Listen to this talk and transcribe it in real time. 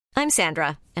I'm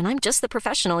Sandra, and I'm just the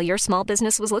professional your small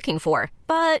business was looking for.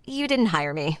 But you didn't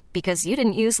hire me because you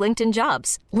didn't use LinkedIn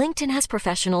Jobs. LinkedIn has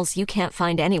professionals you can't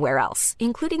find anywhere else,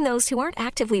 including those who aren't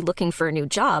actively looking for a new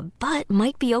job, but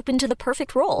might be open to the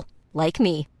perfect role, like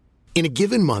me. In a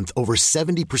given month, over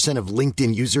 70% of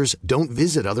LinkedIn users don't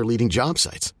visit other leading job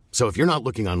sites. So if you're not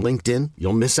looking on LinkedIn,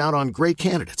 you'll miss out on great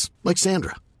candidates like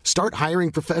Sandra. Start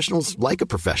hiring professionals like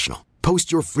a professional.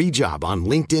 Post your free job on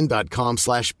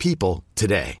linkedin.com/people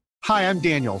today. Hi, I'm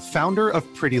Daniel, founder of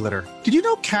Pretty Litter. Did you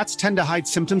know cats tend to hide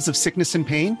symptoms of sickness and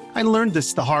pain? I learned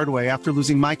this the hard way after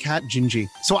losing my cat, Gingy.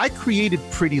 So I created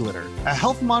Pretty Litter, a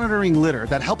health monitoring litter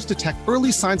that helps detect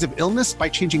early signs of illness by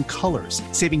changing colors,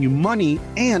 saving you money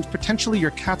and potentially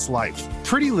your cat's life.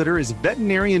 Pretty Litter is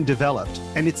veterinarian developed,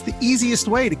 and it's the easiest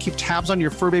way to keep tabs on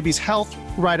your fur baby's health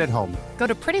right at home. Go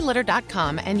to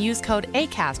prettylitter.com and use code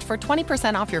ACAST for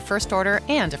 20% off your first order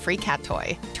and a free cat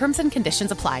toy. Terms and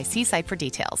conditions apply. See site for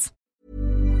details.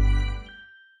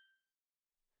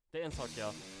 Det är en sak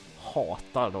jag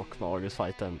hatar dock med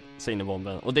Argus-fighten,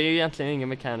 Cinebomben. Och det är ju egentligen ingen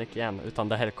mekanik igen, utan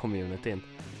det här är communityn.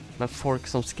 Men folk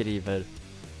som skriver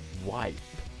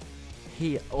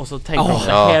wipe. Och så tänker de,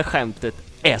 det här skämtet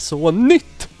är så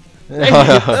nytt!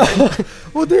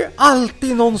 Och det är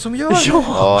alltid någon som gör det.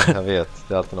 Ja, jag vet.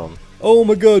 Det är alltid någon. Oh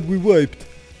my god, we wiped.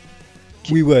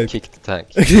 We wiped. Kick the tank.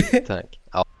 Kick the tank.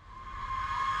 Ja.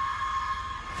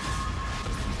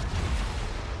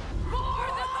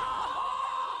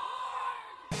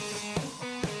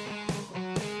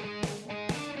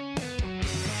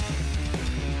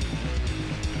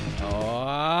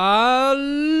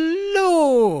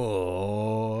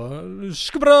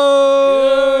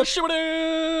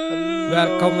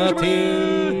 Välkomna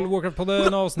till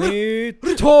Warcraft-podden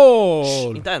avsnitt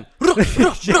 12. Inte än.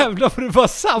 Jävlar för det var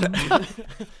sant.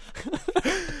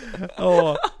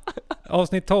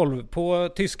 Avsnitt 12 på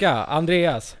tyska.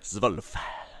 Andreas Svölf.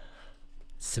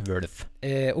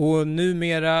 Och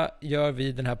numera gör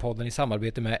vi den här podden i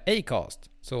samarbete med Acast.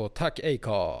 Så tack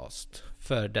Acast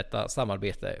för detta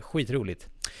samarbete. Skitroligt.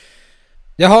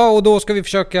 Jaha, och då ska vi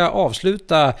försöka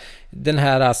avsluta den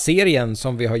här serien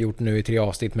som vi har gjort nu i 3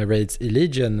 avsnitt med Raids i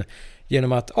Legion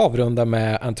genom att avrunda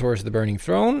med Antorus the Burning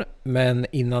Throne. Men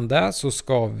innan det så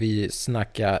ska vi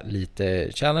snacka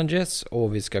lite challenges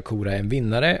och vi ska kora en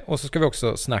vinnare och så ska vi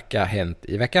också snacka hänt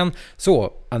i veckan.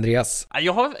 Så, Andreas.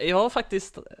 Jag har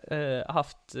faktiskt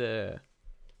haft...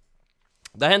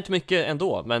 Det har hänt mycket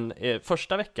ändå, men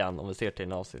första veckan, om vi ser till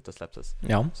när avsnittet släpptes,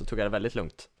 så tog jag det väldigt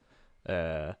lugnt.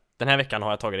 Den här veckan har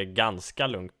jag tagit det ganska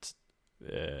lugnt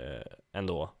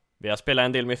ändå. Vi har spelat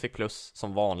en del Mythic Plus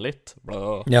som vanligt.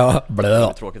 Ja, Det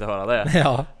är tråkigt att höra det.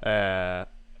 Ja.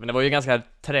 Men det var ju ganska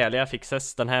träliga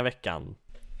fixes den här veckan.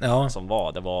 Ja. Som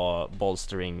var, det var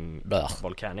Bolstering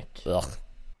Volcanic.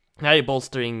 Nej,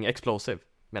 Bolstering Explosive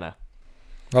menar jag.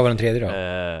 Vad var den tredje då?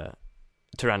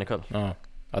 Tyrannical. Ja,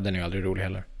 den är ju aldrig rolig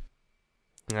heller.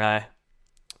 Nej,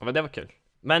 men det var kul.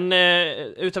 Men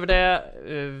utöver det,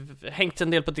 hängt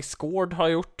en del på Discord har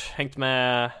jag gjort. Hängt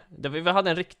med, vi hade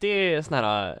en riktig sån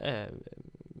här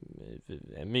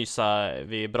mysa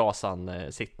vid brasan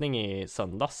sittning i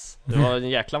söndags. Det var en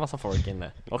jäkla massa folk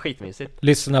inne. Det var skitmysigt.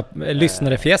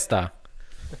 Lyssnare fiesta.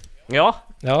 Ja,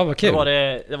 vad kul.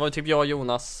 Det var typ jag,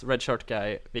 Jonas, Red Shirt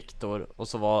Guy, Viktor. Och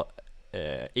så var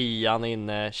Ian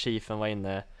inne, Chiefen var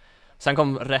inne. Sen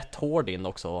kom Rätt Hård in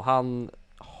också. Och han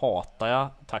hatar jag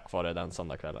tack vare den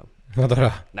söndagskvällen. Vadå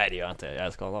då? Nej, det gör jag inte, jag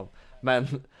älskar honom.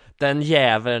 Men den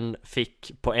jäveln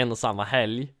fick på en och samma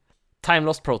helg Time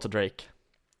Lost Protodrake,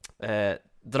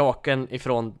 draken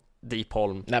ifrån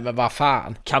Deepholm. Nej men vad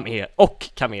fan.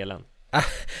 Kamelen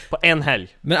på en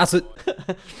helg. Men alltså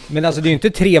det är ju inte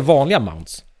 3 vanliga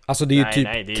mounts. Alltså det är ju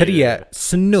typ 3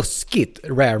 snuskigt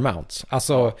rare mounts.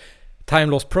 Alltså Time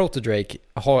Lost Protodrake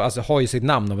har ju sitt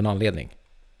namn av en anledning.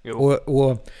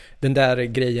 Och den där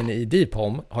grejen i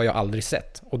Deepholm har jag aldrig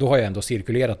sett. Och då har jag ändå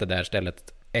cirkulerat det där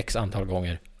stället x antal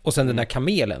gånger. Och sen den där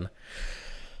kamelen.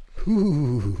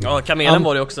 Ja, kamelen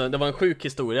var det också. Det var en sjuk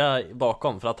historia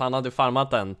bakom. För att han hade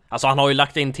farmat den. Alltså han har ju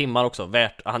lagt in timmar också.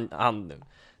 Det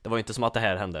var ju inte som att det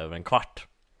här hände över en kvart.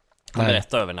 Han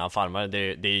berättade över när han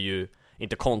farmade. Det är ju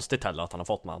inte konstigt heller att han har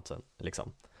fått mounten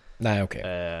liksom. Nej, okej.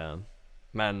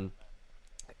 Men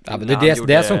det är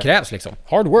det som krävs liksom.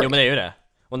 Hard work. Jo, men det är ju det.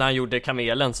 Och när han gjorde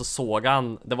kamelen så såg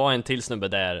han, det var en till snubbe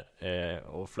där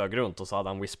och flög runt. Och så hade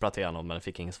han whisprat till honom men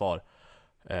fick ingen svar.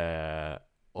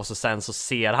 Och så sen så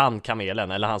ser han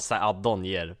kamelen, eller hans addon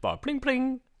ger bara pling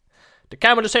pling, the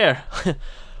camel is here.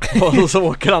 Och så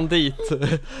åker han dit.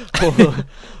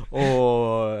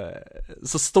 och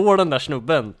så står den där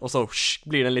snubben och så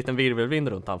blir det en liten virvelvind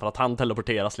runt han. För att han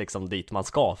teleporteras liksom dit man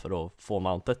ska för att få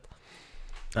mountet.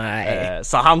 Nej.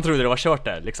 Så han trodde det var kört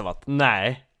där, liksom att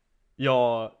nej,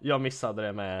 jag missade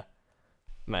det med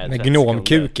 30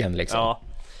 gnomkuken sekunder. liksom. Ja.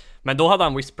 Men då hade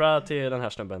han whisprat till den här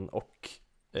snubben och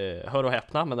hör och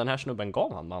häpna, men den här snubben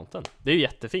gav han mountain. Det är ju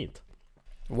jättefint.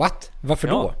 What? Varför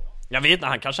då? Jag vet inte,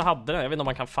 han kanske hade den. Jag vet inte om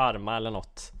man kan farma eller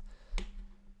något.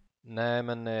 Nej,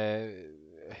 men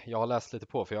jag har läst lite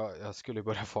på, för jag skulle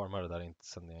börja farma det där inte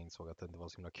sen jag insåg att det inte var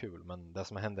så himla kul. Men det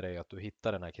som händer är att du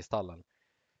hittar den här kristallen,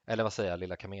 eller vad säger jag,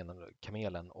 lilla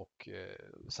kamelen, och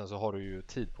sen så har du ju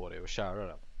tid på dig att köra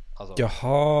den. Alltså,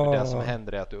 Jaha. det som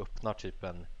händer är att du öppnar typ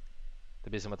det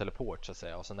blir som en teleport så att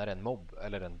säga, och sen är det en mobb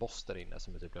eller en boss där inne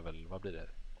som är typ level, vad blir det?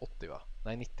 80 va?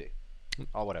 Nej, 90.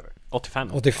 Ja, whatever. 85.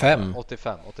 Ja,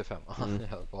 85.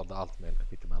 Jag valde allt med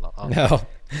mittemellan. Ja,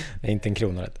 det är inte en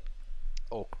krona rätt.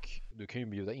 Och du kan ju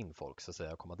bjuda in folk så att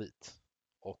säga, komma dit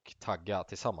och tagga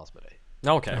tillsammans med dig.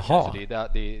 Ja, okej. Jaha. Så det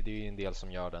är ju en del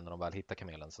som gör det när de väl hittar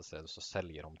kamelen, så att säga, så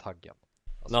säljer de taggen.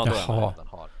 Alltså, Ja, det är Jaha. vad den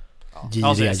har. Ja.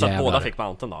 Giriga så att båda jävlar. fick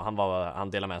mountain då.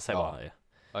 Han delade med sig Ja. bara.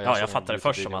 Ja, Jag såg fattade en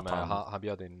först som YouTube-video att med- han... han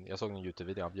bjöd in, jag såg en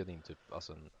YouTube-video, han bjöd in typ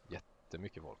alltså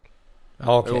jättemycket folk.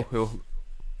 Ja, okej. Jo.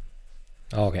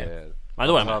 Ja, okej. Men då är Man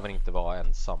jag med. behöver inte vara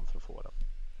ensam för att få den.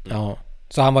 Ja.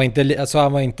 Så han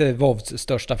var inte WoWs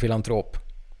största filantrop,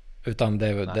 utan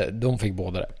de fick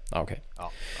båda det. Ja, okej.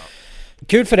 Ja.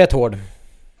 Kul för rätt hård.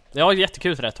 Ja,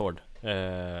 jättekul för rätt hård.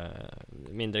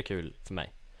 Mindre kul för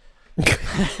mig.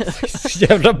 Så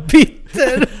jävla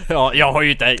bitter. Ja,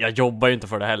 jag jobbar ju inte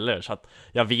för det heller, så att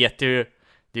jag vet ju,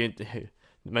 det är ju inte,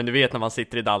 men du vet när man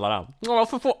sitter i Dallaran.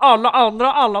 Varför får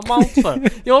alla mounts för?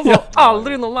 Jag får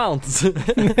aldrig någon mounts.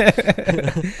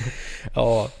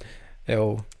 Ja,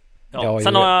 jo. Ja,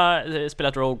 Sen ju- har jag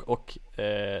spelat Rogue och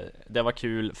det var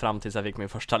kul fram tills jag fick min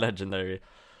första Legendary.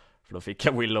 För då fick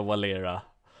jag Willow Valera.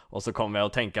 Och så kom jag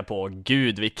att tänka på,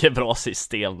 gud vilket bra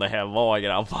system det här var,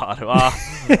 grabbar, va?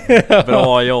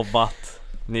 Bra jobbat.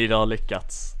 Ni har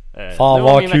lyckats. Fan det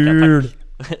var vad min kul.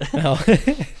 vecka, Ja.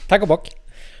 Tack och bock.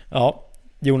 Ja,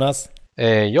 Jonas.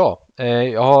 Jag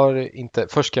har inte,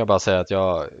 först kan jag bara säga att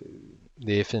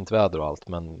det är fint väder och allt,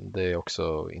 men det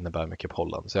också innebär mycket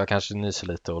pollen. Så jag kanske nyser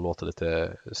lite och låter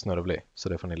lite snörvlig, så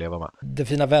det får ni leva med. Det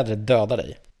fina vädret dödar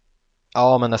dig.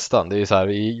 Ja, men nästan. Det är så här,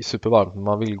 det är supervarmt,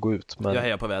 man vill gå ut. Men, Jag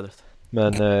hejar på vädret.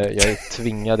 men jag är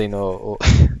tvingad in och...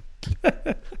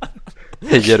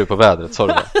 Hejar du på vädret, sa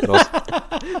du det?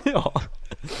 Ja.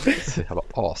 Så jävla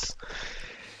as.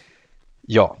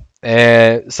 Ja,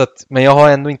 så att, men jag har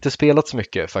ändå inte spelat så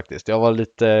mycket faktiskt. Jag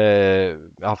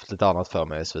har haft lite annat för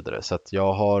mig och så vidare. Så att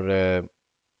jag har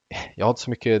inte så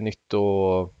mycket nytt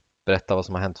att berätta vad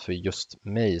som har hänt för just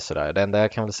mig sådär. Det enda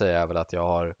jag kan väl säga är väl att jag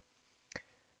har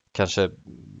kanske,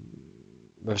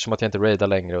 eftersom att jag inte raidar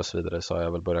längre och så vidare, så har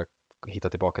jag väl börjat hitta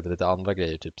tillbaka till lite andra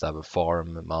grejer, typ så här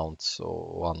farm, mounts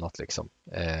och annat liksom.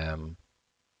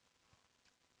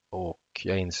 Och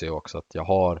jag inser ju också att jag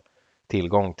har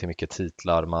tillgång till mycket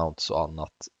titlar, mounts och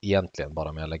annat egentligen bara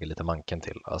om jag lägger lite manken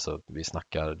till. Alltså vi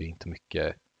snackar, det är inte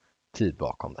mycket tid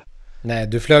bakom det. Nej,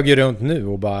 du flög ju runt nu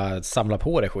och bara samla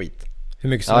på dig skit. Hur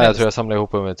mycket som Ja, jag helst. tror jag samlar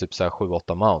ihop med typ så här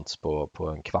 7-8 mounts på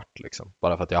en kvart liksom.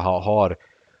 Bara för att jag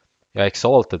är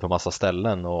exalted på massa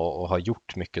ställen och har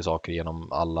gjort mycket saker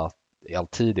genom all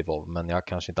tid i WoW, men jag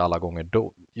kanske inte alla gånger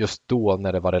just då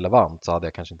när det var relevant så hade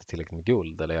jag kanske inte tillräckligt med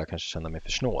guld, eller jag kanske kände mig för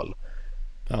snål.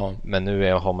 Ja. Men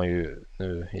har man ju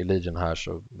nu i Legion här,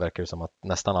 så verkar det som att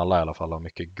nästan alla i alla fall har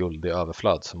mycket guld i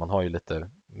överflöd, så man har ju lite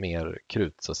mer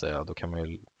krut så att säga. Då kan man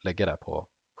ju lägga det på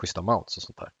schyssta mounts och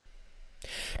sånt där.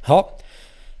 Ja,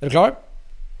 är du klar?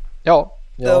 Ja,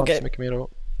 jag har Okej. inte så mycket mer att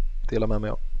dela med mig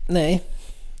av.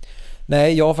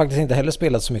 Nej, jag har faktiskt inte heller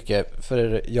spelat så mycket,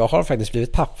 för jag har faktiskt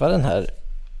blivit pappa den här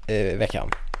veckan.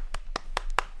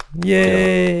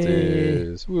 Yay!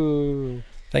 Grattis! Woo!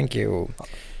 Thank you.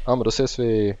 Ja, men då ses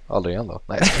vi aldrig igen då.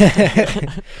 Nej.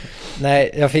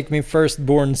 Nej, jag fick min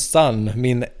firstborn son,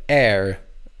 min heir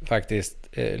faktiskt,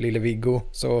 lille Viggo.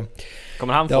 Så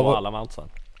Kommer han Det få var- alla mounts?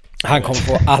 han kommer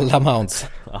få alla mounts.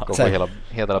 Gå Så- på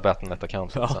hela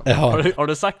Battle.net-accounten sen. Ja. Har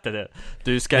du sagt det?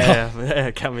 Du ska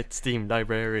äga mitt Steam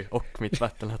Library och mitt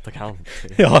Battle.net-account.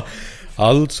 Ja,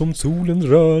 allt som solen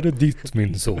rör är ditt,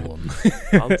 min son.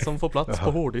 Allt som får plats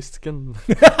på hårddisken.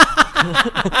 Ja.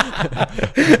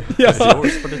 It's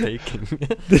yours for the taking.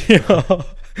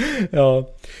 Ja.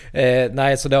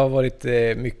 Nej, så det har varit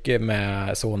mycket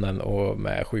med sonen och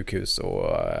med sjukhus och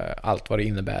allt vad det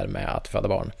innebär med att föda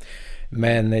barn.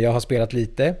 Men jag har spelat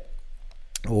lite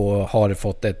och har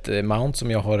fått ett mount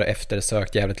som jag har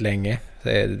eftersökt jävligt länge.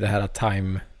 Det här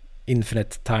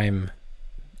Infinite Time.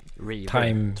 Reaver,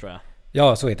 Time. tror jag.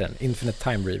 Ja, så heter den. Infinite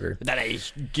Time Reaver. Den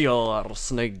är gör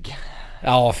snygg.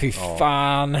 Ja, fy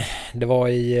fan. Det var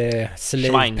i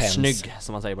Slavepens. Schweinsnygg,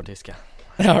 som man säger på tyska.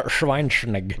 Ja,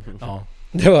 Schweinsnygg. Ja.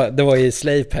 Det var i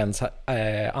Slavepens,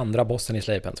 andra bossen i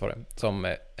Slavepens var det. Som,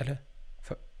 eller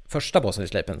första bossen i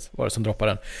Slavepens var det som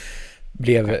droppade den.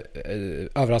 Blev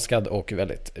överraskad och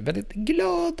väldigt, väldigt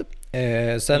glad.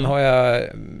 Sen har jag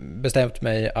bestämt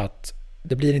mig att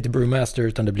det blir inte Brewmaster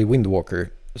utan det blir Windwalker.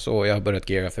 Så jag har börjat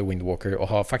geara för Windwalker och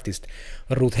har faktiskt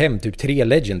rott hem typ 3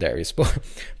 Legendaries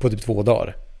på typ 2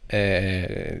 dagar.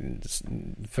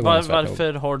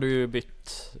 Varför har du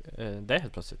bytt det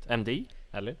helt plötsligt? MDI,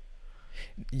 eller?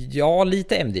 Ja,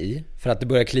 lite MDI. För att det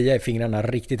började klia i fingrarna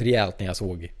riktigt rejält när jag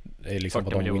såg liksom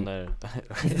 40 miljoner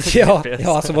ja,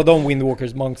 alltså vad de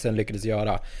Windwalkers Monksen lyckades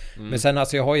göra. Men sen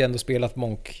alltså jag har ju ändå spelat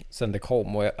Monk sen det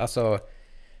kom. Och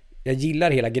jag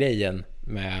gillar hela grejen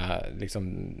med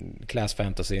liksom class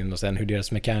fantasyn och sen hur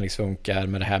deras mechanics funkar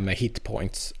med det här med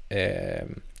hitpoints.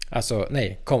 Alltså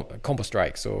nej, combo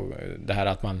strikes och det här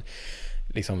att man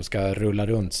liksom ska rulla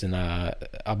runt sina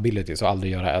abilities och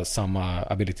aldrig göra samma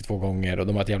ability 2 gånger, och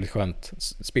de har ett jävligt skönt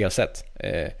spelsätt.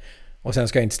 Och sen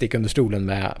ska jag inte sticka under stolen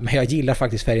med, men jag gillar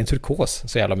faktiskt färgen turkos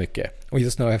så jävla mycket. Och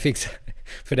just nu har jag fixat,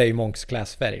 för det är ju Monks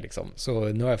classfärg liksom, så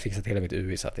nu har jag fixat hela mitt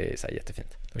UI så att det är så här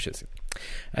jättefint och tjusigt.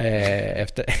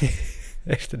 Efter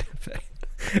den färgen.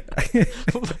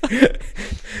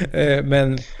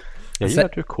 Men jag gillar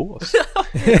turkos.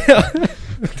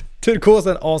 Turkos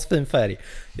är en asfin färg.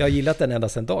 Jag har gillat den ända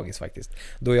sedan dagis faktiskt.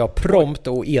 Då jag prompt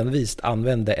och envist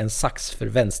använde en sax för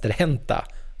vänsterhänta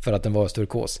för att den var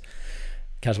turkos.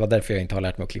 Kanske var därför jag inte har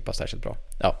lärt mig att klippa särskilt bra.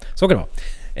 Ja, så kan det vara.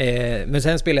 Men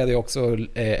sen spelade jag också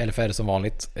LFR som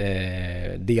vanligt.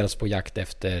 Dels på jakt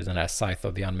efter den här Scythe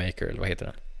of the Unmaker, eller vad heter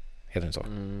den? Heter den så?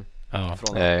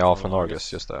 Ja, från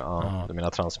Argus, just det. Ja. Det är mina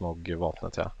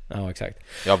transmog-vapnet, ja. Ja, exakt.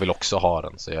 Jag vill också ha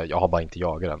den, så jag har bara inte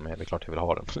jagat den, men det är klart jag vill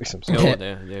ha den. Liksom. Jo, det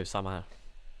är ju samma här.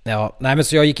 Ja, nej men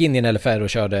så jag gick in i en LFR och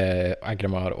körde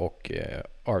Agramar och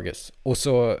Argus. Och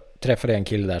så träffade jag en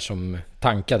kille där som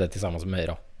tankade tillsammans med mig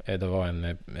då. Det var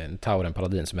en Tauren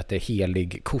Paladin som hette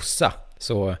Helig Kossa.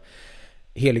 Så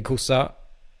Helig Kossa,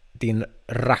 din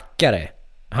rackare.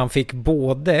 Han fick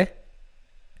både,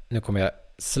 nu kommer jag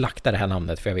slakta det här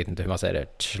namnet för jag vet inte hur man säger det.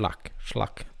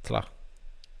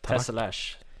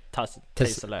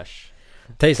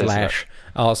 Tesselash.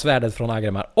 Ja, svärdet från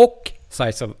Agramar och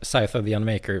Scythe of the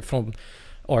Unmaker från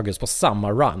Argus på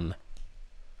samma run.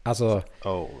 Alltså,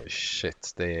 oh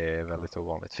shit, det är väldigt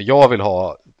ovanligt. För jag vill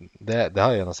ha det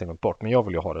har jag nästan glömt bort, men jag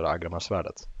vill ju ha det där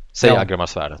Agramar-svärdet. Säg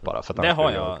Agramar-svärdet bara, för att det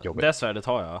har jag. Jobbigt. Det svärdet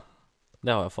har jag.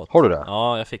 Det har jag fått. Har du det?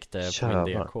 Ja, jag fick det på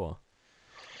min DK.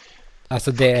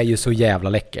 Alltså det är ju så jävla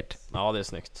läckert. Ja, det är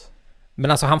snyggt.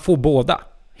 Men alltså han får båda.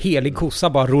 Helig Kossa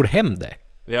bara ror hem det.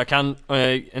 Jag kan,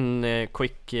 en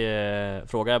quick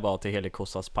fråga är bara till Helig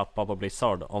Kossas pappa på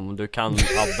Blizzard. Om du kan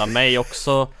adda mig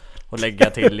också och lägga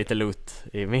till lite loot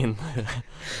i min.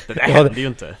 Det där händer ju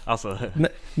inte alltså.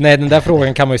 Nej, den där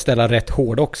frågan kan man ju ställa rätt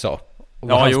hård också.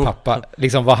 Hans pappa,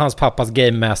 liksom vad hans pappas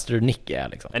Game Master Nick är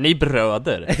liksom. Är ni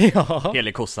bröder? Ja.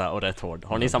 Helig Kossa och Rätt Hård.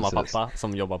 Har ni samma pappa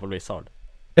som jobbar på Blizzard?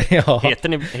 Ja.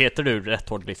 Heter du Rätt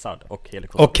Hård Blizzard och Helig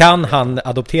Kossa? Och kan han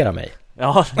adoptera mig?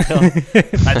 Ja.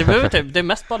 Nej, det behöver inte, det är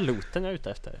mest bara looten jag är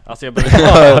ute efter. Alltså jag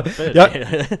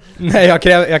behöver nej,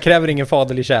 jag kräver ingen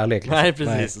faderlig kärlek liksom. Nej,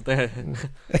 precis. Nej.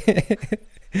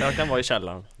 Jag kan vara i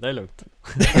källaren, det är lugnt.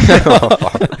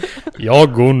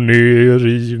 Jag går ner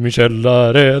i min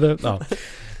källare. Ja.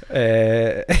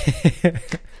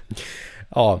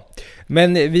 Ja.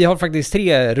 Men vi har faktiskt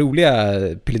 3 roliga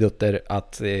pilidutter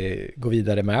att gå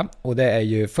vidare med. Och det är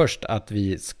ju först att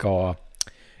vi ska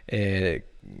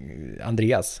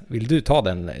Andreas, vill du ta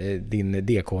din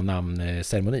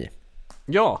DK-namn-ceremoni?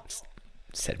 Ja.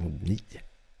 Ceremoni.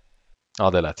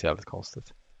 Ja, det lät jävligt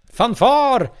konstigt.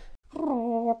 Fanfar!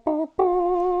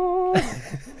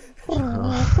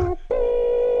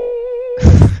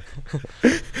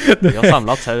 Vi har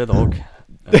samlats här idag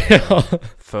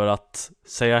för att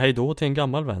säga hej då till en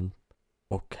gammal vän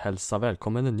och hälsa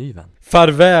välkommen en ny vän.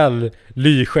 Farväl,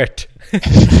 Lyskert.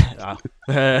 Ja.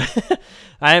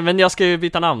 Nej, men jag ska ju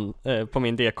byta namn på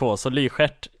min DK, så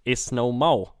Lyskert is no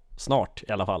more. Snart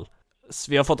i alla fall.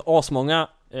 Vi har fått asmånga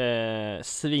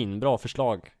svinbra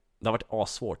förslag. Det har varit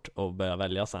assvårt att börja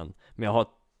välja sen. Men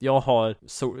jag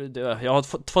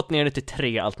har fått ner det till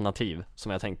 3 alternativ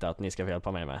som jag tänkte att ni ska få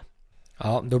hjälpa mig med.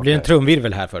 Ja, då blir det en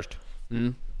trumvirvel här först.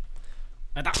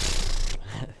 Vänta.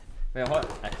 Men jag har...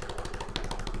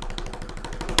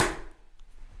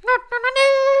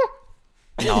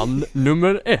 Namn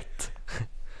nummer 1.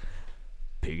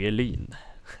 Piggelin.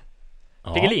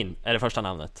 Ja. Piggelin är det första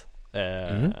namnet.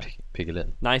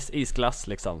 Piggelin. Nice isglass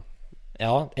liksom.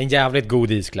 Ja, en jävligt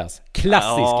god isglass.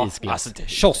 Klassisk Ja, isglass. alltså det-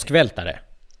 Kioskvältare.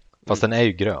 Fast den är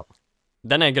ju grön.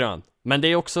 Den är grön. Men det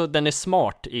är också, den är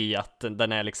smart i att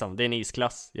den är liksom, det är en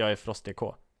isglass. Jag är Frost DK.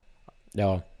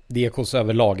 Ja, DKs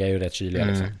överlag är ju rätt kyliga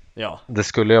liksom. Ja. Det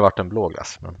skulle ju ha varit en blå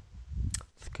glass, men...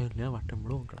 Skulle jag varit en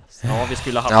blå glass? Ja, vi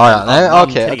skulle ha haft Ja, en nej, annan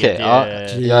okej, tredje ja.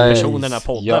 Jag är- person i den här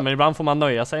podden. ja. Men ibland får man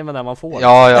nöja sig med det man får.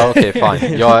 Ja, okej,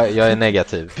 fine. Jag är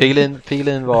negativ.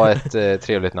 Piglin var ett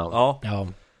trevligt namn. Ja. Ja.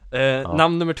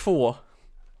 Namn nummer 2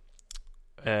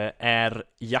 är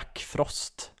Jack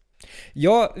Frost.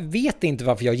 Jag vet inte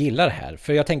varför jag gillar det här.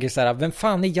 För jag tänker så här, vem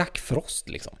fan är Jack Frost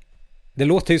liksom? Det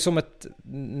låter ju som ett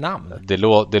namn. Det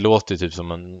låter ju typ som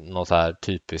någon så här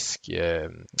typisk,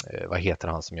 vad heter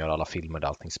han som gör alla filmer där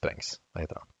allting sprängs? Vad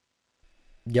heter han?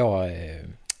 Ja,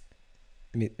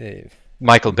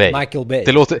 Michael Bay. Michael Bay.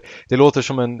 Det låter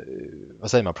som en,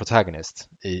 vad säger man, protagonist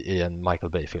i en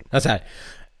Michael Bay-film. Ja, så här.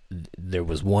 There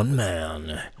was one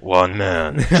man,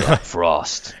 Jack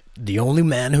Frost. the only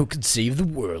man who could save the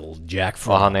world, Jack Frost.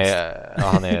 Och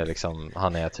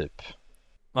han är typ...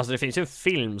 Alltså det finns ju en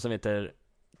film som heter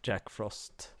Jack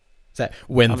Frost. Så här,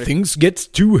 when things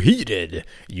gets too heated,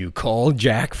 you call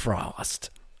Jack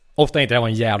Frost. Ofta inte det var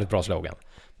en jävligt bra slogan.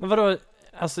 Men vadå?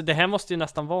 Alltså det här måste ju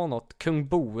nästan vara något. Kung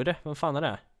Bore, vad fan är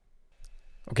det?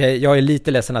 Okej, jag är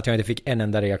lite ledsen att jag inte fick en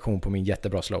enda reaktion på min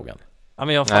jättebra slogan. Ja,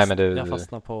 men jag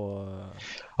fastnar på...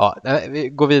 Ja, vi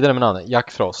går vidare med namnet.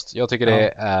 Jack Frost. Jag tycker det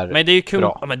är Men det är ju kung...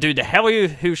 bra. Ja, men du, det här var ju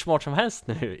hur smart som helst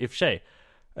nu i och för sig.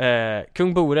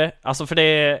 Kung Bore, alltså för det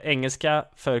är engelska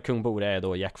för Kung Bore är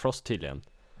då Jack Frost tydligen.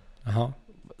 Jaha.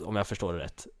 Om jag förstår det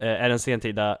rätt. Är en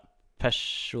sentida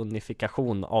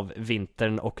personifikation av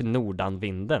vintern och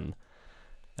nordanvinden.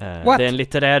 Det är en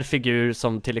litterär figur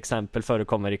som till exempel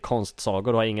förekommer i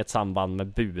konstsagor och har inget samband med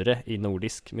Bure i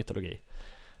nordisk mytologi.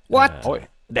 What? Oj.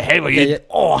 Det här var ju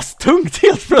astungt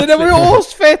helt plötsligt. Det där var ju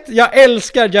asfett! Jag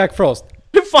älskar Jack Frost.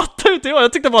 Det fattar inte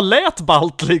jag tyckte det var lät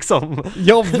ballt liksom.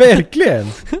 Ja, verkligen.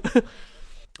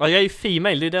 Ja, jag är ju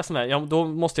female, det är det som är. Ja, då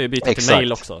måste jag ju byta till Exakt.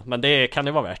 mail också. Men det kan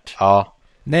det vara värt. Ja,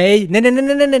 Nej.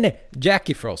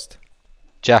 Jackie Frost.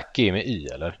 Jackie med Y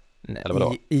eller? Nej, Eller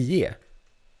vadå? I-E.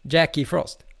 Jackie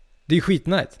Frost. Det är ju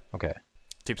skitnice. Okej.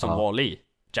 Typ som Ja. Wall-E.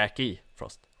 Jackie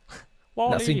Frost.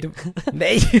 Wall-E. Alltså inte...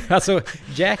 Nej, alltså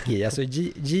Jackie. Alltså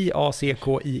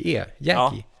J-A-C-K-I-E.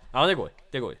 Jackie. Ja, det går.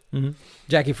 Det går ju.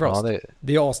 Jackie Frost. Ja,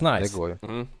 det är asnice. det går ju.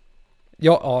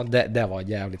 Ja, det var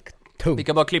jävligt Vi tungt.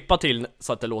 kan bara klippa till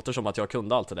så att det låter som att jag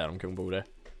kunde allt det där om Kung Bore.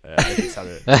 Det fixar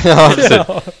du. Ja,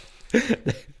 precis.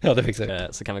 Ja, det fixar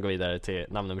vi. Så kan vi gå vidare till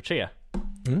namn nummer 3.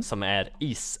 Som är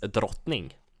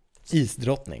Isdrottning.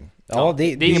 Isdrottning. Ja, Ja, det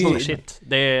är ingen bullshit.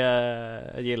 Det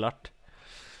är gillart.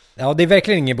 Ja, det är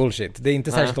verkligen ingen bullshit. Det är inte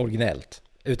Nej. särskilt originellt.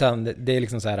 Utan det är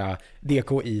liksom så här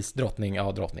DK is drottning,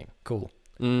 ja drottning. Cool.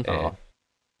 Ja.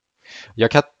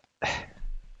 Jag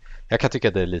kan tycka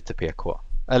att det är lite PK.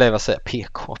 Eller vad säger jag?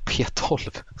 PK?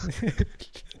 P12?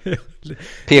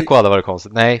 PK hade varit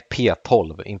konstigt. Nej,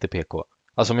 P12, inte PK.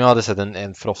 Alltså om jag hade sett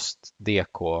en Frost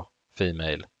DK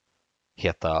Female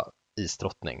heta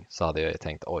isdrottning så hade jag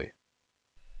tänkt oj,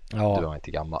 du Ja, var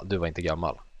inte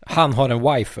gammal. han har en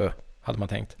wife, hade man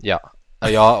tänkt. Ja,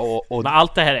 och Men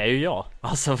allt det här är ju jag.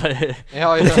 Alltså,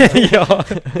 ja. Ja.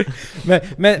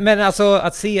 Men alltså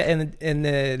att se en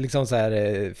liksom så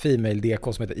här female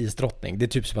DK som heter isdrottning, det är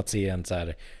typ som att se en så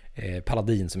här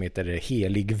paladin som heter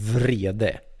helig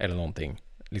vrede eller någonting.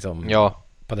 Liksom Ja.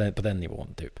 på den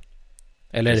nivån typ.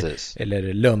 Precis.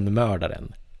 Eller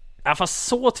lönnmördaren. ja, fast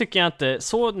så tycker jag inte.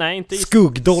 Inte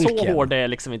Skuggdolken. så hård är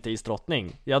liksom inte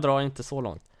isdrottning. Jag drar inte så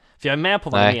långt. För jag är med på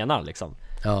vad Nej. du menar liksom.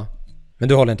 Ja. Men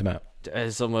du håller inte med? Det är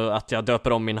som att jag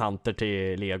döper om min hunter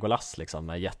till Legolas liksom,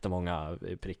 med jättemånga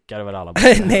prickar över alla.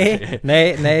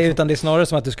 nej, utan det är snarare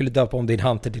som att du skulle döpa om din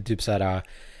hunter till typ så här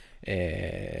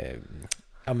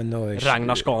ja men no,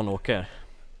 Ragnar Skanåker.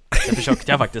 Det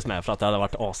försökte jag faktiskt med för att det hade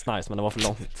varit asnice, men det var för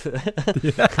långt.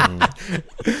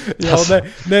 Ja,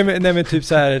 nej men typ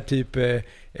så här typ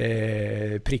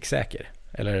pricksäker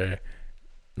eller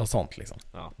något sånt liksom.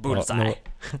 Ja, bullseye.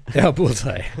 Ja,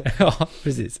 bullseye. Ja,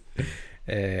 precis.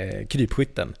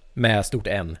 Krypskytten med stort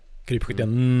N.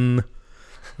 Krypskytten.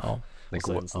 Ja. Den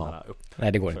Så går. en sån Ja. här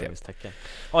Nej, det går inte. uppföljningstecken.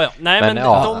 Ja. Nej, Men, men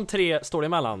ja. de tre står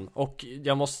emellan. Och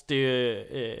jag måste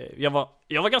ju...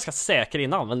 jag var ganska säker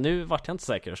innan, men nu vart jag inte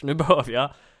säker. Så nu behöver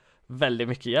jag väldigt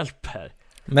mycket hjälp här.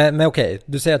 Men okej,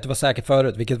 du säger att du var säker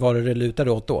förut. Vilket var det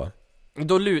lutade åt då?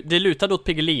 Det lutade åt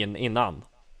Piggelin innan.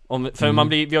 För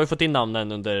vi har ju fått in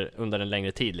namnen under en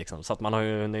längre tid liksom, så att man har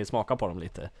ju hunnit smaka på dem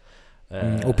lite.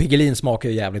 Och Piggelin smakar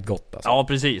ju jävligt gott alltså. Ja,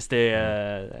 precis. Det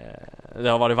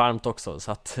har varit varmt också,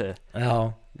 så att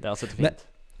Ja. det har suttit fint.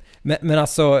 Men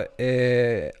alltså,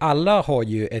 alla har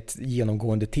ju ett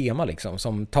genomgående tema liksom,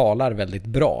 som talar väldigt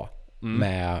bra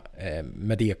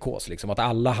med DKs liksom, att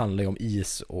alla handlar ju om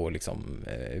is och liksom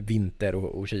vinter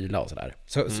och kyla och sådär.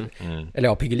 Eller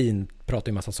ja, Piggelin pratar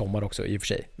ju massa sommar också i och för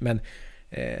sig. Men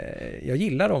jag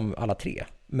gillar dem alla tre.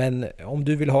 Men om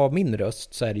du vill ha min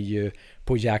röst så är det ju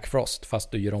på Jack Frost,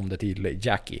 fast du gör om det till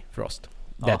Jackie Frost.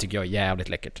 Det tycker jag är jävligt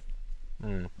läckert.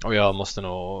 Och jag måste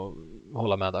nog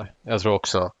hålla med där. Jag tror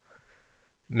också,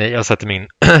 men jag sätter min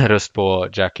röst på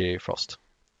Jackie Frost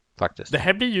faktiskt. Det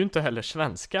här blir ju inte heller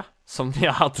svenska som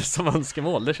jag hade som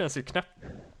önskemål. Det känns ju knäppt.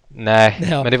 Nej,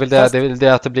 Ja, men det är väl det, det är väl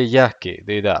det att det blir Jackie.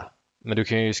 Det är det. Men du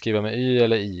kan ju skriva med Y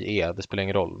eller IE, det spelar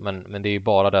ingen roll. Men det är ju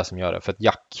bara det som gör det. För att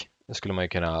Jack skulle man ju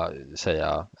kunna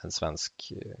säga en svensk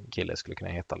kille skulle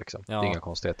kunna heta liksom. Det är inga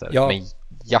konstigheter. Ja. Men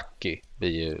Jackie blir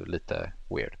ju lite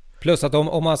weird. Plus att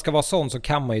om man ska vara sån så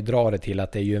kan man ju dra det till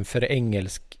att det är ju en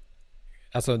förengelsk,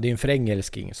 alltså det är en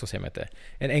förengelsking, så säger man inte.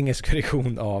 En engelsk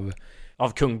version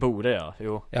av Kung Bore, ja.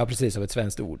 Jo. Ja, precis, av ett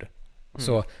svenskt ord.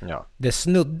 Så det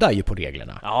snuddar ju på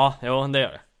reglerna. Ja, jo, det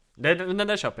gör det. Den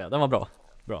där köper jag, den var bra.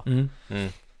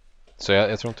 Så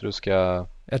jag tror inte du ska...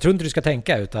 Jag tror inte du ska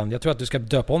tänka, utan jag tror att du ska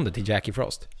döpa om det till Jackie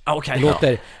Frost. Okej. Det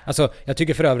låter, alltså, jag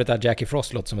tycker för övrigt att Jackie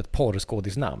Frost låter som ett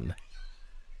porrskådisnamn.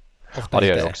 Ja, det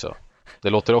gör det också. Det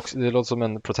låter som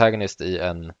en protagonist i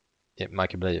en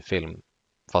Michael Bay-film,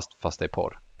 fast det är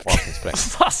porr. Och allting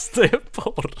sprängs. Fast det är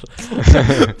porr.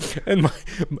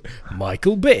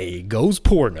 Michael Bay goes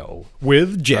porno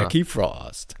with Jackie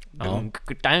Frost. Ja.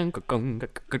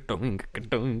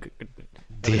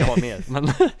 Det vill ha mer, men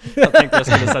jag tänkte jag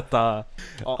skulle sätta...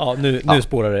 Ja, nu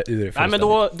spårar det ur. Nej, men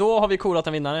då har vi korat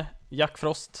en vinnare. Jack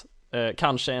Frost.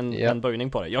 Kanske en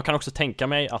böjning på det. Jag kan också tänka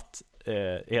mig att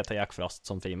heta Jack Frost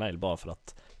som female, bara för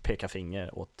att peka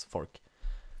finger åt folk.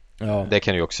 Ja. Det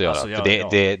kan du också göra. Alltså,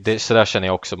 för så där känner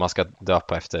jag också, man ska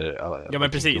döpa efter. Ja,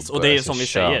 men precis. Och det är som vi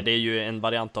säger, det är ju en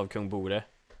variant av Kung Bore.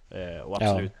 Och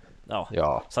absolut.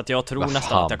 Ja. Så att jag tror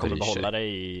nästan att jag kommer behålla det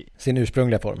i sin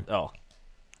ursprungliga form. Ja.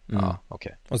 Ja,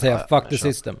 okej. Och säga fuck the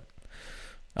system.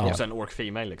 Ja. Och sen orc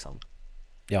female liksom.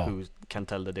 Ja. Who can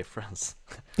tell the difference.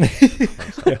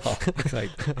 Ja,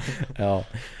 exakt. Ja.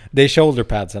 Det är shoulder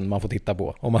padsen man får titta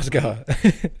på om man ska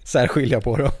särskilja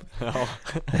på dem.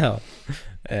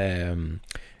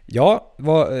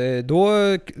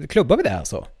 Då klubbar vi det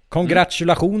alltså.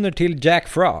 Congratulationer till Jack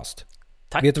Frost.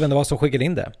 Tack. Vet du vem det var som skickade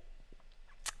in det?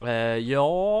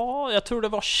 Ja, jag tror det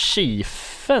var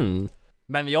Chiefen.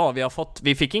 Men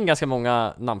vi fick in ganska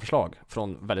många namnförslag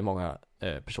från väldigt många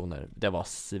personer. Det var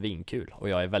svinkul och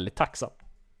jag är väldigt tacksam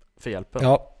för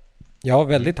hjälpen. Ja,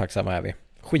 väldigt tacksamma är vi.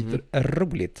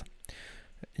 Skitroligt.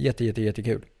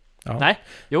 Jättekul. Ja. Nej,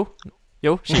 jo,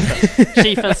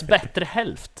 Chiefens bättre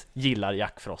hälft gillar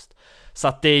Jack Frost. Så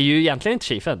att det är ju egentligen inte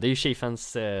Chiefen, det är ju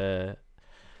Chiefens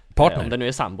partner. Om det nu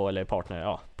är sambo eller partner.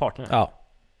 Ja,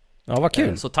 vad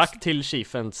kul. Så tack till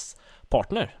Chiefens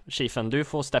partner. Chiefen, du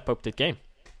får steppa upp ditt game.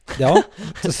 Ja,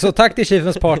 så tack till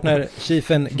Chiefens partner.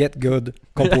 Chiefen, get good.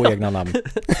 Kom på egna namn.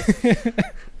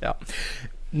 Ja.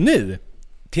 Nu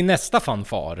till nästa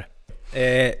fanfar.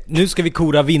 Nu ska vi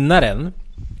kora vinnaren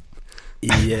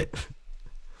i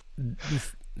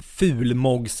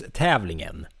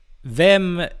fulmogstävlingen.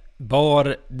 Vem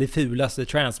bar det fulaste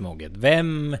transmogget?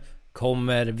 Vem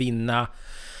kommer vinna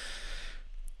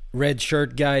Red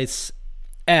Shirt Guys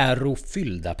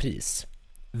ärofyllda pris?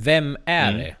 Vem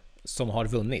är det som har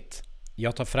vunnit?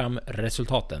 Jag tar fram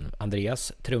resultaten.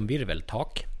 Andreas, trumvirvel,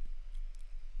 tak.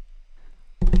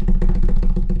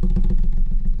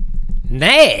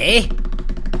 Nej!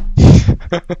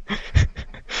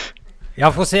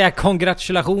 Jag får säga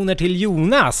congratulationer till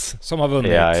Jonas som har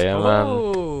vunnit.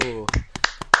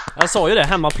 Jag sa ju det,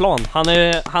 hemmaplan.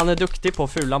 Han är duktig på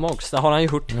fula mogs. Det har han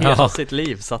gjort hela sitt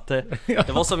liv. Så att det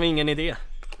var som ingen idé.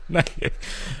 Nej.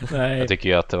 Jag tycker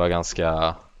ju att det var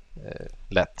ganska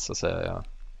lätt, så att säga.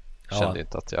 Jag kände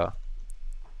inte att jag...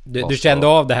 Du kände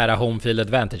av det här home field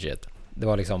advantaget? Det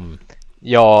var liksom...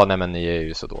 Ja, nej, men ni är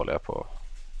ju så dåliga på...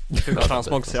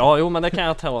 Transmogs. Ja, jo, men det kan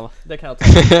jag ta.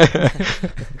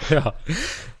 Ja.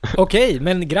 Okej,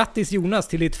 men grattis Jonas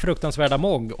till ditt fruktansvärda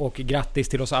mog. Och grattis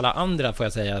till oss alla andra, får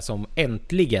jag säga, som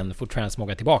äntligen får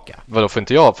transmogga tillbaka. Vadå, får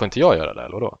inte jag göra det,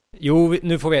 eller då? Jo,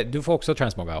 nu får du får också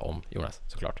transmogga om, Jonas,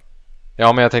 såklart.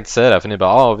 Ja, men jag tänkte säga det, för ni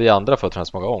bara, vi andra får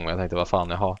transmogga om. Jag tänkte, vad fan,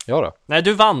 jag då? Nej,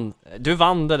 du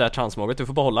vann det där transmoget, du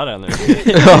får behålla det nu.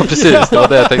 Ja, precis, det var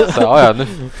det jag tänkte säga. Nu.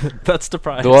 That's the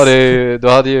price. Då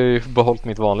hade jag ju behållit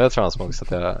mitt vanliga transmog, så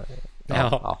att jag...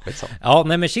 Ja,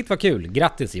 nej men shit, vad kul.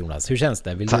 Grattis Jonas, hur känns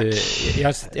det?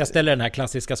 Jag ställer den här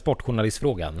klassiska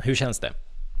sportjournalistfrågan. Hur känns det?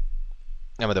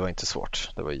 Ja, men det var inte svårt,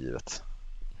 det var givet.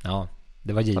 Ja,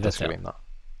 det var att jag givet. skulle vinna.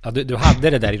 Ja, du hade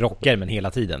det där i rockärmen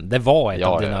hela tiden. Det var ett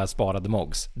av dina ja. sparade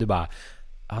mogs. Du bara,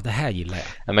 ja det här gillar jag.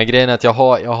 Ja, men grejen är att jag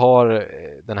har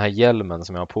den här hjälmen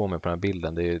som jag har på mig på den här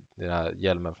bilden. Det är den här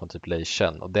hjälmen från typ Lei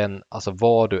Chen. Och den, alltså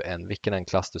vilken en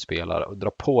klass du spelar, och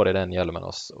dra på dig den hjälmen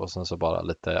och sen så bara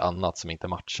lite annat som inte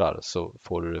matchar, så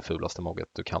får du det fulaste mogget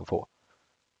du kan få.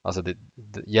 Alltså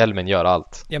hjälmen gör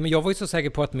allt. Ja, men jag var ju så säker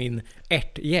på att min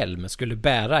ärthjälm skulle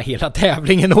bära hela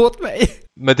tävlingen åt mig.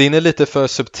 Men din är lite för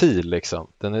subtil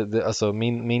liksom. Alltså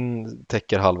min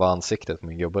täcker halva ansiktet på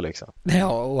min gubbe liksom.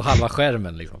 Ja, och halva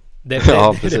skärmen liksom. Det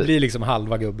blir liksom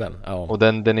halva gubben. Ja. Och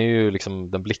den är ju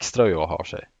liksom, den blixtrar ju och har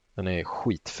sig. Den är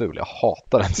skitful, jag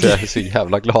hatar den, så jag är så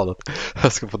jävla glad att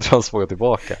jag ska få transfoga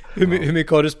tillbaka. Hur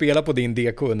mycket har du spelat på din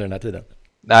DK under den här tiden?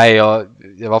 Nej,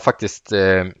 jag var faktiskt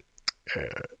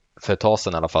för ett tag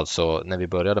sedan i alla fall, så när vi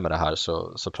började med det här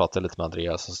så pratade jag lite med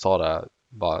Andreas och sa det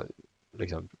bara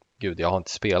liksom, gud, jag har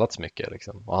inte spelat så mycket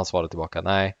liksom. Och han svarade tillbaka,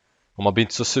 nej, och man blir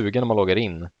inte så sugen när man loggar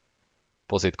in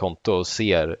på sitt konto och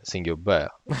ser sin gubbe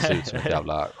se ut som ett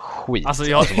jävla skit. Alltså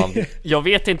jag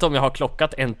vet inte om jag har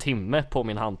klockat 1 timme på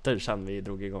min Hunter sedan vi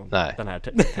drog igång den här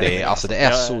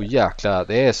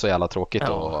det är så jävla tråkigt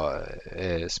att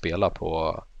spela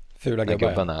på fula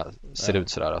gubbarna ser ut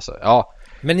sådär alltså. Ja.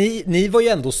 Men ni var ju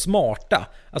ändå smarta.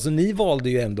 Alltså ni valde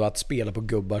ju ändå att spela på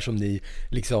gubbar som ni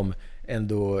liksom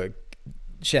ändå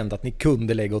kände att ni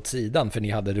kunde lägga åt sidan för ni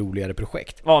hade roligare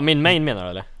projekt. Ja, min main menar du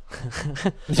eller?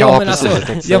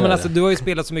 Men alltså du har ju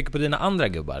spelat så mycket på dina andra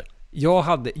gubbar.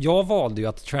 Jag valde ju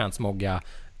att transmogga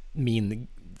min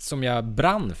som jag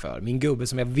brann för, min gubbe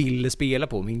som jag ville spela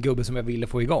på, min gubbe som jag ville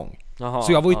få igång. Jaha,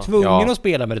 så jag var ju tvungen att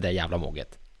spela med det där jävla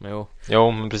mogget.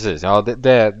 Jo, men precis. Ja,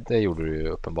 det gjorde du ju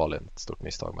uppenbarligen ett stort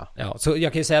misstag med. Ja, så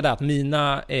jag kan ju säga det att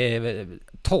mina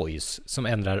toys som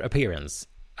ändrar appearance,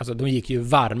 alltså de gick ju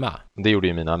varma. Det gjorde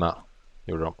ju mina med.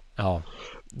 Gjorde de. Ja,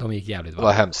 de gick jävligt varma.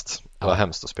 Det var hemskt. Det var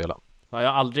hemskt att spela. Ja, jag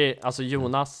har aldrig, alltså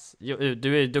Jonas,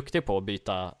 du är duktig på att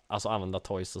byta, alltså använda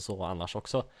toys och så annars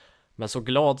också. Men så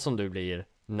glad som du blir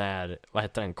när, vad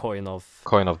heter den? Coin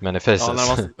of Many Faces. Ja,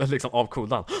 när man liksom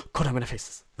avkodan. Kolla Many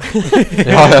Faces.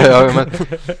 ja,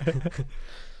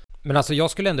 men alltså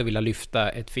jag skulle ändå vilja lyfta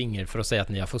ett finger för att säga att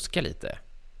ni har fuskat lite.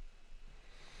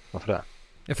 Varför det?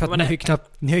 Ja, för att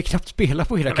ni har ju knappt spelat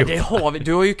på era men det har vi,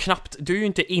 du är ju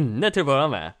inte inne till att börja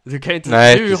med. Du kan ju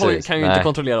inte, inte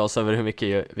kontrollera oss över hur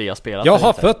mycket vi har spelat. Jag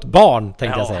har fött barn,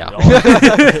 tänkte jag säga.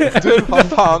 Du har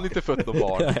fan inte fött någon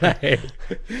barn.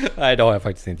 Nej, det har jag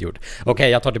faktiskt inte gjort.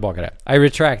 Okej, jag tar tillbaka det. I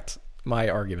retract my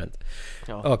argument.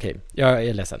 Ja. Okej, jag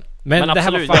är ledsen. Men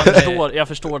absolut, det här var fan...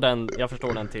 jag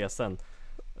förstår den tesen.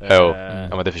 Ja,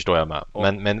 men det förstår jag med.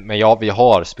 Men ja, vi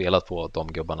har spelat på de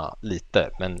gubbarna lite,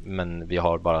 men vi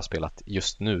har bara spelat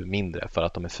just nu mindre för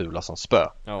att de är fula som spö.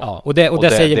 Ja, och det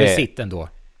säger väl sitt ändå.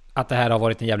 Att det här har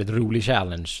varit en jävligt rolig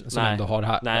challenge som ändå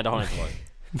har... Nej, det har det inte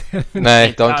varit.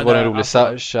 Nej, det har inte varit en rolig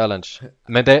challenge.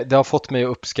 Men det har fått mig att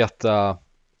uppskatta...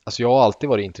 Alltså jag har alltid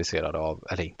varit intresserad.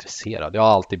 Jag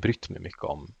har alltid brytt mig mycket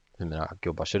om hur mina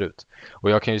gubbar ser ut.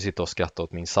 Och jag kan ju sitta och skratta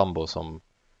åt min sambo som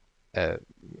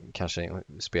kanske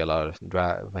spelar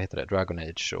Dragon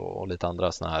Age och lite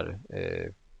andra såna här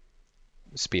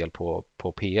spel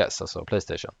på PS, alltså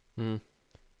PlayStation.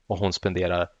 Och hon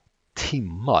spenderar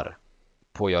timmar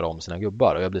på att göra om sina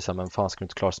gubbar och jag blir så här, men fan, ska du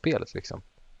inte klara spelet liksom?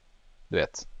 Du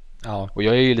vet. Ja. Och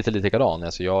jag är ju lite likadan,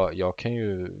 alltså jag kan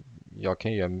ju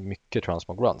göra mycket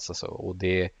transmog runs alltså, och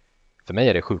det, för mig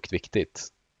är det sjukt viktigt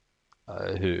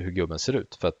hur gubben ser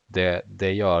ut, för att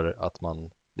det gör att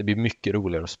det blir mycket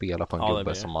roligare att spela på en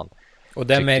gubbe som man. Och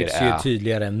det märks ju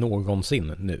tydligare än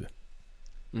någonsin nu.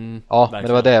 Ja, verkligen. Men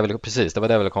det var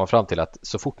det jag ville komma fram till, att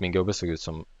så fort min gubbe såg ut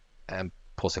som en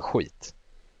påse skit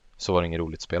så var det inget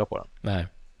roligt att spela på den.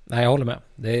 Nej, jag håller med.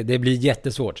 Det blir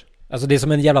jättesvårt. Alltså det är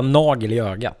som en jävla nagel i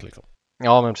ögat liksom.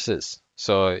 Ja, men precis.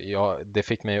 Så det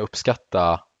fick mig att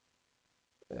uppskatta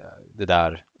det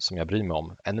där som jag bryr mig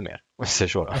om ännu mer.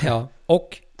 Ja,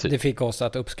 och det fick oss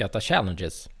att uppskatta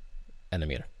challenges ännu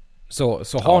mer.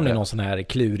 Så har ni någon sån här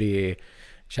klurig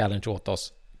challenge åt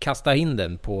oss, kasta in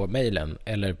den på mailen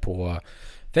eller på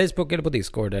Facebook eller på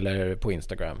Discord eller på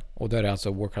Instagram. Och då är det alltså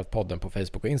Warcraft-podden på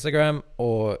Facebook och Instagram,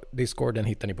 och Discorden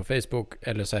hittar ni på Facebook,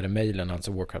 eller så är det mailen,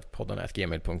 alltså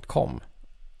warcraftpodden@gmail.com.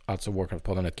 Alltså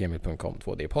warcraftpodden@gmail.com,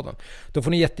 2D-podden. Då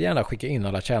får ni jättegärna skicka in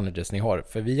alla challenges ni har,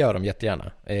 för vi gör dem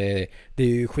jättegärna. Det är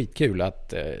ju skitkul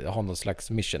att ha någon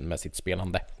slags mission med sitt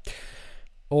spelande.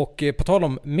 Och på tal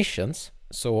om missions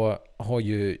så har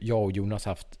ju jag och Jonas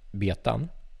haft betan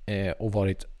och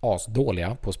varit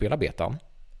asdåliga på att spela betan.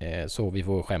 Så vi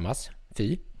får skämmas,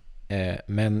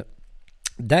 men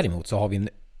däremot så har vi en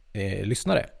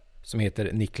lyssnare som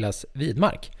heter Niklas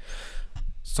Widmark,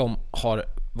 som har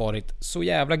varit så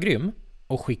jävla grym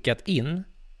och skickat in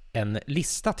en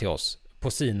lista till oss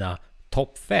på sina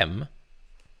topp 5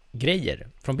 grejer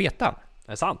från betan.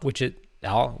 Är det sant?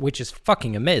 Which is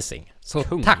fucking amazing. Så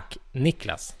tack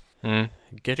Niklas.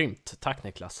 Grymt, tack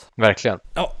Niklas. Verkligen.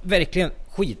 Ja, verkligen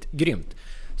skitgrymt.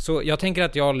 Så jag tänker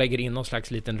att jag lägger in någon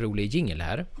slags liten rolig jingle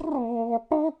här.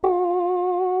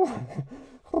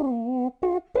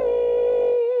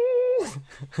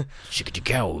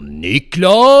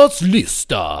 Niklas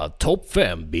lista topp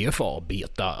 5 BFA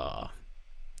beta.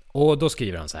 Och då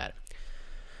skriver han så här: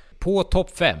 på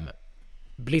topp 5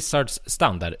 Blizzards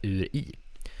standard UI.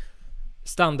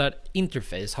 Standard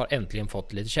interface har äntligen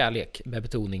fått lite kärlek, med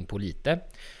betoning på lite.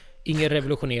 Inget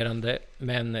revolutionerande,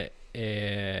 men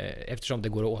eftersom det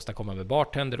går att åstadkomma med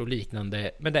bartender och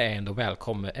liknande, men det är ändå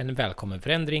en välkommen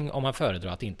förändring om man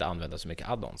föredrar att inte använda så mycket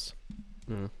add-ons.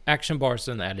 Action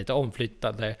barsen är lite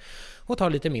omflyttade och tar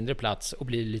lite mindre plats och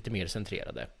blir lite mer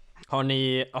centrerade.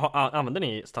 Använder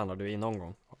ni standard UI någon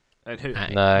gång?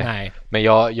 Nej. Men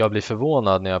jag blir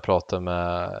förvånad när jag pratar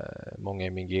med många i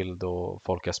min guild och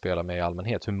folk jag spelar med i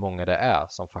allmänhet, hur många det är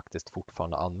som faktiskt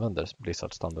fortfarande använder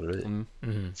Blizzard standard UI.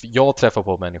 Jag träffar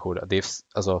på människor, det är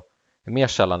alltså mer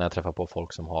sällan när jag träffar på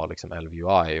folk som har liksom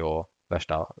LVUI och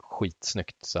värsta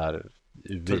skitsnyggt så här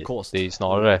UI. Turkost. Det är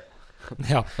snarare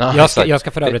jag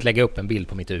ska för övrigt lägga upp en bild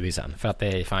på mitt UI sen, för att det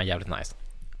är fan jävligt nice.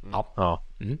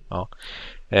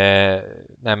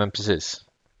 Nej men precis,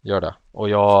 gör det. Och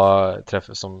jag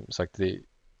träffar som sagt,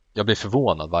 jag blir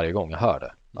förvånad varje gång jag hör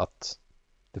det, att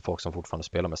det är folk som fortfarande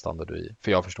spelar med standard UI,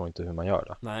 för jag förstår inte hur man gör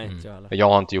det. Nej, inte jag heller. Jag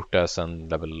har inte gjort det sedan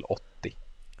level 80.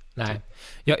 Nej,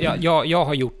 jag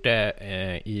har gjort det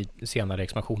i senare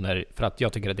expansioner för att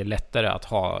jag tycker att det är lättare att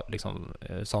ha liksom,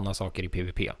 sådana saker i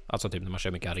PvP. Alltså typ när man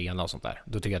kör mycket arena och sånt där.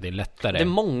 Då tycker jag att det är lättare. Det är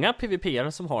många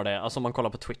PvP-are som har det. Alltså om man kollar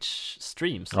på Twitch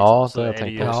streams liksom, ja, så är det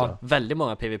ju också. väldigt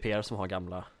många PvP-are som har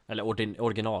gamla, eller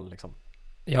original liksom.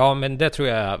 Ja, men det tror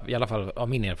jag i alla fall av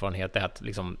min erfarenhet är att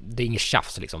liksom, det är inget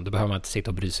tjafs liksom. Då behöver man inte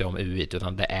sitta och bry sig om UI,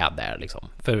 utan det är där liksom.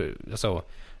 För alltså,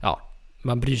 ja,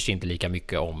 man bryr sig inte lika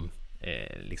mycket om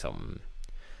liksom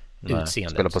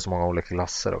utseendet. Spelar på så många olika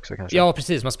klasser också kanske. Ja,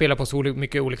 precis. Man spelar på så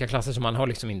mycket olika klasser som man har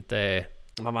liksom inte...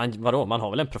 Vadå? Man har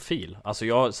väl en profil?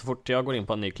 Alltså så fort jag går in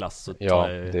på en ny klass så tar jag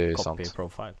det är copy sant.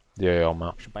 profile. Det gör jag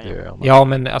med. Ja,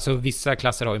 men alltså vissa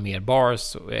klasser har ju mer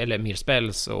bars eller mer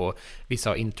spells, och vissa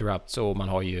har interrupts, och man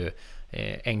har ju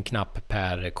en knapp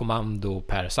per kommando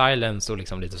per silence och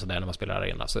liksom lite sådär när man spelar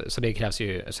arena. Så det krävs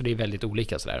ju, så det är väldigt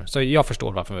olika sådär. Så jag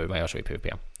förstår varför man gör så i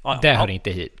PvP. Det hör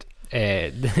inte hit.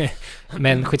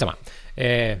 Men skitsamma.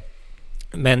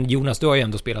 Men Jonas, du har ju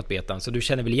ändå spelat betan, så du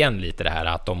känner väl igen lite det här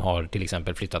att de har till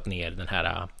exempel flyttat ner den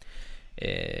här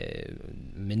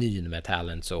menyn med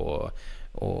talents och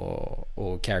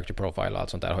character profile och allt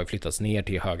sånt där har ju flyttats ner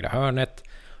till högra hörnet.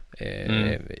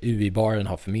 UI-baren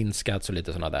har förminskats och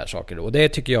lite sådana där saker. Och det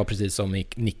tycker jag, precis som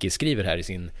Nicky skriver här i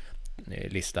sin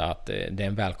lista, att det är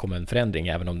en välkommen förändring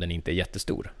även om den inte är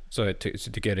jättestor. Så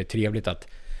tycker jag det är trevligt att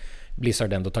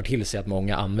Blizzard ändå tar till sig att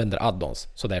många använder add-ons,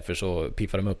 så därför så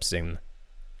piffar de upp sin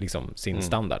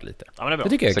standard lite. Ja, men det är bra. Det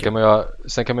tycker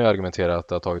jag sen kan man ju argumentera att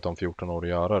det har tagit dem 14 år att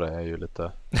göra det, är ju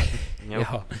lite...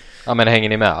 Ja, men hänger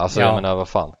ni med? Alltså Ja. jag menar, vad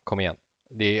fan, kom igen.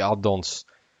 Det är add-ons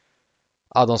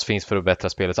finns för att förbättra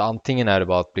spelet. Så antingen är det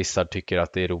bara att Blizzard tycker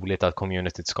att det är roligt att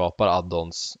communityt skapar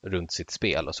add-ons runt sitt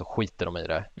spel och så skiter de i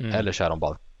det. Eller så är de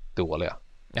bara dåliga.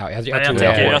 Ja, jag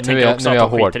tror tänker också att de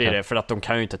hård skiter i det, för att de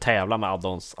kan ju inte tävla med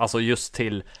add-ons. Alltså just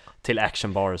till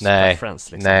action bars Nej,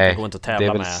 reference liksom. nej, det går inte att det är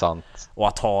tävla väl med sant. och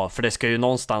att ha, för det ska ju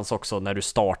någonstans också när du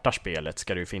startar spelet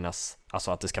ska det ju finnas,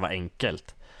 alltså att det ska vara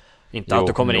enkelt. Inte att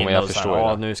du kommer in och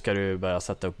säger nu ska du börja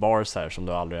sätta upp bars här som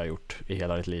du aldrig har gjort i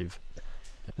hela ditt liv.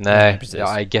 Nej,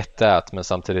 I get that, men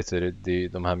samtidigt är det är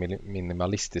de här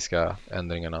minimalistiska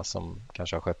ändringar som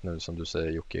kanske har skett nu, som du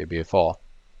säger Jocke, i BFA.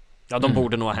 Ja, de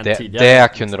borde nog ha hänt tidigare.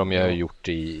 Det kunde de ju ha gjort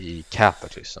i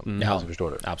Cataclysm. Alltså,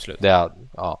 förstår du? Absolut.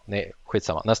 Nej,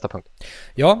 skitsamma. Nästa punkt.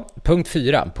 Ja, punkt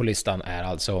 4 på listan är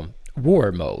alltså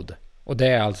War Mode. Och det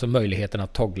är alltså möjligheten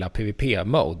att toggla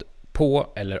PvP-mode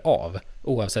på eller av,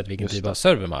 oavsett vilken typ av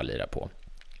server man lirar på.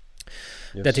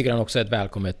 Det tycker han också är ett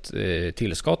välkommet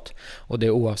tillskott. Och det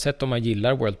är oavsett om man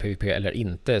gillar World PvP eller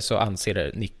inte, så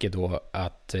anser Nicke då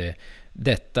att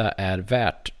detta är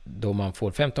värt, då man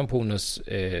får 15 bonus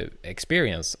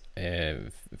experience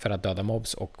för att döda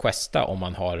mobs och questa om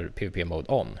man har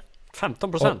PvP-mode on.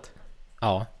 15%?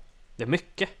 Ja. Det är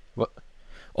mycket.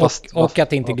 Och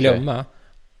att inte glömma,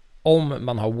 om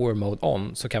man har War Mode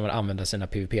on så kan man använda sina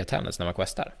PvP-talents när man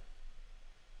questar.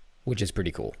 Which is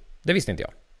pretty cool. Det visste inte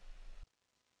jag.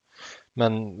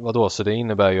 Men vadå, så det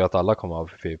innebär ju att alla kommer ha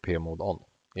PvP-mod on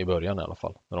i början i alla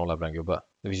fall, när de levererar en gubbe.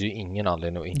 Det finns ju ingen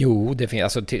anledning att inte. Jo, det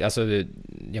finns alltså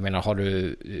jag menar, har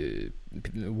du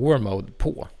war mode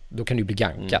på, då kan du bli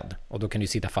gankad och då kan du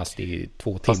sitta fast i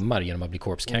 2 timmar genom att bli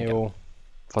korpskankad. Jo,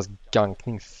 fast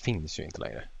gankning finns ju inte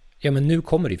längre. Ja, men nu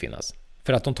kommer det finnas.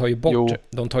 För att de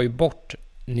tar ju bort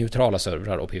neutrala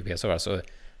servrar och PvP-servrar, så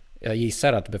jag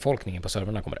gissar att befolkningen på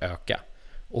servrarna kommer öka.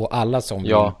 Och alla som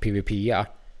vill PvP,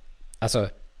 alltså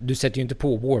du sätter ju inte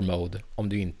på war mode om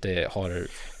du inte har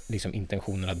liksom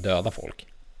intentionen att döda folk.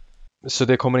 Så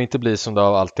det kommer inte bli som det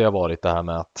alltid har varit, det här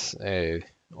med att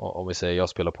om vi säger jag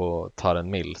spelar på Tarren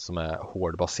Mill som är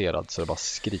hårdbaserad, så det bara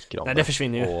skriker om. Nej, det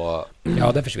försvinner ju.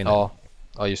 Ja, det försvinner.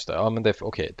 Ja, just det. Ja, men det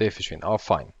det försvinner. Ja,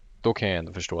 fine. Då kan jag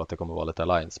ändå förstå att det kommer vara lite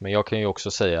alliance. Men jag kan ju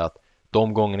också säga att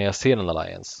de gånger jag ser en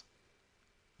alliance,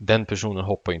 den personen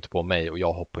hoppar inte på mig och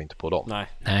jag hoppar inte på dem.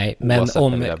 Nej, men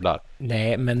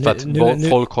men för att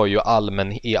folk har ju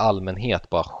i allmänhet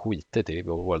bara skitit i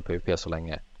World PvP så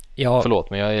länge. Ja. Förlåt,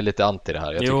 men jag är lite anti det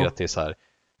här. Jag tycker att det är så här.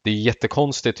 Det är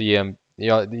jättekonstigt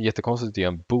att ge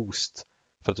en boost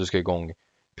för att du ska igång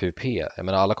PvP. Jag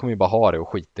menar, alla kommer ju bara ha det och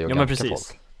skita i och ganka folk.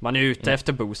 Man är ute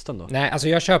efter boosten då. Nej, alltså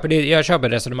jag köper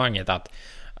resonemanget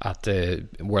att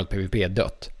World PvP är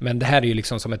dött. Men det här är ju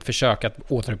liksom som ett försök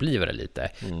att återuppliva det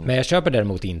lite. Men jag köper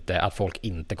däremot inte att folk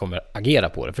inte kommer agera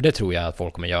på det. För det tror jag att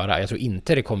folk kommer göra. Jag tror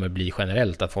inte det kommer bli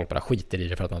generellt att folk bara skiter i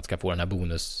det för att man ska få den här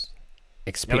bonus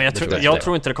XP. Ja, men jag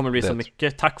tror inte det kommer bli så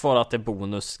mycket. Tack vare att det är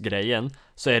bonusgrejen,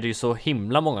 så är det ju så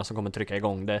himla många som kommer trycka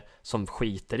igång det som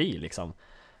skiter i liksom.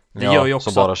 Det gör ju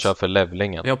också som bara kör för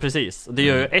levlingen. Ja, precis. Det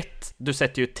gör ju du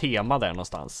sätter ju ett tema där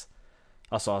någonstans.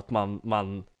 Alltså att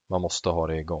man måste ha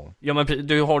det igång. Ja, men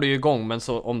du har det ju igång, men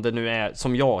så om det nu är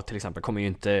som jag till exempel, kommer ju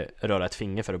inte röra ett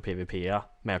finger för att PvP,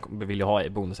 men jag vill ju ha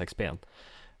bonus XP.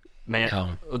 Men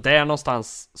och där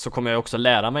någonstans så kommer jag också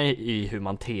lära mig i hur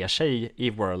man ter sig i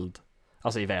World,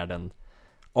 alltså i världen.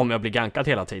 Om jag blir gankad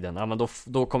hela tiden, ja, men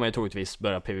då kommer jag troligtvis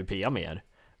börja PvP mer.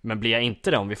 Men blir jag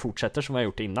inte det, om vi fortsätter som vi har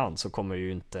gjort innan, så kommer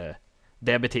ju inte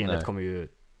det beteendet kommer ju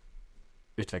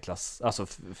utvecklas, alltså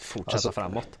fortsätta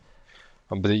framåt.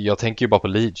 Jag tänker ju bara på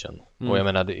Legion. Och jag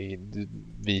menar,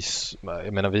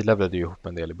 vi levlade ju ihop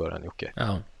en del i början, Jocke.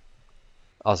 Ja.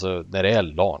 Alltså när det är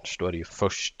launch, då är det ju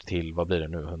först till, vad blir det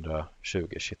nu,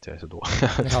 120, shit jag är så då.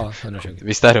 Ja, 120.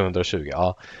 Visst är det 120,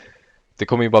 ja. Det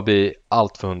kommer ju bara bli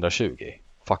allt för 120.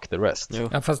 Fuck the rest.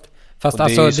 Ja, fast det är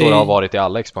alltså, ju så det har varit i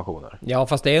alla expansioner. Ja,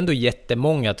 fast det är ändå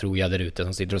jättemånga, tror jag, där ute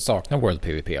som sitter och saknar World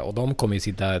PvP. Och de kommer ju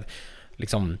sitta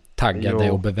liksom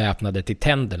taggade och beväpnade till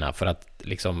tänderna för att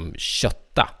liksom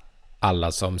kötta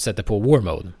alla som sätter på War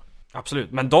Mode.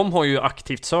 Absolut, men de har ju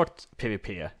aktivt sökt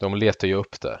PvP. De letar ju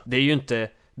upp det. Det är ju inte,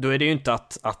 då är det ju inte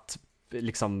att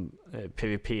liksom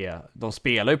PvP, de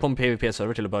spelar ju på en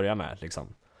PvP-server till att börja med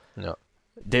liksom. Ja.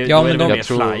 Då är det mer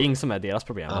flying som är deras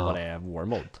problem än vad det är War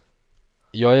Mode.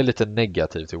 Jag är lite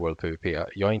negativ till World PvP.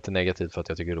 Jag är inte negativ för att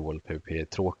jag tycker World PvP är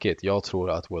tråkigt. Jag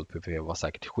tror att World PvP var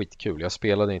säkert skitkul. Jag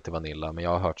spelade inte Vanilla, men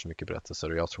jag har hört så mycket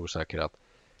berättelser och jag tror säkert att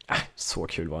så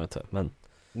kul var det inte, men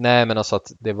nej, men alltså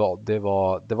att det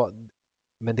var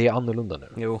men det är annorlunda nu.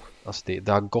 Jo. Alltså det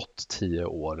har gått 10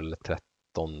 år eller 13,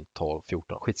 12,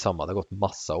 14, skitsamma, det har gått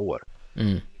massa år.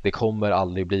 Det kommer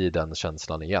aldrig bli den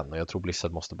känslan igen, och jag tror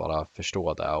Blizzard måste bara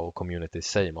förstå det, och community i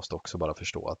sig måste också bara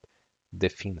förstå att det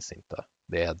finns inte,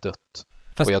 det är dött.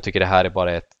 Och jag tycker det här är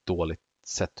bara ett dåligt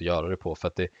sätt att göra det på, för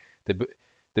att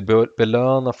det bör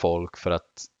belöna folk för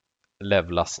att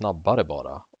levla snabbare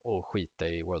bara och skita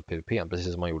i World PvP,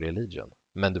 precis som man gjorde i Legion.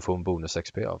 Men du får en bonus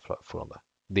XP från det.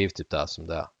 Det är typ det som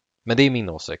det är. Men det är min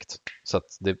åsikt. Så att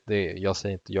jag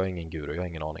säger inte, jag är ingen guru, jag har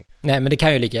ingen aning. Nej, men det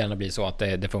kan ju lika gärna bli så att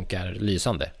det funkar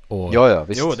lysande. Och ja,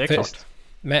 visst. Jo, det är klart.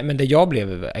 Men det jag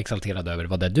blev exalterad över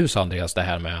var det du sa, Andreas, det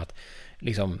här med att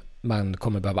liksom, man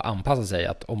kommer behöva anpassa sig,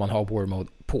 att om man har War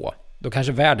Mode på, då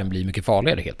kanske världen blir mycket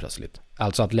farligare helt plötsligt.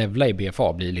 Alltså att levla i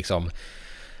BFA blir liksom,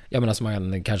 jag menar, så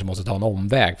man kanske måste ta en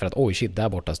omväg för att oj shit, där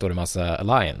borta står det massa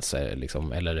Alliance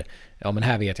liksom, eller ja, men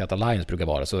här vet jag att Alliance brukar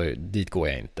vara, så dit går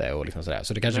jag inte och liksom sådär.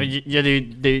 Så det kanske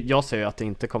jag ser ju att det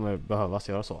inte kommer behövas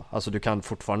göra så. Alltså du kan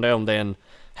fortfarande, om det är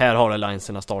här har Alliance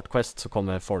sina startquest, så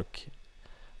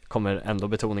kommer ändå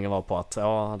betoningen vara på att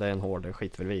ja, det är en hård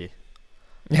skit väl vi.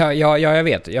 Ja, jag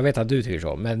vet att du tycker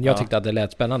så, men jag tyckte att det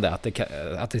lät spännande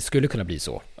att det skulle kunna bli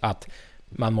så att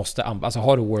man måste, alltså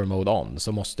har du War Mode on,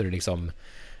 så måste du liksom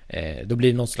då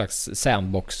blir det någon slags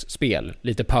sandbox-spel,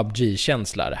 lite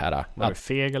PUBG-känsla det här. Var du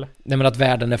feg eller? Nej, men att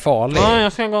världen är farlig.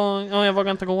 Jag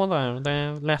vågar inte gå där. Det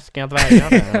är läskiga dvärgar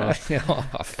där. Ja,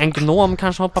 en gnom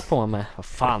kanske hoppar på mig. Vad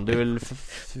fan, du är väl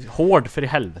hård för i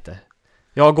helvete.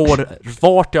 Jag går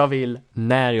vart jag vill,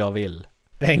 när jag vill.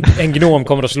 En gnom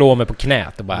kommer att slå mig på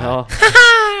knät och bara... Ja.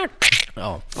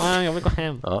 Ja. Jag vill gå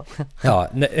hem. Ja.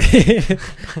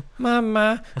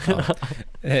 Mamma. Ja.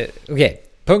 Okej,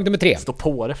 punkt nummer 3. Stå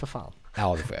på det för fan.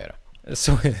 Ja, det får jag göra.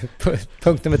 Så,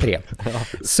 punkt nummer 3.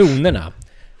 Zonerna.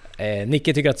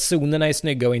 Nicke tycker att zonerna är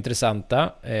snygga och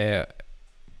intressanta.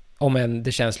 Om än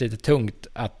det känns lite tungt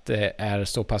att det är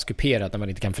så pass kuperat när man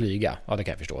inte kan flyga. Ja, det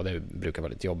kan jag förstå. Det brukar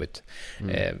vara lite jobbigt.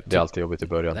 Det är alltid jobbigt i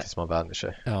början tills man vänjer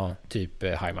sig. Ja, typ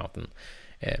High Mountain.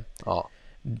 Ja.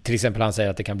 Till exempel han säger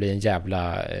att det kan bli en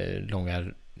jävla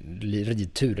långa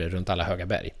ridturer runt alla höga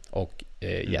berg. Och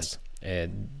yes,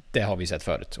 det har vi sett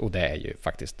förut. Och det är ju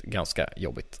faktiskt ganska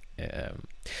jobbigt.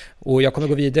 Och jag kommer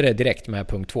gå vidare direkt med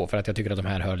punkt 2 för att jag tycker att de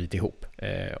här hör lite ihop.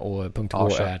 Och punkt 2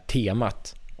 är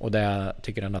temat. Och det jag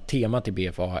tycker att temat i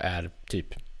BFA är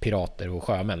typ pirater och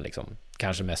sjömän liksom.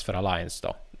 Kanske mest för Alliance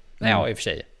då. Ja, i och för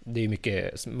sig. Det är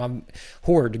mycket...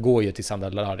 Horde går ju till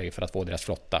Sandalari för att få deras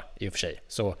flotta i och för sig.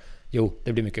 Så jo,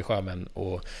 det blir mycket sjömän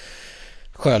och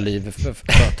sjöliv.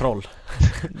 Troll.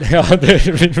 Ja,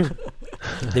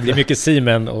 det blir mycket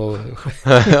seamen och...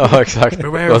 Ja, exakt.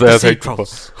 Beware of the sea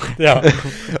trolls. Ja,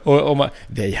 och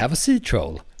they have a sea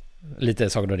troll. Lite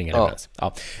Sagan om ringen.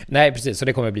 Ja. Nej, precis. Så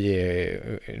det kommer bli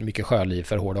mycket sjöliv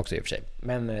för Horde också i och för sig.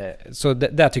 Men så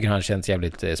där tycker han känns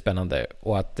jävligt spännande.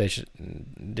 Och att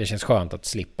det känns skönt att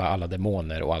slippa alla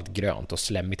demoner och allt grönt och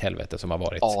slemmigt helvete som har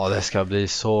varit. Ja, det ska bli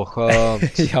så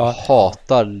skönt. Ja. Jag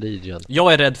hatar Legion.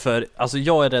 Jag är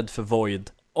rädd för Void.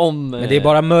 Men det är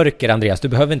bara mörker, Andreas. Du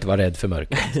behöver inte vara rädd för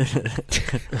mörker.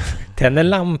 Tänd en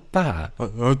lampa.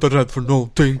 Jag är inte rädd för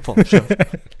någonting.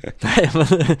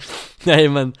 Nej,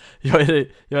 men jag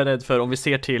är rädd för, om vi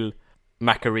ser till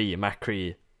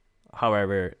Macri,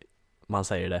 however man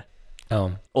säger det.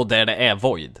 Ja. Och där det är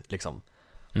Void liksom.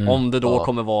 Om det då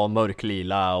kommer vara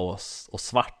mörklila och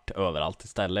svart överallt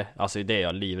istället. Alltså det är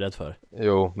jag livrädd för.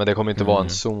 Jo, men det kommer inte vara en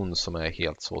zon som är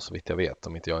helt så vitt jag vet.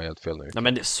 Om inte jag är helt fel nu. Nej,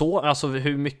 men det, så, alltså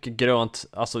hur mycket grönt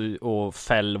och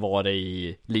fäll var det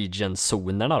i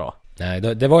Legion-zonerna då? Nej,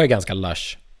 det var ju ganska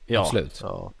lush. Ja. Absolut.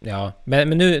 Ja. Men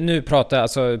nu pratar,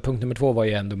 alltså punkt nummer 2 var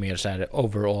ju ändå mer så här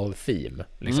overall theme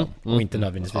liksom. Och inte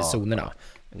nödvändigtvis zonerna.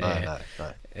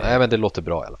 Nej, men det låter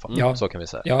bra i alla fall. Ja. Så kan vi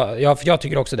säga. Ja, för jag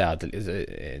tycker också det att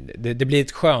det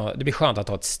blir skönt att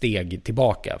ta ett steg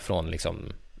tillbaka från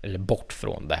liksom, eller bort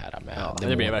från det här med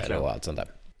det blir verkligen och allt sånt där.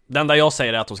 Det enda jag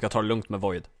säger är att de ska ta det lugnt med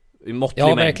Void. I måttlig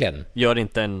mängd. Verkligen. Gör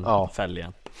inte en fäll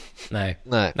igen.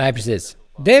 Nej, precis.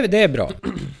 Det är bra.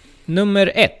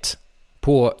 Nummer 1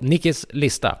 på Nickes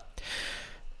lista.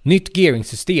 Nytt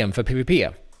gearing-system för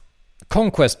PvP.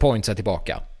 Conquest Points är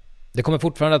tillbaka. Det kommer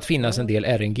fortfarande att finnas en del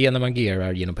RNG när man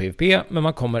gearar genom PvP, men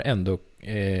man kommer ändå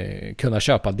kunna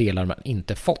köpa delar man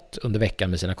inte fått under veckan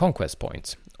med sina Conquest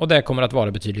Points. Och det kommer att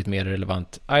vara betydligt mer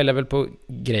relevant eye-level på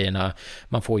grejerna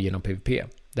man får genom PvP.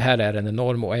 Det här är en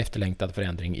enorm och efterlängtad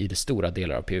förändring i de stora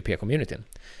delar av PvP-communityn.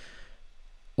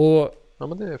 Och ja,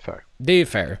 men det är fair. Det är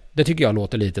fair. Det tycker jag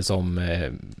låter lite som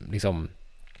liksom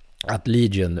att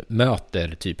Legion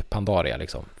möter typ Pandaria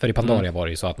liksom. För i Pandaria var det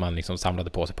ju så att man liksom samlade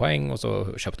på sig poäng och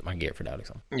så köpte man gear för det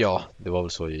liksom. Ja, det var väl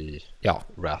så i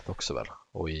Wrath också väl.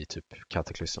 Och i typ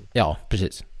Cataclysm. Ja,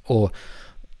 precis. Och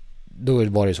då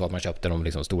var det ju så att man köpte de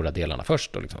liksom stora delarna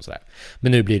först och liksom sådär.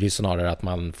 Men nu blir det ju snarare att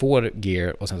man får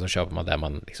gear och sen så köper man där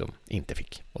man liksom inte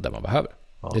fick och där man behöver.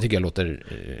 Ja. Det tycker jag låter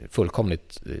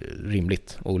fullkomligt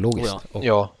rimligt och logiskt.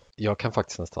 Ja, jag kan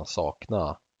faktiskt nästan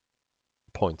sakna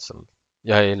pointsen.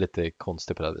 Jag är lite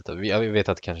konstig på det lite. Jag vet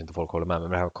att kanske inte folk håller med,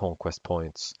 men det här Conquest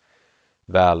Points,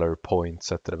 Valor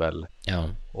Points heter det väl. Ja.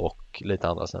 Och lite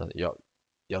andra sådana.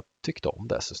 Jag tyckte om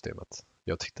det systemet.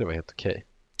 Jag tyckte det var helt okej.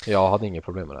 Jag hade inget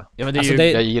problem med det. Ja, men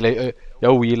det är ju...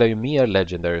 Jag ogillar ju mer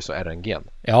Legendaries och RNG.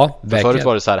 Ja, verkligen. Förut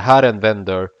var det så här är en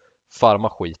vendor, farma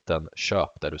skiten,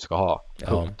 köp det du ska ha.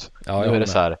 Punkt. Ja, nu är det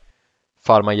så här,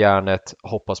 farma järnet,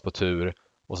 hoppas på tur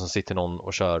och sen sitter någon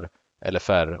och kör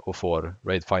LFR och får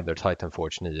Raid Finder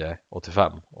Titanforge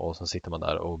 985 och sen sitter man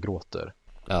där och gråter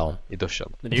i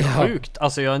duschen. Men det är ju sjukt.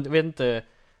 Alltså jag vet inte,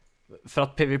 för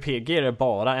att PvPG är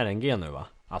bara RNG nu va?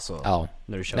 Alltså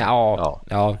när du kör.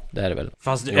 Ja, det är det väl.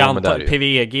 Fast jag antar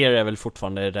PvEG är väl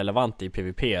fortfarande relevant i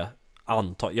PvP.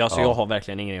 Jag har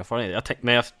verkligen ingen erfarenhet.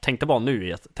 Men jag tänkte bara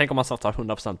nu, tänk om man satsar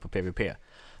 100% på PvP.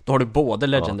 Då har du både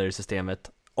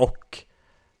Legendary-systemet och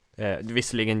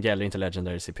visserligen gäller inte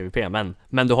Legendaries i PvP,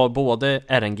 men du har både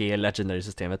RNG i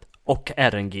Legendary-systemet och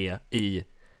RNG i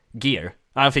Gear.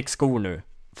 Jag fick skor nu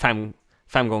 5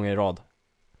 gånger i rad.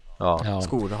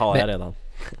 Skor har jag redan.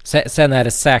 Sen är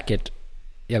det säkert,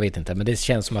 jag vet inte, men det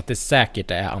känns som att det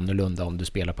säkert är annorlunda om du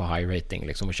spelar på high rating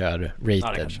liksom och kör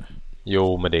rated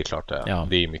Jo, men det är klart det. Ja.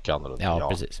 Det är mycket annorlunda. Ja,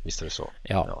 precis. Visst är det så.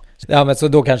 Ja, men så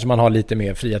då kanske man har lite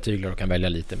mer fria tyglar och kan välja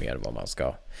lite mer vad man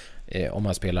ska om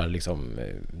man spelar liksom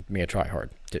mer tryhard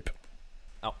typ.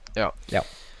 Ja. Ja.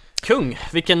 Kung,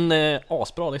 vilken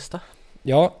asbra lista.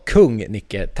 Ja, kung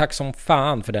Nicke. Tack som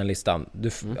fan för den listan.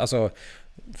 Alltså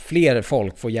fler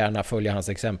folk får gärna följa hans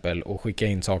exempel och skicka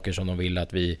in saker som de vill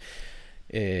att vi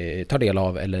tar del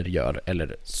av eller gör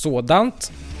eller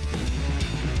sådant.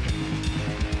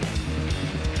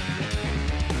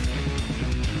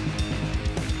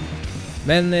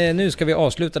 Men nu ska vi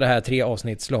avsluta det här 3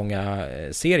 avsnitts långa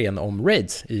serien om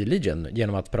raids i Legion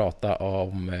genom att prata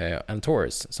om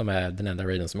Antorus som är den enda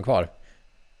raiden som är kvar.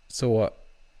 Så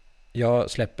jag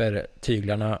släpper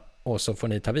tyglarna och så får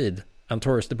ni ta vid.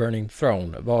 Antorus the Burning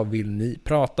Throne. Vad vill ni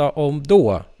prata om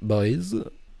då, boys?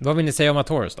 Vad vill ni säga om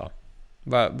Antorus då?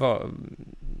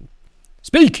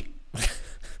 Speak!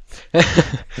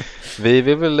 Vi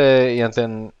vill väl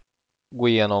egentligen gå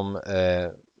igenom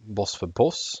boss för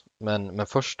boss. Men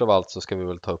först av allt så ska vi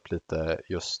väl ta upp lite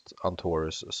just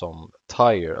Antorus som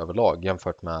tire överlag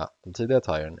jämfört med den tidigare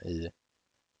tiren i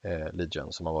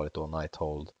Legion som har varit då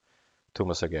Nighthold,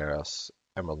 Tomb of Sargeras,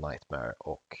 Emerald Nightmare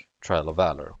och Trial of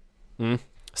Valor.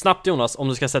 Snabbt Jonas, om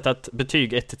du ska sätta ett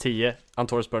betyg 1-10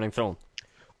 Antorus Burning Throne.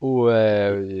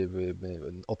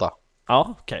 8.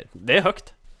 Ja, okej. Det är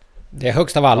högt. Det är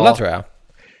högst av alla tror jag.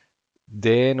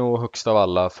 Det är nog högst av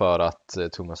alla för att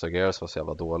Tomb of Sargeras var så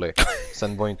jävla dålig.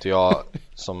 Sen var inte jag,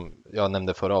 som jag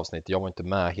nämnde förra avsnittet, jag var inte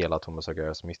med hela Tomb of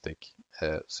Sargeras Mythic.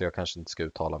 Så jag kanske inte ska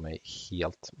uttala mig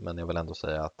helt. Men jag vill ändå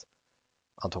säga att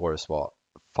Antorus var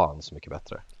fan så mycket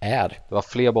bättre. Det var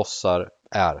fler bossar,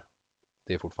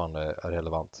 det är fortfarande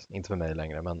relevant. Inte för mig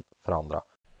längre, men för andra.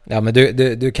 Ja, men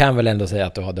du kan väl ändå säga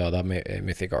att du har dödat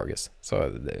Mythic Argus. Så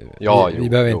vi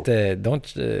behöver inte...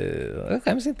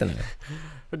 skäms inte nu.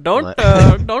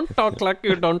 Don't talk like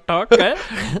you don't talk,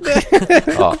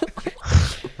 Ja.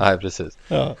 Nej, precis.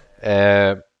 Ja.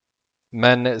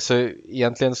 Men så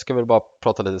egentligen ska vi bara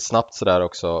prata lite snabbt sådär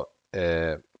också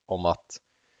om att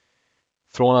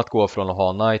från att gå från att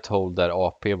ha Nighthold där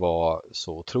AP var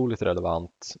så otroligt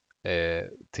relevant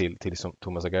till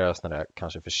Tomb of Sargeras när det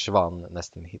kanske försvann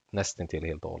nästan till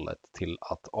helt och hållet till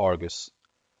att Argus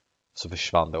så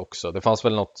försvann det också. Det fanns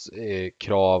väl något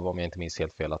krav, om jag inte minns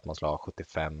helt fel, att man skulle ha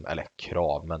 75, eller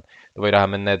krav, men det var ju det här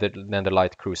med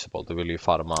Netherlight Crucible. Du ville ju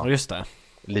farma just det.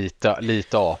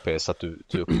 Lite AP så att du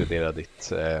uppgraderar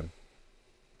ditt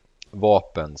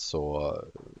vapen så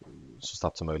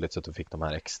snabbt som möjligt så att du fick de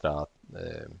här extra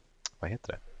vad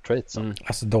heter det? Traitsen.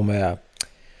 Alltså de är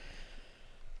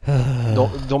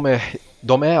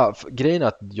grejen är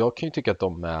att jag kan ju tycka att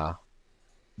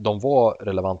de var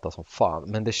relevanta som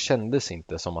fan, men det kändes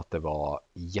inte som att det var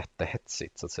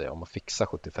jättehetsigt så att säga om man fixar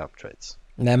 75 traits.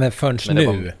 Nej, men förrän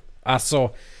nu alltså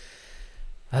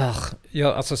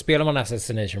spelar man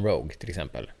Assassination Rogue till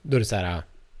exempel, då är det så här: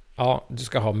 ja, du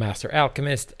ska ha Master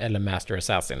Alchemist eller Master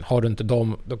Assassin. Har du inte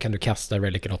dem, då kan du kasta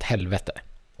relicen åt helvete.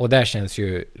 Och där känns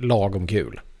ju lagom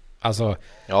kul. Alltså,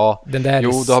 ja, den där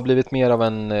det har blivit mer av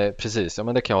en precis, ja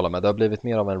men det kan jag hålla med. Det har blivit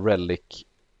mer av en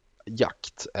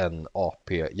relic-jakt än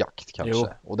AP-jakt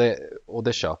kanske. Och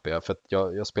det köper jag, för att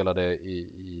jag spelade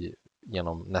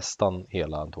genom nästan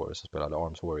hela Antorus, så spelade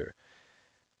Arms Warrior.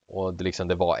 Och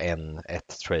det var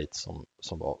ett trait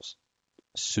som var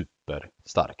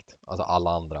superstarkt. Alltså alla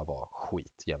andra var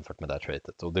skit jämfört med det här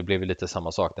traitet. Och det blev lite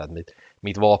samma sak där, att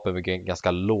mitt vapen var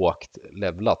ganska lågt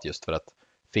levlat just för att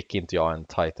fick inte jag en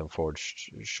Titanforged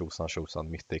Shosan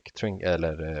Mythic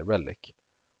eller Relic,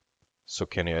 så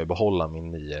kan jag ju behålla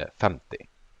min 950.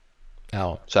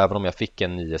 Ja. Så även om jag fick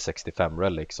en 965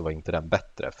 Relic så var inte den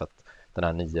bättre, för att den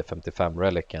här 955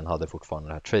 Relicen hade fortfarande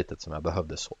det här traitet som jag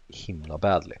behövde så himla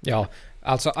badly. Ja,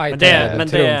 alltså men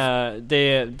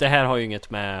det här har ju inget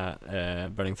med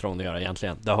Burning Throne att göra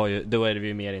egentligen. Då är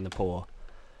vi mer inne på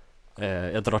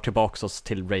jag drar tillbaka oss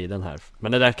till raiden här.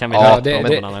 Men det där kan vi prata om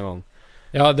en annan gång.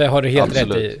 Ja, det har du helt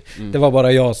Absolut. rätt i. Det var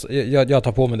bara jag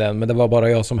tar på mig den, men det var bara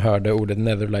jag som hörde ordet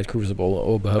Netherlight Crucible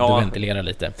och behövde ventilera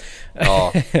lite.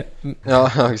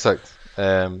 Ja, exakt.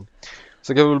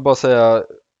 Så kan jag väl bara säga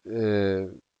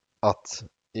att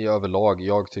i överlag,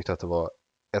 jag tyckte att det var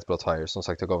ett bra tire. Som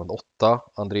sagt, jag gav en 8.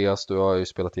 Andreas, du har ju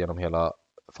spelat igenom hela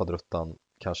faderuttan,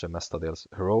 kanske mestadels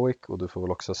Heroic, och du får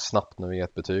väl också snabbt nu ge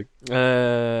ett betyg.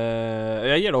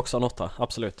 Jag ger också en 8,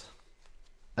 absolut.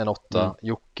 En 8.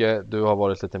 Jocke, du har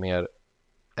varit lite mer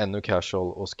ännu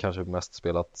casual och kanske mest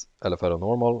spelat LFR och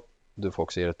normal. Du får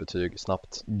också ge ett betyg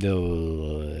snabbt.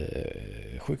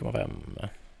 7,5.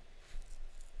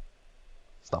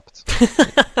 Snabbt.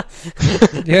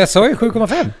 Jag sa ju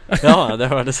 7,5. Ja, det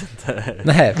hördes inte.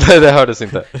 Nej. Det hördes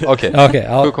inte. Okej, Ja,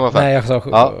 7,5. Nej, jag sa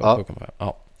 7,5.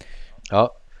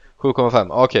 Ja, 7,5.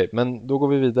 Okej, men då går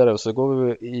vi vidare och så går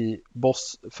vi i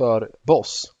boss för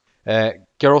boss.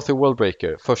 Garrothi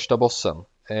Worldbreaker, första bossen.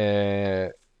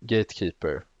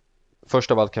 Gatekeeper.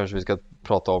 Först av allt kanske vi ska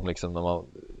prata om liksom när man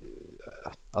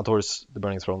Antorus The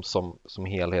Burning Throne som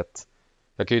helhet.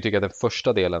 Jag kan ju tycka att den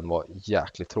första delen var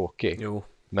jäkligt tråkig. Jo.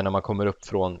 Men när man kommer upp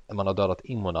från, när man har dödat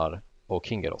Immonar och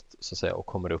Kingaroth så att säga, och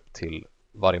kommer upp till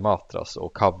Varimatras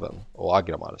och Coven och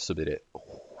Agramar, så blir det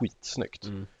skitsnyggt.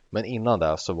 Men innan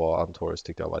det så var Antorus,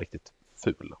 tyckte jag, var riktigt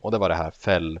ful. Och det var det här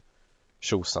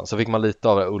fäll-tjosan. Så fick man lite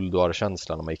av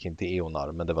Ulduar-känslan när man gick in till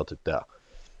Eonar, men det var typ det.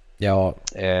 Ja.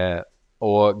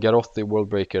 Och Garrothi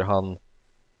Worldbreaker,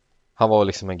 han var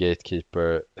liksom en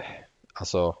gatekeeper.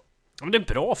 Alltså, Men det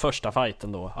är bra första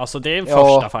fighten då. Alltså det är en Ja.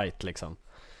 första fight liksom.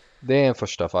 det är en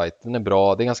första fight. Den är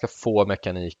bra. Det är ganska få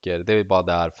mekaniker. Det är bara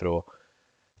där för att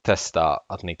testa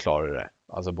att ni klarar det.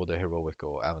 Alltså både Heroic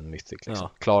och även Mythic liksom.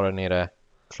 Ja. Klarar ni det?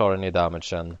 Klarar ni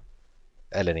damagen?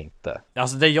 Eller inte?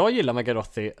 Alltså det jag gillar med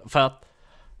Garrothi, för att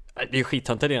det är ju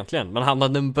skithunter egentligen, men han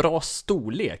hade en bra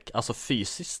storlek, alltså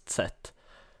fysiskt sett.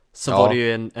 Så Ja, var det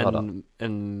ju ja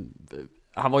en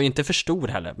han var ju inte för stor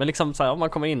heller, men liksom så här, om man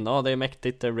kommer in, det är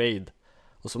mäktigt, det är raid,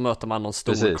 och så möter man någon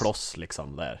stor Precis. kloss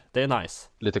liksom där. Det är nice.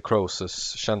 Lite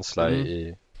Crosus-känsla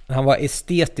i... Han var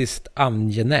estetiskt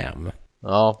angenäm.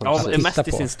 Ja, Ja, precis. mest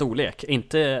i på. sin storlek,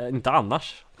 inte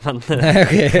annars. Men, Nej,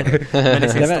 okej. men i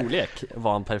sin Nej, men- storlek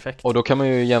var han perfekt. Och då kan man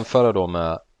ju jämföra då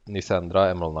med Nithendra,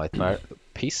 Emerald Nightmare,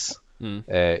 Piss.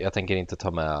 Jag tänker inte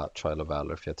ta med Trial of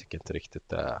Valor, för jag tycker inte riktigt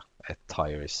det är ett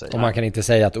tire i sig. Och man kan inte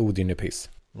säga att Odin är piss.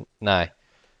 Nej.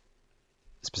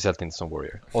 Speciellt inte som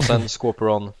Warrior. Och sen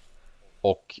Scorpion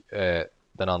och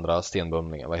den andra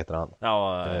stenbumlingen, vad heter han?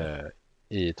 Ja,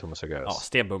 I Thomas Agares. ja,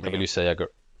 stenbumlingen. Jag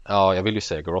vill ju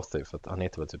säga Garrothi, för att han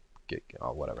heter väl typ,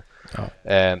 ja, whatever. Ja.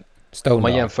 Om Stone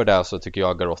man Dog. jämför det så tycker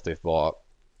jag Garrothi var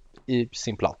i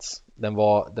sin plats. Den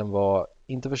var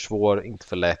inte för svår, inte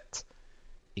för lätt.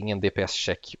 Ingen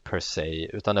DPS-check per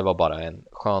se, utan det var bara en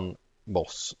skön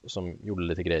boss som gjorde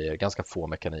lite grejer, ganska få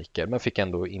mekaniker, men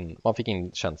man fick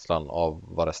in känslan av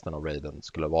vad resten av raiden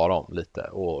skulle vara om lite,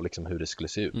 och liksom hur det skulle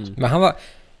se ut. Men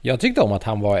jag tyckte om att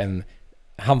han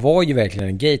var ju verkligen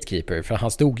en gatekeeper, för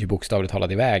han stod ju bokstavligt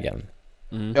talat i vägen.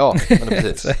 Ja, men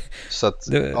precis. Så att,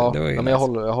 Det var ju men jag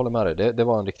håller med dig. Det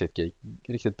var en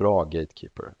riktigt bra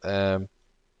gatekeeper.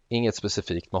 Inget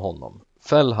specifikt med honom.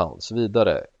 Fellhounds,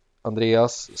 vidare.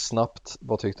 Andreas, snabbt,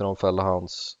 vad tyckte du om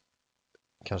Fellhounds?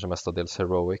 Kanske mestadels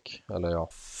heroic, eller ja?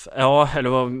 Ja, eller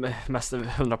var mest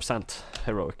 100%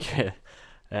 heroic.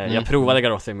 Jag provade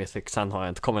Garrothi Mythic, sen har jag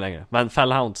inte kommit längre. Men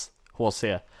Fellhounds, HC,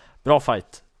 bra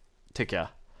fight, tycker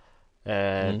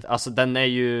jag. Alltså den är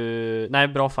ju... Nej,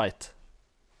 bra fight.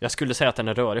 Jag skulle säga att den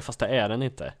är rörig, fast det är den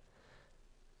inte.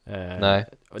 Nej.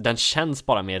 Den känns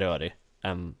bara mer rörig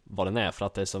än vad den är, för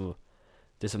att det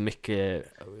är så mycket...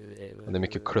 Det är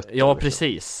mycket klutter. Ja, liksom.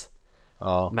 precis.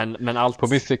 Ja. Men allt... På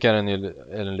Mythic är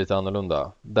den lite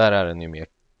annorlunda. Där är den ju mer,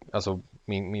 alltså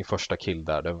min första kill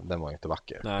där, den var ju inte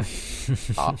vacker. Nej.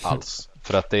 Alls.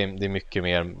 För att det är mycket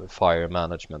mer fire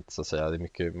management, så att säga. Det är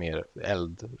mycket mer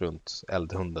eld runt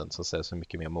eldhunden, så att säga. Så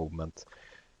mycket mer movement.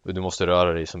 Du måste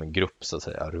röra dig som en grupp, så att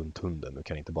säga, runt hunden. Du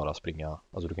kan inte bara springa,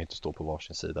 alltså du kan inte stå på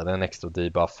varsin sida. Det är en extra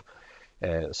debuff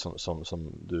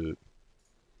som du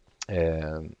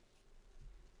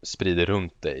sprider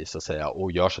runt dig, så att säga,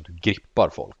 och gör så att du grippar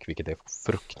folk, vilket är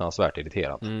fruktansvärt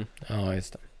irriterande. Ja,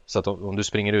 just det. Så att om du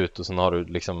springer ut och sen har du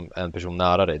liksom en person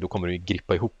nära dig, då kommer du ju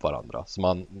grippa ihop varandra. Så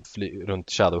man flyr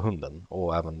runt Shadowhunden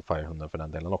och även Firehunden för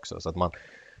den delen också. Så att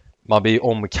man blir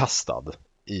omkastad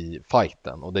i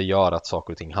fighten, och det gör att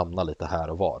saker och ting hamnar lite här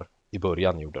och var. I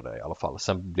början gjorde det i alla fall.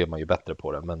 Sen blev man ju bättre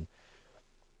på det, men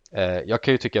jag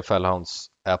kan ju tycka att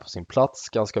Fellhounds är på sin plats,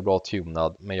 ganska bra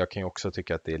tunad, men jag kan ju också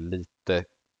tycka att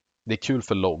det är kul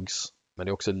för logs, men det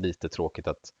är också lite tråkigt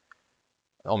att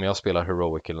om jag spelar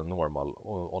Heroic eller Normal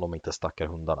och de inte stackar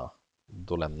hundarna,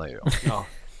 då lämnar jag. Ja.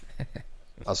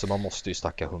 Alltså man måste ju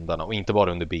stacka hundarna, och inte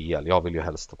bara under BL. Jag vill ju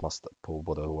helst att man på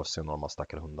både HC och Normal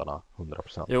stackar hundarna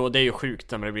 100%. Jo, det är ju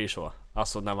sjukt när det blir så.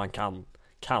 Alltså när man kan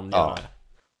göra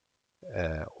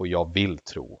det. Och jag vill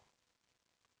tro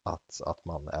att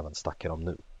man även stackar dem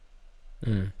nu.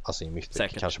 Alltså i Mythic,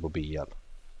 Säkert. kanske på BL.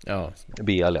 Ja.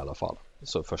 BL i alla fall.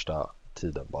 Så första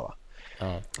tiden bara.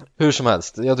 Ja. Hur som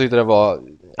helst, jag tyckte det var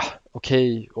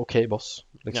okej boss.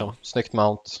 Liksom. Ja. Snyggt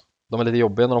mount. De är lite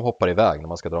jobbiga när de hoppar iväg när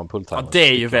man ska dra en pull time. Ja, det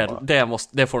är ju väl,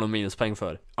 det får de minuspoäng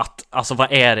för. Alltså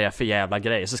vad är det för jävla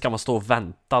grej? Så ska man stå och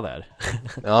vänta där.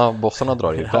 Ja, bossarna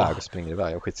drar iväg och springer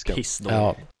iväg och skitskumt. Piss då.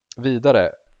 Ja.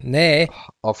 Vidare. Nej,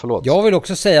 Ja, förlåt. jag vill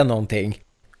också säga någonting.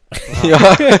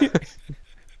 Ja.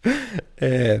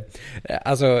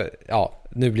 Alltså, ja,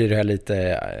 nu blir det här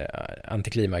lite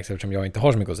antiklimax eftersom jag inte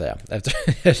har så mycket att säga.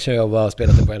 Eftersom jag bara har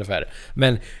spelat det på LFR.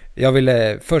 Men jag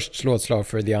ville först slå ett slag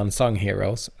för The Unsung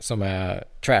Heroes som är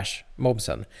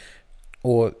trash-mobsen.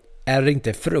 Och är det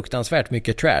inte fruktansvärt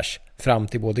mycket trash fram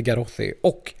till både Garothi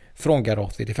och från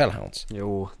Garothi till Fellhounds?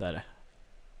 Jo, det är det.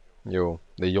 Jo,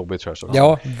 det är jobbigt trash också.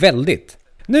 Ja, väldigt.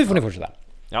 Nu får ni fortsätta.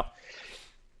 Ja.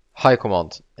 High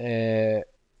Command.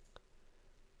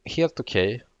 Helt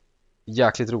okej.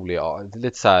 Jäkligt rolig, ja. Det är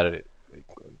lite så här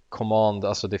Command,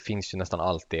 alltså det finns ju nästan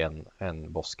alltid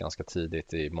en boss ganska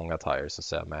tidigt i många tires så att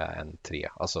säga, med en 3.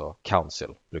 Alltså Council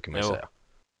brukar man ju säga.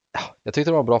 Ja, jag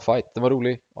tyckte det var en bra fight. Den var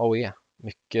rolig. AOE.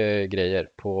 Mycket grejer.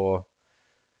 På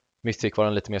Mythic var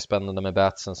den lite mer spännande med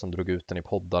batsen som drog ut den i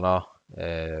poddarna.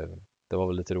 Det var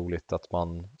väl lite roligt att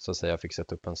man så att säga fick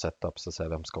sätta upp en setup så att säga,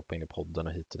 vem ska hoppa in i podden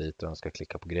och hit och dit och vem ska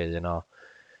klicka på grejerna.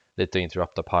 Lite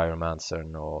interrupta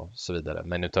pyromancern och så vidare.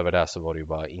 Men utöver det så var det ju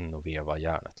bara in och veva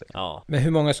järnet. Liksom. Ja. Men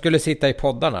hur många skulle sitta i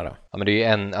poddarna då? Ja, men det är ju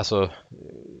en, alltså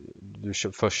du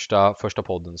kör första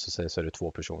podden så är det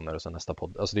 2 personer och sen nästa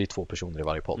podd, alltså det är 2 personer i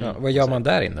varje podd. Ja, vad gör man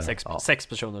där inne? 6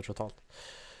 personer totalt.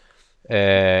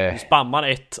 Du spammar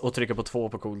 1 och trycker på 2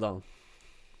 på cooldown.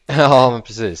 Ja, men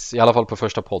precis. I alla fall på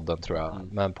första podden tror jag.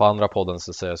 Men på andra podden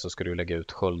så ska du lägga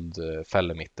ut sköld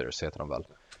fellemitters heter de väl.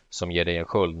 Som ger dig en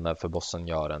sköld när för bossen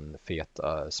gör en fet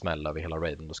smäll över hela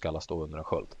raiden. Då ska alla stå under en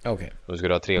sköld. Okay. Då ska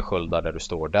du ha 3 sköldar där du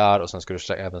står där. Och sen ska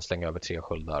du även slänga över 3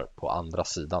 sköldar på andra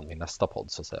sidan vid nästa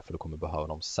podd så att säga. För du kommer behöva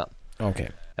dem sen. Okay.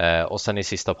 Och sen i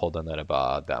sista podden är det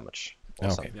bara damage.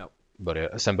 Och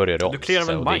sen börjar det om. Du clearar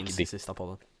väl mines i sista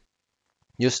podden?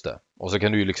 Just det. Och så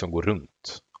kan du ju liksom gå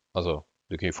runt. Alltså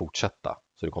du kan ju fortsätta.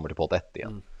 Så du kommer till podd 1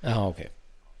 igen. Ja, okej.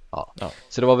 Ja.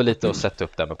 Så det var väl lite att sätta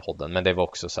upp det med podden. Men det var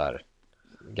också så här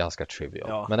ganska trivial.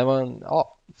 Ja. Men det var en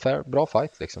bra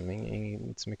fight liksom.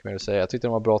 Inte så mycket mer att säga. Jag tyckte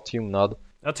den var bra tunad.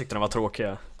 Jag tyckte den var tråkig.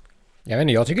 Jag vet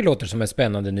inte, jag tycker det låter som en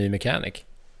spännande ny mekanik.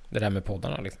 Det där med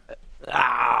poddarna liksom.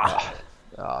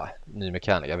 Ja, ny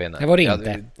mekanik, jag vet inte. Det var det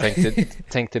inte.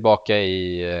 Tänk tillbaka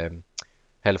i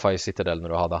Hellfire Citadel när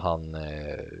du hade han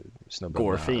snubben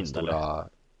Gorfiend stora... eller?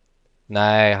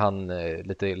 Nej, han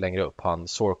lite längre upp. Han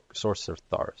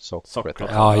Sorcerer Socrator.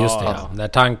 Ja, just det. Ja. När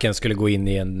tanken skulle gå in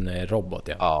i en robot.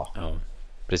 Ja.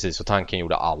 Precis, och tanken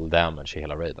gjorde all damage i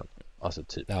hela raiden. Alltså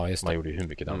typ, man gjorde ju hur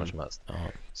mycket damage som helst.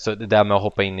 Så det där med att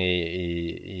hoppa in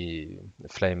i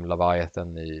Flame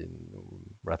Leviathan, i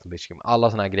Rattle Lich King,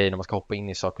 alla såna här grejer när man ska hoppa in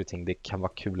i saker och ting, det kan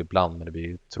vara kul ibland men det blir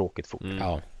ju tråkigt fort.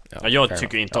 Jag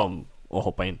tycker inte om att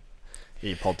hoppa in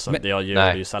i podsen. Jag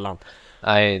gör det ju sällan.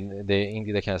 Nej,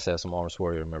 det kan jag säga som Arms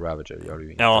Warrior med Ravager gör du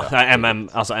ju inte. Ja,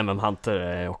 MM Hunter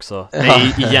är också.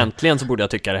 Egentligen så borde jag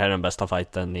tycka det här är den bästa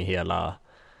fighten i hela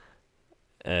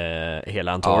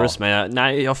Antorus, men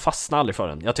jag fastnar aldrig för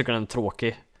den. Jag tycker den är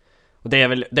tråkig. Och det är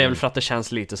väl för att det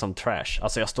känns lite som trash.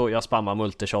 Alltså jag spammar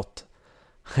multishot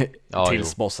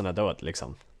tills bossen är död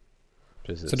liksom.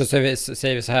 Precis. Så då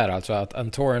säger vi så här alltså att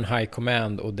Antoran High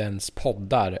Command och dens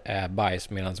poddar är bajs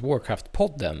medan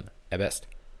Warcraft-podden är bäst.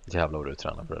 Jävlar vad du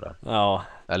tränar på det där. Ja.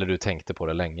 Eller du tänkte på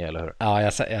det länge, eller hur?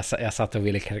 Ja, jag satt och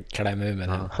ville klämma ur med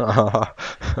den.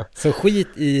 Så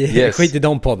skit i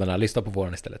de poddarna. Lyssna på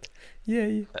våren istället.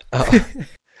 Yay.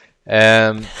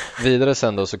 Vidare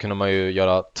sen då så kunde man ju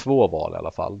göra 2 val i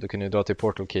alla fall. Du kunde ju dra till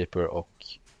Portal Keeper och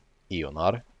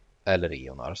Eonar. Eller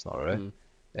Eonar snarare.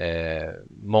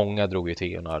 Många drog ju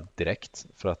till Eonar direkt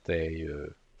för att det är ju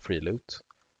free loot.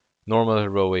 Normal,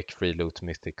 Heroic, free loot,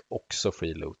 Mythic också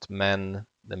free loot. Men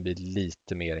den blir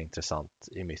lite mer intressant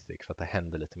i Mythic för att det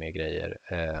händer lite mer grejer.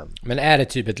 Men är det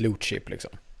typ ett loot chip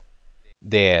liksom?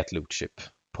 Det är ett loot chip.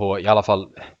 I alla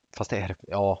fall, fast det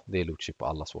är loot chip på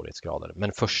alla svårighetsgrader.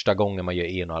 Men första gången man gör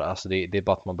Eonar, alltså det är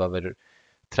bara att man behöver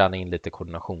träna in lite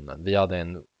koordinationen. Vi hade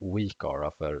en weak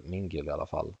aura för min guild i alla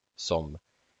fall som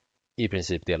i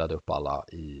princip delade upp alla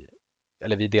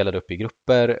vi delade upp i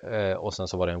grupper och sen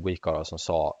så var det en weak aura som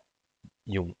sa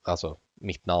alltså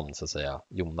mitt namn så att säga,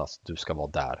 Jonas, du ska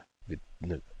vara där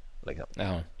nu liksom.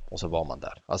 Ja. Och så var man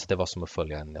där. Alltså det var som att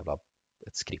följa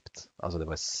ett skript. Alltså det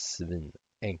var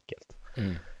svinenkelt.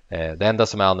 Det enda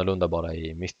som är annorlunda bara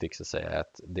i Mythic så att säga är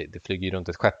att det flyger runt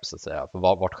ett skepp så att säga. För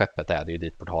vart skeppet är, det är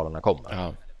dit portalerna kommer.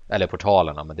 Ja. Eller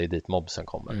portalerna, men det är dit mobsen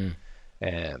kommer.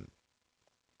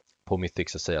 På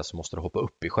Mythic så att säga så måste du hoppa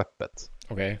upp i skeppet.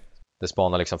 Okay. Det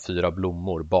spanar liksom 4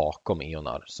 blommor bakom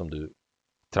Eonar som du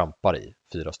trampar i,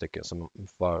 4 stycken som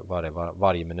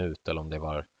varje minut eller om det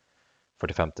var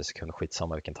 45 sekunder,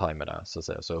 skitsamma vilken timer det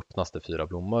är så öppnas det 4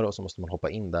 blommor och så måste man hoppa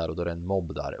in där och då är det en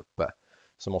mobb där uppe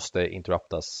som måste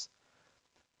interruptas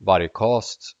varje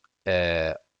cast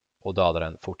och döda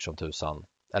den fort som tusan,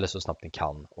 eller så snabbt ni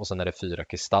kan. Och sen är det 4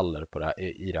 kristaller på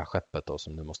i det här skeppet då,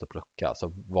 som du måste plocka.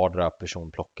 Så vardera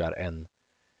person plockar en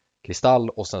kristall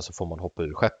och sen så får man hoppa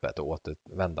ur skeppet och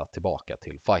återvända tillbaka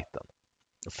till fighten.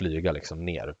 Och flyga liksom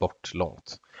ner, bort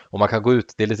långt. Och man kan gå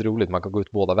ut, det är lite roligt, man kan gå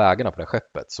ut båda vägarna på det här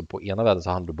skeppet. Så på ena vägen så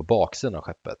hamnar du på baksidan av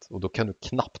skeppet. Och då kan du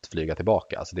knappt flyga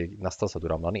tillbaka. Alltså det är nästan så att du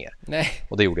ramlar ner. Nej.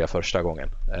 Och det gjorde jag första gången.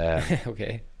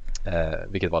 Okej.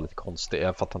 Vilket var lite konstigt.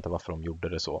 Jag fattar inte varför de gjorde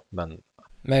det så. Men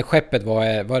skeppet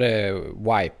var det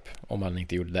wipe om man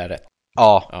inte gjorde det rätt?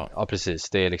 Ja, precis.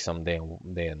 Det är liksom det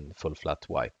är en full flat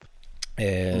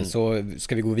wipe. Så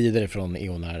ska vi gå vidare från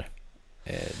Eonar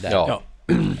där? Ja.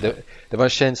 Det var en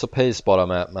change of pace bara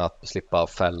med att slippa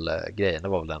fällgrejen. Det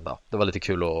var väl det enda. Det var lite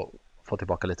kul att få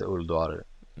tillbaka lite Ulduar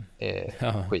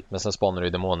skit. Men sen spanar ju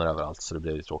demoner överallt, så det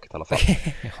blev ju tråkigt i alla fall.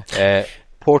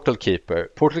 Portal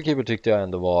Keeper tyckte jag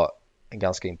ändå var en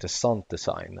ganska intressant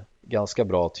design. Ganska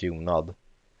bra tunad.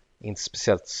 Inte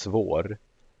speciellt svår.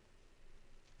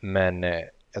 Men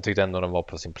jag tyckte ändå den var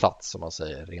på sin plats, som man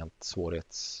säger, rent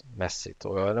svårighetsmässigt.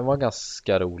 Och den var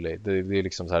ganska rolig. Det är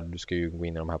liksom så här, du ska ju gå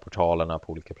in i de här portalerna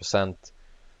på olika procent.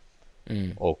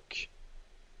 Och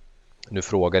nu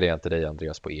frågade jag inte dig,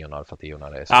 Andreas, på Eonar, för att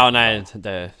Eonar är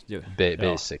så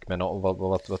basic. Men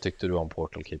vad tyckte du om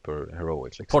Portal Keeper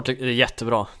Heroic? Liksom? Portal är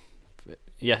jättebra.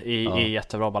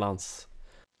 Jättebra balans.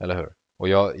 Eller hur? Och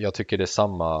jag tycker det är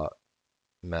samma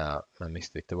med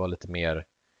Mystic. Det var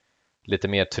lite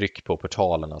mer tryck på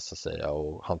portalerna, så att säga,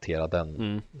 och hantera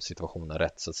den situationen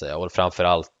rätt, så att säga. Och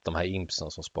framförallt de här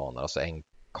impsen som spanar, alltså en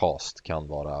cast kan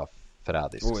vara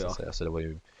förrädisk, så att säga. Så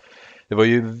det var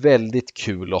ju väldigt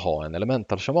kul att ha en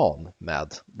elemental shaman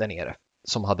med där nere,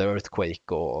 som hade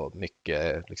Earthquake och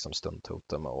mycket liksom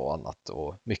stundtotem och annat,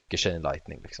 och mycket chain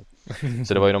lightning liksom.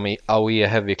 Så det var ju de i AOE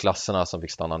heavy klasserna som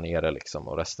fick stanna nere liksom,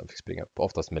 och resten fick springa upp,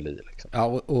 oftast melee liksom.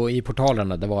 Ja, och i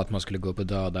portalerna det var att man skulle gå upp och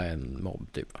döda en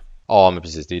mobb typ. Ja, men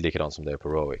precis, det är likadant som det är på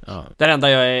Heroic. Ja. Det enda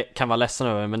jag kan vara ledsen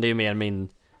över, men det är ju mer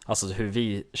alltså hur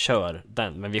vi kör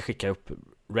den, men vi skickar upp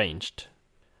ranged.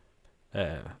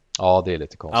 Ja, det är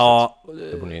lite konstigt. Ja,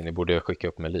 ni borde skicka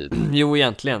upp med lead. Jo,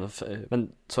 egentligen,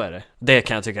 men så är det. Det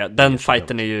kan jag tycka. Den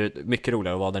fighten är ju mycket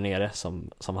roligare att vara där nere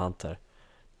som hunter.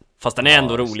 Fast den är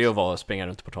ändå rolig att vara och springa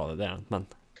runt i portaler där, men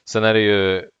sen är det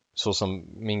ju så som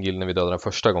min guild, när vi dödade den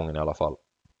första gången i alla fall,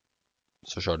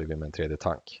 så körde vi med en 3D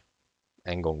tank.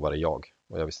 En gång var det jag,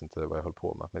 och jag visste inte vad jag höll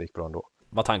på med, men det gick bra ändå.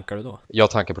 vad tankar du då? Jag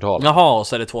tankar portalen. Jaha, och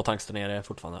så är det 2 tanks där nere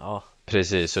fortfarande. Ja.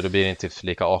 Precis, så det blir inte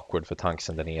lika awkward för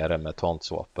tanksen där nere med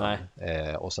taunt-swapen.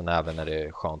 Och sen även är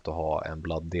det skönt att ha en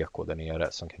blood-deko där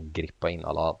nere som kan grippa in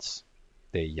alla ads.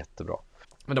 Det är jättebra.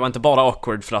 Men det var inte bara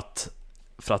awkward för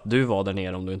att du var där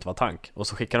nere om du inte var tank, och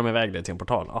så skickar de iväg dig till en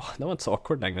portal. Det var inte så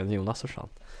awkward längre än Jonas försvann.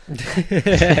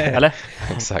 Eller?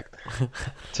 Exakt.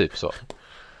 Typ så.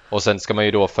 Och sen ska man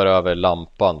ju då föra över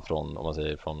lampan från, om man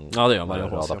säger, från det gör man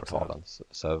röda portalen.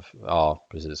 Så, ja,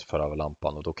 precis, föra över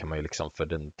lampan. Och då kan man ju liksom, för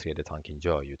den 3D-tanken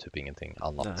gör ju typ ingenting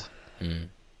annat.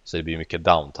 Så det blir mycket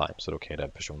downtime, så då kan ju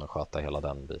den personen sköta hela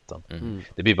den biten.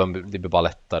 Det blir bara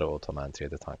lättare att ta med en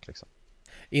 3D-tank liksom.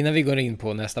 Innan vi går in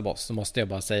på nästa boss så måste jag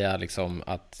bara säga liksom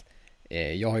att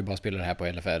jag har ju bara spelat det här på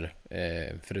LFR,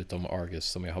 förutom Argus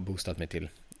som jag har boostat mig till.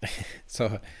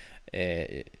 Så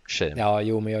ja,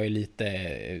 jo, men jag är lite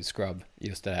scrub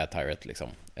just det här Tyrant liksom.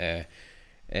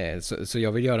 Så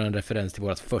jag vill göra en referens till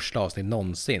vårt första avsnitt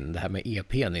någonsin, det här med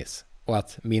e-penis. Och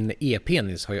att min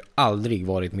e-penis har ju aldrig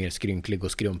varit mer skrynklig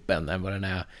och skrumpen än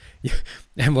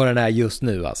vad den är just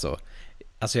nu alltså.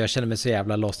 Alltså jag känner mig så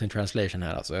jävla lost in translation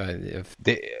här alltså.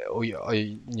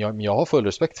 Jag har full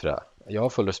respekt för det. Jag har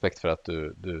full respekt för att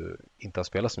du inte har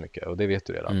spelat så mycket, och det vet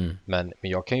du redan. Men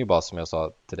jag kan ju bara, som jag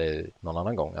sa till dig någon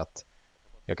annan gång, att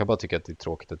jag kan bara tycka att det är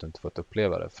tråkigt att du inte fått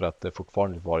uppleva det, för att det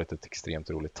fortfarande varit ett extremt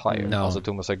roligt tire. Alltså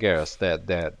Thomas Aguirres,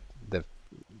 det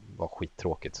var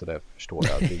skittråkigt, så det förstår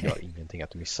jag. Det gör ingenting att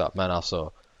du missar. Men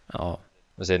alltså,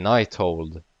 man säger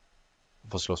Nighthold,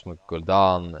 få slåss mot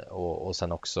Gul'dan och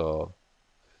sen också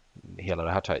hela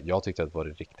det här tire. Jag tyckte att det var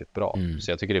riktigt bra.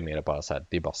 Så jag tycker det är mer bara så här,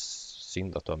 det är bara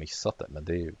synd att du har missat det, men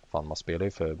det är ju fan, man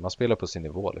spelar på sin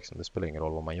nivå liksom. Det spelar ingen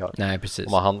roll vad man gör. Nej, precis.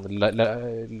 Om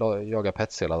man jagar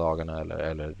pets hela dagarna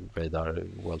eller raidar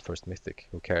World First Mythic,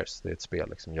 who cares? Det är ett spel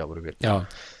liksom, gör vad du vill. Ja,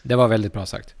 det var väldigt bra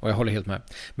sagt, och jag håller helt med.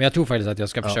 Men jag tror faktiskt att jag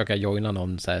ska försöka joina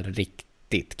någon så här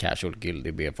riktigt casual guild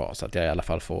i BFA, så att jag i alla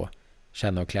fall får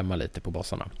känna och klämma lite på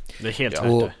bossarna. Det är helt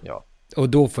rätt. Och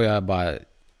då får jag bara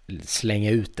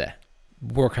slänga ut det.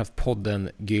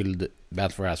 Warcraft-podden, Guild,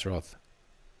 Battle for Azeroth,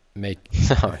 Make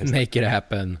it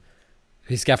happen.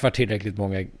 Vi skaffar tillräckligt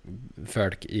många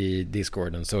folk i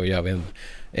Discorden så gör vi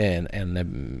en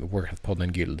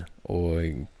Warcraft-podden Guild. Och...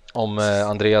 Om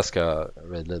Andreas ska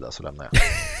raidlida så lämnar jag.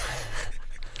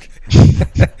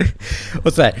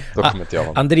 Och så här, Då kommer inte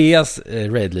jag. Andreas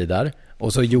raidlidar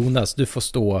och så Jonas, du får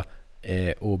stå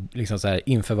och liksom så här,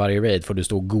 inför varje raid får du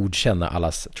stå och godkänna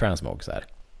allas transmog så här.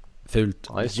 Fult.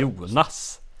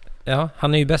 Jonas. Ja,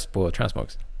 han är ju bäst på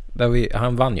transmogs.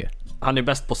 Han vann ju. Han är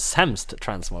bäst på sämst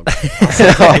transmog.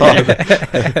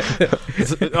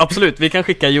 Absolut, vi kan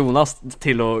skicka Jonas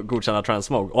till att godkänna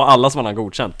transmog. Och alla som han har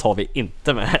godkänt tar vi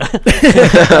inte med.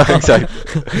 Exakt.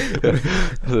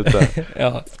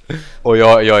 Ja. Och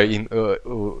jag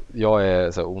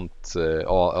är så här ont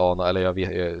eller jag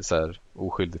är så här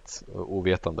oskyldigt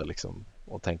ovetande liksom.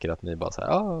 Och tänker att ni bara så här,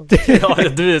 Ja,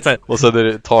 du är så här. Och så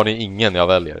tar ni ingen jag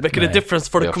väljer. Make a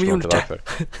difference for the community.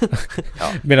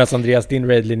 Ja. Medan Andreas, din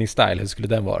raidleading style, hur skulle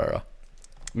den vara då?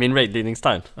 Min raidleading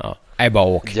style? Ja, jag bara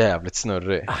åk. Jävligt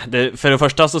snurrig. För det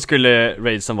första så skulle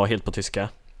raidsen vara helt på tyska.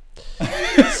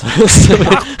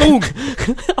 Achtung!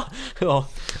 Ja.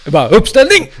 Jag bara,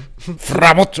 uppställning!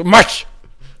 Framåt, marsch!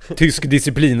 Tysk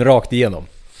disciplin rakt igenom.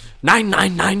 Nej.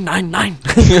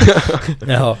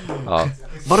 Ja.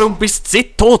 Warum bist Sie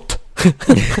tot?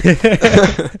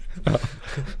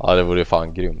 Ja, det vore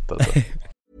fan grymt alltså.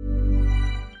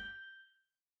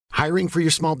 Hiring for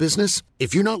your small business?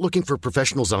 If you're not looking for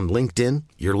professionals on LinkedIn,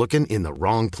 you're looking in the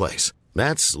wrong place.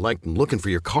 That's like looking for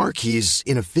your car keys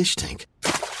in a fish tank.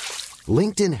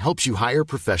 LinkedIn helps you hire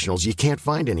professionals you can't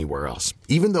find anywhere else,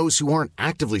 even those who aren't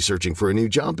actively searching for a new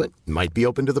job but might be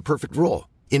open to the perfect role.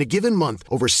 In a given month,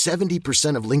 over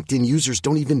 70% of LinkedIn users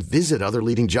don't even visit other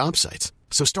leading job sites.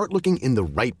 So start looking in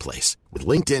the right place. With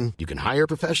LinkedIn, you can hire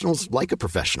professionals like a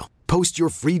professional. Post your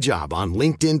free job on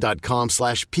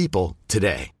linkedin.com/people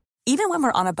today. Even when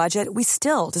we're on a budget, we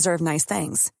still deserve nice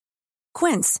things.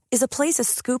 Quince is a place to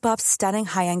scoop up stunning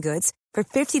high-end goods for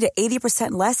 50 to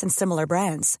 80% less than similar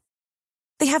brands.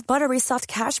 They have buttery soft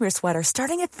cashmere sweaters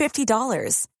starting at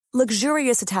 $50,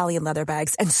 luxurious Italian leather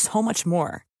bags, and so much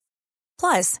more.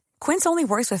 Plus, Quince only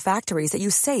works with factories that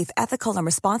use safe, ethical, and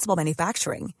responsible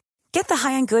manufacturing. Get the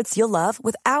high-end goods you'll love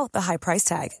without the high price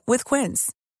tag with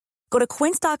Quince. Go to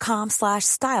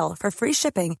quince.com/style for free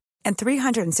shipping and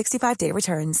 365-day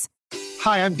returns.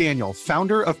 Hi, I'm Daniel,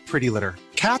 founder of Pretty Litter.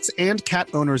 Cats and cat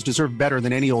owners deserve better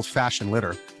than any old-fashioned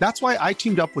litter. That's why I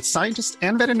teamed up with scientists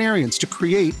and veterinarians to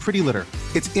create Pretty Litter.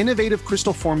 Its innovative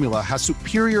crystal formula has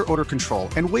superior odor control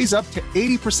and weighs up to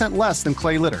 80% less than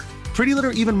clay litter. Pretty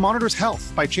Litter even monitors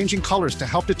health by changing colors to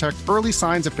help detect early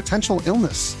signs of potential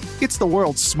illness. It's the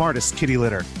world's smartest kitty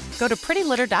litter. Go to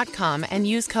prettylitter.com and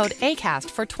use code ACAST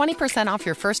for 20% off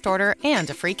your first order and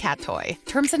a free cat toy.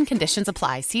 Terms and conditions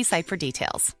apply. See site for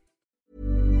details.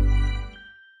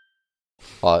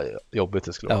 Ja, jobbigt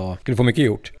det skulle vara. Ja, skulle få mycket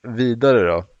gjort. Vidare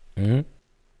då.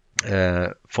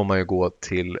 Får man ju gå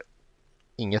till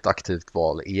inget aktivt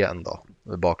val igen då.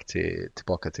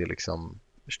 Tillbaka till liksom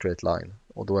straight line.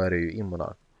 Och då är det ju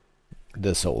Immonar.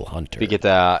 The Soul Hunter. Vilket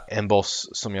är en boss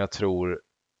som jag tror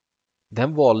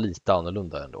den var lite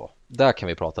annorlunda ändå. Där kan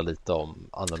vi prata lite om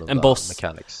annorlunda en boss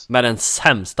mechanics. Med den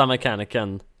sämsta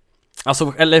mekaniken.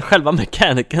 Alltså, eller själva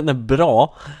mekaniken är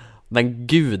bra. Men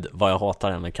gud vad jag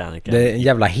hatar den mekaniken. Det är en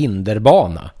jävla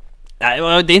hinderbana.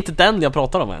 Nej, det är inte den jag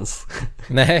pratar om ens.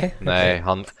 Nej,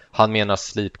 han menar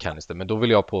sleep canister. Men då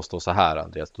vill jag påstå så här,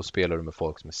 Andreas. Då spelar du med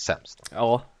folk som är sämst.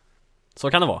 Ja,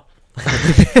 så kan det vara.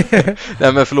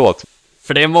 Nej men förlåt.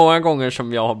 För det är många gånger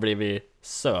som jag har blivit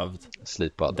sövd.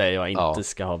 Slipad. Där jag inte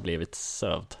ska ha blivit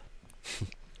sövd.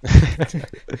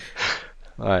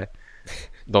 Nej.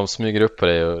 De smyger upp på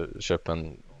dig och köper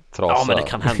en trasa. Ja, men det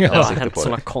kan hända. Det har hänt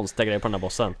sådana konstiga grejer på den här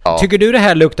bossen. Ja. Tycker du det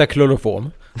här luktar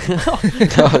kloroform?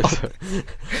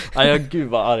 Ja, gud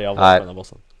vad arg jag var på den här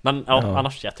bossen. Men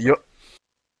annars jättebra.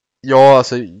 Ja,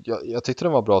 alltså jag tyckte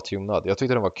den var bra tunad. Jag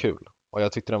tyckte den var kul. Och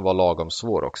jag tyckte den var lagom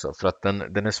svår också. För att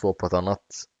den är svår på ett annat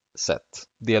sätt.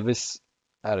 Delvis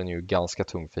är den ju ganska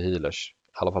tung för healers.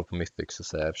 I alla fall på Mythic så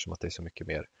säger jag, eftersom att det är så mycket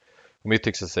mer. På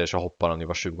Mythic så säger så hoppar han ju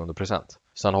var 20%.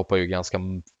 Så han hoppar ju ganska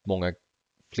många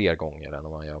fler gånger än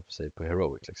om man gör sig på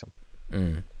Heroic liksom.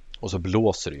 Och så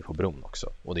blåser det ju på bron också.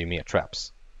 Och det är mer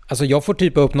traps. Alltså jag får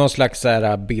typ upp någon slags så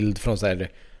här bild från så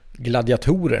här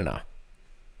gladiatorerna.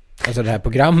 Alltså det här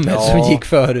programmet som gick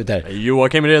förut där.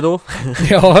 Joakim redo?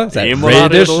 Ja, så här,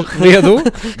 Raiders redo.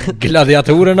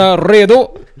 Gladiatorerna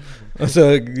redo. Och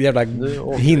så jävla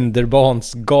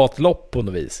hinderbans gatlopp på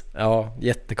något vis. Ja,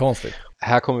 jättekonstigt.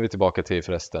 Här kommer vi tillbaka till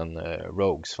förresten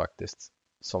Rogues faktiskt.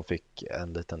 som fick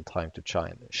en liten time to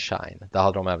shine. Det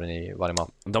hade de även i varje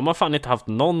man. De har fan inte haft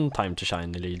någon time to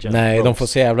shine i Legion. Nej, Rogues. De får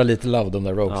så jävla lite love, de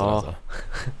där Rogues. Ja. Alltså.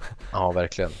 Ja,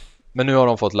 verkligen. Men nu har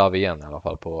de fått love igen i alla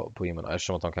fall på Immuna,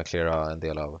 eftersom att de kan cleara en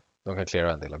del av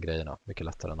grejerna mycket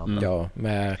lättare än andra. Ja,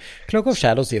 med Cloak of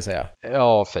Shadows gissar jag.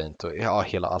 Ja, fint. Och, ja,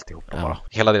 alltihop bara.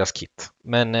 Hela deras kit.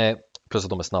 Men plus att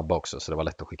de är snabba också, så det var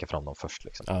lätt att skicka fram dem först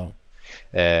liksom. Ja.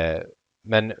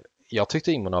 Men jag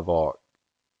tyckte Immuna var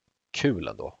kul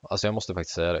ändå. Alltså jag måste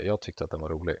faktiskt säga det. Jag tyckte att den var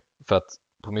rolig. För att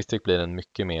på Mythic blir den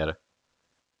mycket mer...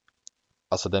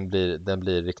 Alltså den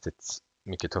blir riktigt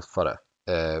mycket tuffare.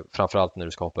 Framförallt när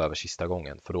du ska hoppa över sista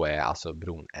gången. För då är alltså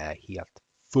bron är helt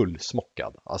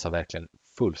fullsmockad. Alltså verkligen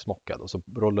fullsmockad. Och så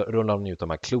rullar de ut de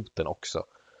här kloten också.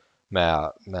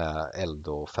 Med eld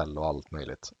och fäll och allt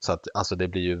möjligt. Så att alltså det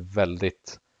blir ju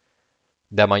väldigt...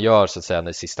 Det man gör så att säga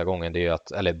den sista gången, det är ju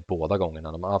att, eller båda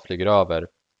gångerna, när man flyger över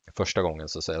första gången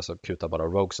så att säga, så kutar bara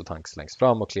Rogues och tanks längst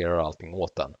fram och clearar allting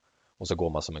åt den. Och så går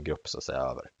man som en grupp så att säga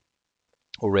över.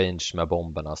 Och range med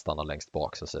bomberna stannar längst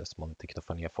bak så att säga, så man inte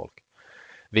knuffar ner folk.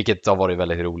 Vilket har varit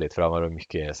väldigt roligt, för det har varit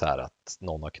mycket så här att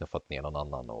någon har knuffat ner någon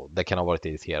annan. Och det kan ha varit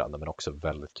irriterande men också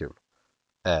väldigt kul.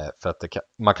 För att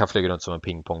man kan flyga runt som en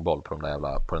pingpongboll på den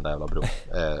där jävla bron.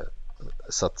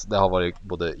 Så att det har varit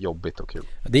både jobbigt och kul.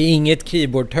 Det är inget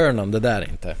keyboard turn-on det där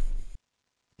inte.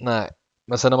 Nej,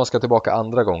 men sen när man ska tillbaka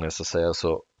andra gånger så säger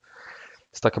så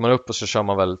stackar man upp och så kör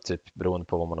man väl typ beroende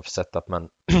på vad man har för setup, men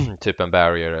typ en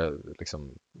barrier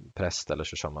liksom präst, eller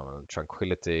så kör man en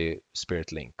tranquility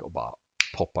spirit link och bara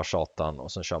poppar satan,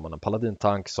 och sen kör man en paladin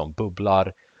tank som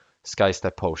bubblar,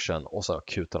 skystep potion, och så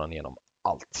kutar han igenom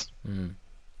allt.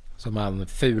 Så man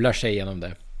fular sig igenom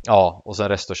det. Ja, och sen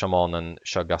resto shamanen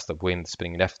kör gust of wind,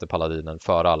 springer efter paladinen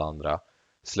före alla andra,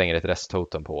 slänger ett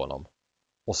resttotem på honom,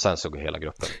 och sen så går hela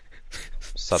gruppen.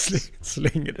 Så att...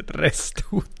 Slänger ett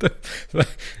resttotem.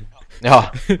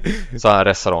 Ja, så han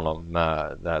restar honom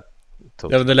med det här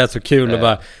totem. Ja, men det lät så kul att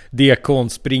bara Dekon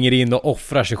springer in och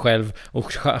offrar sig själv,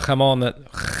 och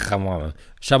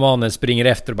shamanen springer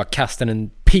efter och bara kastar en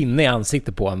pinne i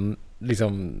ansiktet på en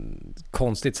liksom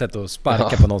konstigt sätt att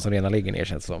sparka på någon som redan ligger ner,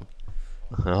 känns som.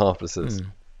 Ja, precis.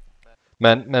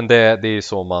 Men det är ju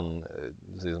så man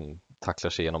liksom tacklar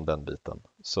sig igenom den biten.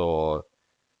 Så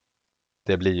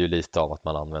det blir ju lite av att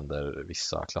man använder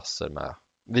vissa klasser med.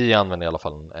 Vi använder i alla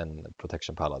fall en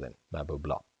Protection Paladin med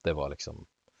bubbla. Det var liksom,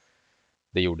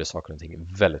 det gjorde saker och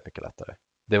ting väldigt mycket lättare.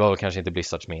 Det var kanske inte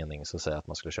Blizzards mening så att säga att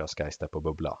man skulle köra Skystep och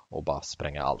bubbla och bara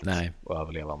spränga allt. Nej. Och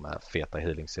överleva med feta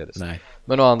healing series. Nej.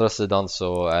 Men å andra sidan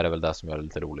så är det väl det som gör det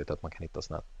lite roligt, att man kan hitta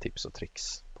såna här tips och tricks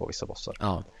på vissa bossar.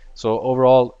 Ja. Så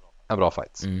overall en bra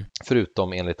fight.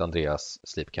 Förutom enligt Andreas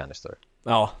Sleep Canister.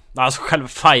 Ja, alltså själva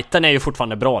fighten är ju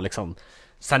fortfarande bra liksom.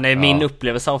 Sen är min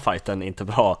upplevelse av fighten inte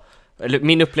bra. Eller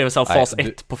min upplevelse av fas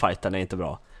 1 på fighten är inte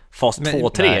bra. Fas 2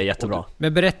 och 3 är jättebra.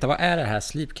 Men berätta, vad är det här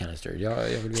Sleep Canister? Jag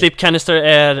vill... Sleep Canister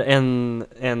är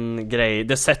en grej.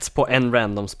 Det sätts på en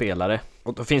random spelare.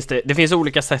 Och då finns det finns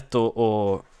olika sätt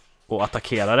att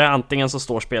attackera det. Antingen så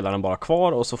står spelaren bara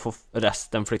kvar och så får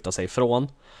resten flytta sig ifrån.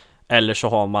 Eller så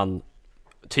har man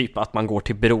typ att man går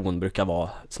till bron, brukar vara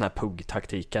sån här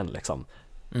pugg-taktiken liksom.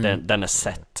 Den är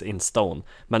set in stone.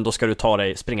 Men då ska du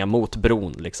springa mot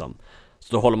bron liksom.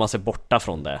 Så då håller man sig borta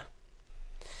från det.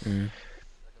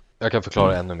 Jag kan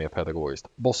förklara ännu mer pedagogiskt.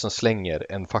 Bossen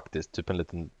slänger typ en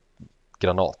liten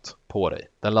granat på dig.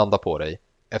 Den landar på dig.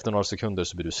 Efter några sekunder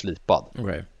så blir du slipad.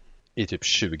 Okay. I typ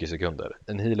 20 sekunder.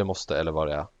 En healer måste, eller vad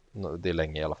det är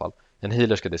länge i alla fall. En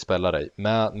healer ska dispella dig.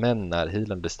 Men när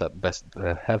healern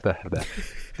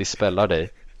dispellar dig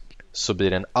så blir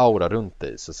det en aura runt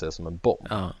dig, så att säga, som en bomb.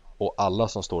 Och alla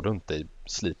som står runt dig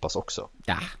slipas också.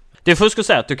 Ja. Det är först att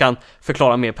säga att du kan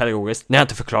förklara mer pedagogiskt. När jag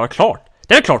inte förklarar klart.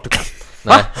 Det är klart du kan.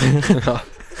 Nej.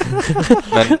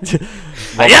 Men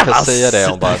vad man kan säga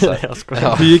det om bara så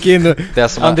här. Du gick in och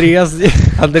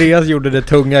Andreas gjorde det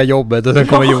tunga jobbet, och sen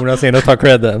kommer Jonas in och tar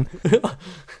credden.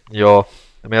 Ja,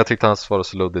 men jag tyckte han svarade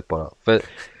så luddigt bara. För...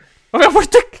 Jag var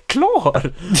inte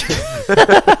klar.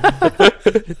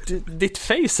 Ditt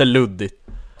face är luddigt.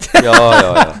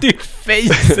 Ja. Ditt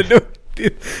face är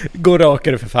luddigt. Gå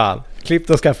rakare för fan. Klipp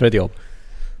och skaffa ett jobb.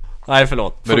 Nej,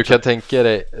 förlåt. Men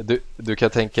du kan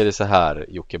tänka dig så här,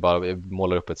 Jocke, bara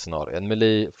målar upp ett scenario. En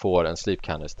melee får en sleep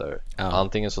canister.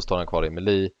 Antingen så står han kvar i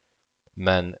melee,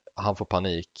 men han får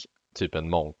panik, typ en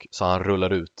monk, så han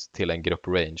rullar ut till en grupp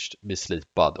ranged, blir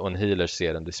slipad, och en healer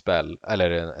ser en dispel,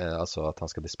 eller alltså att han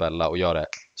ska dispella, och gör det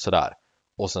sådär.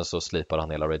 Och sen så slipar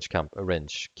han hela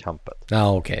range-campet.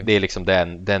 Ja, okej. Det är liksom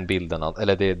den bilden,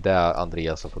 eller det är det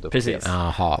Andreas har fått upp.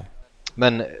 Jaha.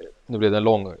 Men nu blev det en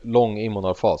lång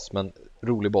immunarfas, men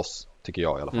rolig boss. tycker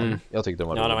jag i alla fall. Jag tyckte de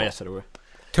var Ja, det var roliga. jätteroligt.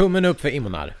 Tummen upp för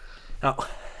Immonar. Ja.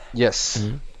 Yes.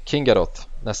 Kingarot,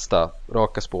 nästa.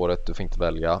 Raka spåret, du får inte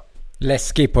välja.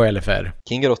 Läskig på LFR.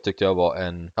 Kingarot tyckte jag var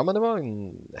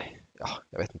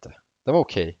jag vet inte. Det var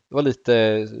okej. Det var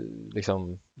lite,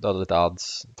 liksom, du hade lite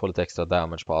adds, få lite extra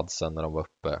damage på addsen när de var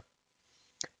uppe.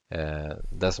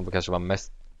 Det som kanske var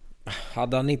mest...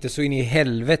 Hade han inte så in i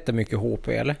helvete mycket HP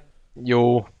eller?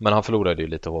 Jo, men han förlorade ju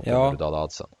lite HP Ja. när du dödade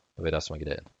addsen. Det var det som var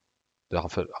grejen. Han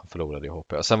förlorade ju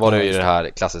HP. Och sen var det ju det här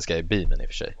klassiska i beamen i och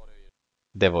för sig.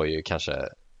 Det var ju kanske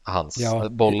hans,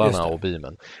 bollarna och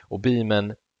beamen. Och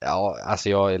beamen, ja, alltså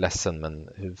jag är ledsen, men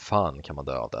hur fan kan man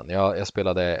dö av den? Jag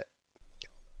spelade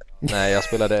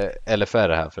LFR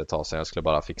här för ett tag sedan. Jag skulle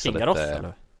bara fixa Kingaroth, lite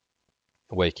eller?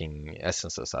 Waking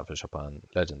Essences här för att köpa en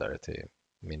Legendary till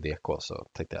min DK. Så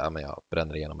tänkte jag, men jag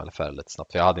bränner igenom LFR lite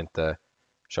snabbt. För jag hade inte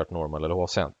kört normal eller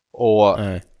HC. Och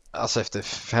alltså efter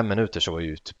 5 minuter så var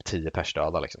ju typ 10 pers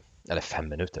döda liksom. Eller 5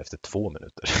 minuter, efter 2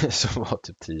 minuter så var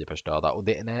typ 10 pers döda. Och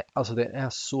den är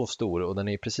så stor och den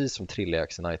är precis som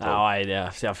Trilliax i Nighthawk.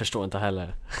 Ja, jag förstår inte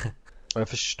heller. Och jag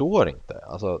förstår inte.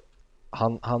 Alltså,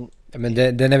 han... Men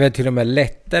den är väl till och med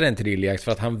lättare än Trilliax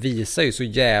för att han visar ju så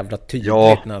jävla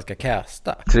tydligt när han ska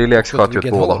casta. Trilliax sköt ju åt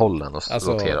båda håll. hållen och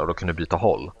roterar och då kunde byta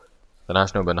håll. Den här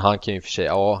snubben, han kan ju för sig,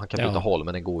 han kan byta håll,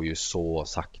 men den går ju så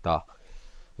sakta.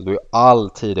 Du har ju all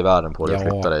tid i världen på dig att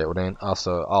flytta dig. Och den,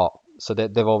 alltså, så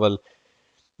det var väl,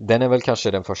 den är väl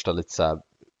kanske den första lite så här.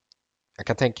 Jag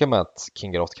kan tänka mig att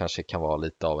Kingarot kanske kan vara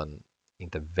lite av en,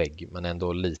 inte vägg, men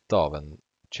ändå lite av en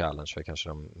challenge för kanske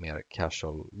de mer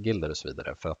casual gilder och så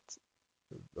vidare. För att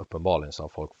uppenbarligen så har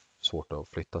folk svårt att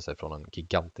flytta sig från en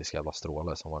gigantisk jävla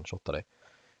stråle som one-shotar dig.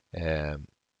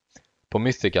 På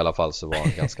Mythic i alla fall så var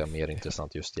det ganska mer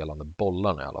intressant just gällande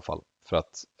bollarna i alla fall. För att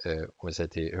om vi säger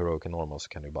till Heroic och Normal så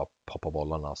kan du bara poppa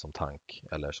bollarna som tank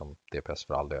eller som DPS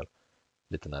för all del.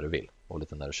 Lite när du vill och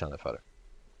lite när du känner för det.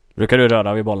 Brukar du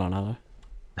röra vid bollarna eller?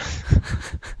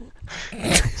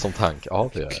 Som tank, ja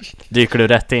det gör jag. Dyker du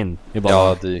rätt in i bollarna?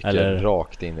 Jag dyker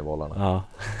rakt in i bollarna. Ja.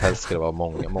 Helst ska det vara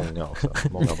många också.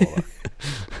 Många bollar.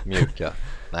 Mjuka.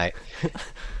 Nej.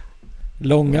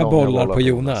 Långa bollar på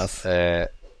Jonas.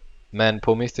 Men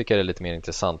på Mythic är det lite mer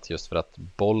intressant just för att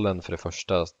bollen för det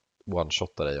första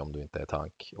one-shotar dig om du inte är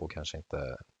tank och kanske inte,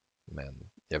 men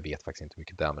jag vet faktiskt inte hur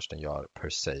mycket damage den gör per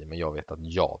se, men jag vet att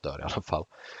jag dör i alla fall.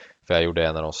 För jag gjorde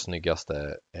en av de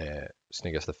snyggaste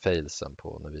failsen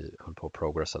på när vi höll på att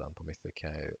progressa den på Mythic,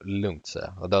 kan jag ju lugnt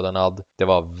säga. Jag dödade en add. Det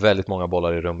var väldigt många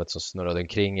bollar i rummet som snurrade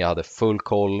omkring. Jag hade full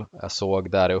koll. Jag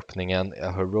såg där i öppningen.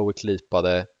 Jag heroic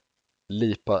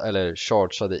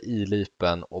chargeade i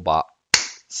lipen och bara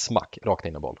smack, rakt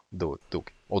in i boll.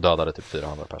 Dog. Och dödade typ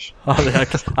 400 pers.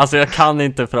 Alltså jag kan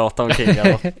inte prata om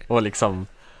Kingarot och liksom...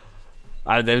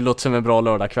 Nej, det låter som en bra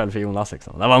lördagkväll för Jonas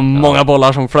liksom. Det var många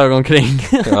bollar som flög omkring.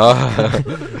 Ja.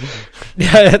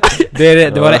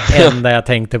 det var det enda jag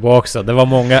tänkte på också. Det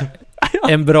var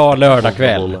en bra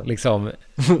lördagkväll liksom.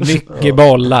 Mycket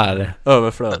bollar.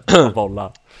 Överflöd av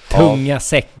bollar. Tunga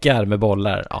säckar med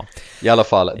bollar. Ja. I alla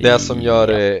fall, det som gör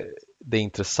det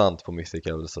intressant på Mythic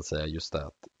är väl så att säga just det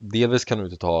att delvis kan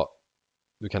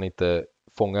du kan inte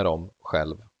fånga dem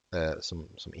själv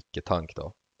som icke-tank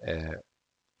då.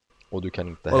 Och du kan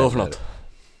inte heller... Vadå för något?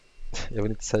 Jag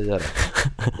vill inte säga det.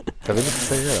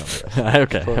 Nej,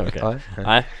 okej.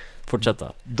 Nej,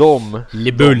 fortsätta. De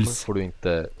får du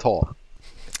inte ta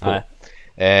på.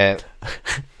 Nej.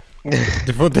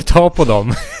 Du får inte ta på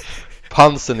dem.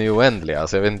 Pansen är oändlig,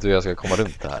 alltså jag vet inte hur jag ska komma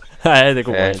runt det här. Nej, det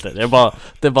går inte. Det är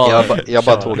bara jag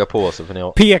bara tågar på så för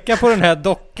ni... Peka på den här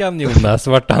dockan Jonas,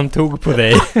 vart han tog på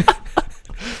dig.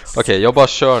 Okej, jag bara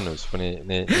kör nu så får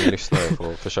ni lyssnare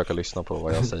får försöka lyssna på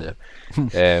vad jag säger.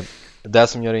 Det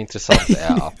som gör det intressant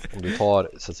är att om du tar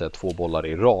så att säga 2 bollar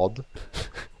i rad.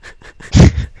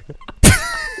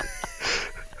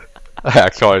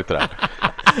 Jag klarar inte det.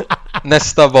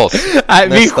 Nästa boss. Nej,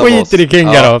 vi skiter i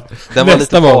Kingarot. Den var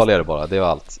lite farligare bara, det var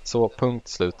allt. Så punkt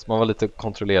slut. Man var lite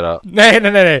kontrollera.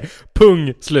 Nej.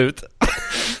 Pung slut.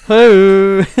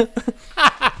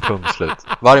 Punkt slut.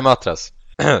 Varje matras.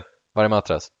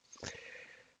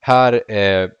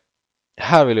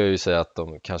 Här vill jag ju säga att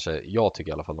jag tycker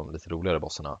i alla fall de lite roligare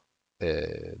bossarna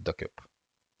dök upp.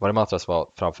 Varje matras var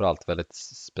framförallt väldigt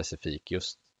specifik.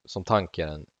 Just som tank är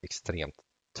den extremt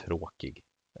tråkig.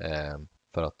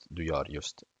 För att du gör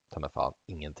just fan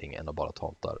ingenting än att bara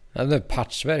tauntar. Ja, det är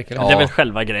patchverk eller? Ja. Det är väl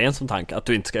själva grejen som tank, att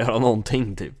du inte ska göra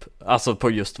någonting typ. Alltså på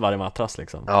just varje matras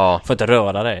liksom. Ja. Får inte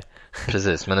röra dig.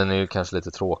 Precis, men den är ju kanske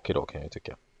lite tråkig då kan jag ju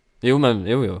tycka. Jo. Men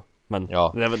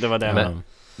ja. det var det.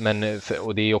 Men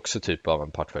och det är också typ av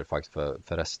en patchverk faktiskt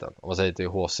för resten. Om man säger till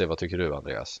HC, vad tycker du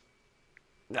Andreas?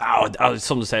 Ja,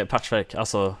 som du säger, patchwork.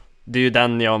 Alltså, det är ju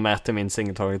den jag mäter min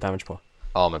single target damage på.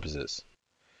 Ja, men precis.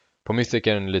 På Mythic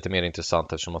är den lite mer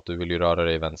intressant eftersom att du vill ju röra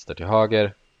dig vänster till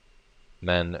höger.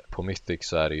 Men på Mythic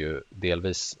så är det ju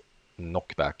delvis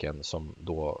knockbacken som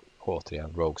då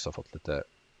återigen Rogues har fått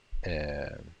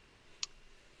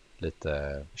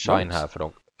lite shine här för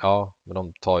dem. Ja, men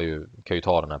de kan ju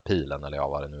ta den här pilen eller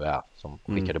vad det nu är som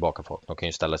skickar tillbaka folk. De kan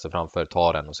ju ställa sig framför,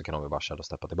 ta den och så kan de ju bara köra och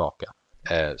steppa tillbaka.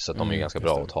 Så att de är ju ganska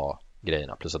bra att ta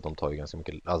grejerna. Plus att de tar ju ganska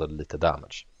mycket, alltså lite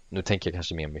damage. Nu tänker jag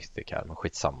kanske mer Mythic här, men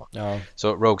skitsamma. Ja.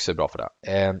 Så Rogues är bra för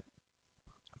det.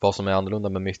 Vad som är annorlunda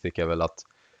med Mythic är väl att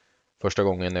första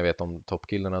gången jag vet om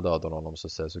toppkillarna dödade honom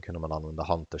så kunde man använda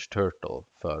Hunters Turtle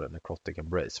för Necrotic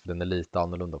Embrace. För den är lite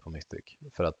annorlunda på Mythic.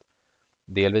 För att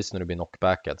delvis när du blir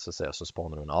knockbackad så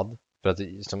spawnar du en add. För att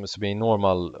som blir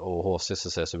normal och HC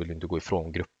så vill du inte gå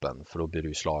ifrån gruppen. För då blir du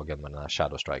ju slagen med den här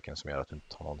Shadow Striken som gör att du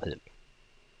inte tar någon heal.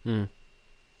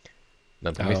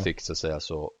 Men på Mythic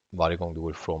så varje gång du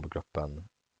går ifrån gruppen,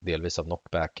 delvis av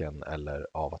knockbacken eller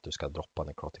av att du ska droppa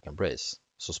Necrotic Embrace,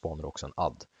 så spawnar du också en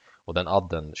add. Och den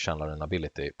adden känner en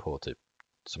ability på typ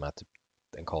som är typ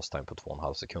en cast time på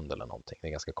 2,5 sekunder eller någonting. Det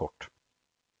är ganska kort.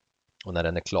 Och när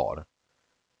den är klar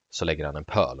så lägger han en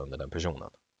pöl under den personen.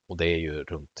 Och det är ju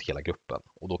runt hela gruppen.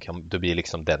 Och då blir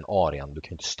liksom den arean, du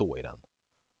kan inte stå i den.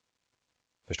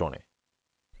 Förstår ni?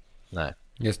 Nej.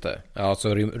 Just det. Ja,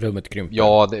 så rummet krymper.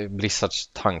 Ja, Blizzards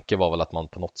tanke var väl att man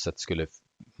på något sätt skulle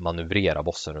manövrera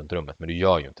bossen runt rummet. Men du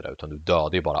gör ju inte det, utan du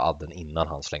dödar ju bara adden innan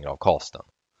han slänger av casten.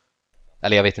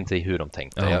 Eller jag vet inte hur de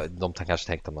tänkte. Ja. De kanske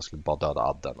tänkte att man skulle bara döda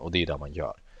adden. Och det är ju det man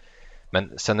gör.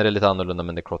 Men sen är det lite annorlunda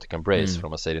med Necrotic Embrace. För om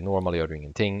man säger det normal gör du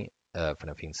ingenting. För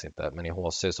den finns inte. Men i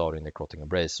HC så har du Necrotic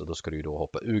Embrace. Och då ska du ju då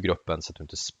hoppa ur gruppen så att du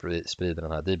inte sprider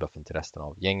den här debuffen till resten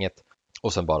av gänget.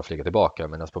 Och sen bara flyga tillbaka.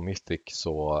 Medan på Mythic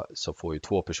så får ju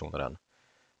 2 personer den.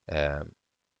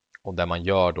 Och där man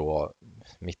gör då,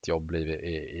 mitt jobb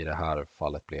i det här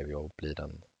fallet blev ju att bli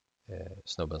den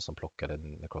snubben som plockade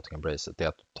Necrotic Embrace. Det är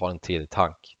att ta en till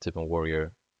tank, typ en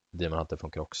Warrior. Demon Hunter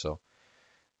funkar också.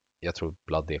 Jag tror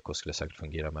Blood Echo skulle säkert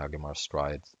fungera med Agamar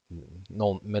Stride.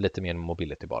 Med lite mer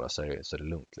mobility bara så är det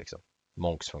lugnt liksom.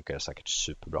 Monks funkar säkert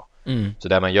superbra. Så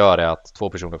det man gör är att 2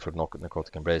 personer får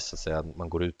Necrotic Embrace, så att man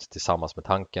går ut tillsammans med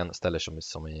tanken, ställer sig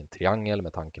som i en triangel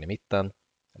med tanken i mitten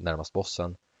närmast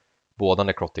bossen. Båda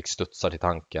Necrotic studsar till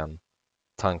tanken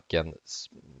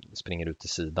springer ut till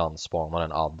sidan, spanar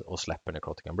en add och släpper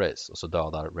Necrotic Embrace och så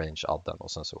dödar range adden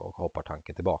och sen så hoppar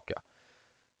tanken tillbaka.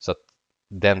 Så att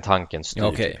den tanken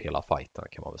styr typ hela fighten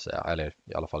kan man väl säga, eller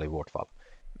i alla fall i vårt fall.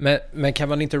 Men kan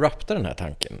man inte rapta den här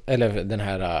tanken? Eller den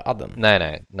här adden?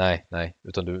 Nej.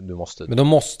 Utan du måste... Men då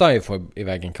måste han ju få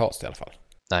iväg en cast i alla fall.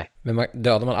 Nej. Men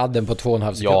dödar man adden på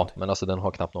 2,5 sekund? Ja, men alltså den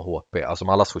har knappt någon HP. Alltså om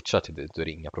alla switchar till det, då är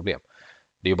det inga problem.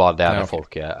 Det är ju bara där när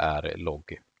folk är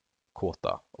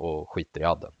loggkåta och skiter i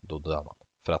adden. Då dör man.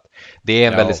 För att det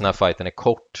är en väldigt sån här fight. Den är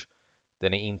kort,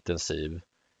 den är intensiv.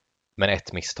 Men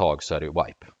ett misstag så är det ju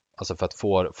wipe. Alltså för att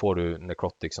får du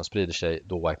Necrotic som sprider sig,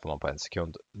 då wipar man på 1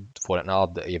 sekund. Får en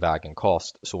add i vägen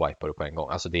cast, så wipar du på en gång.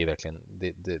 Alltså det är verkligen,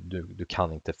 du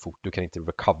kan inte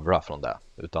recovera från det.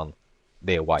 Utan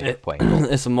det är wipe på en gång.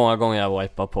 Det är så många gånger jag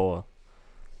wipar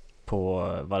på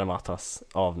Varematas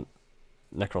av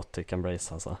Necrotic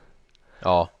Embrace alltså.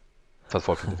 Ja, för att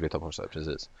folk inte flyttar på sig,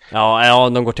 precis. Ja,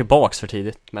 de går tillbaks för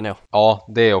tidigt, men ja. Ja,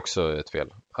 det är också ett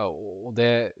fel. Och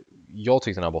jag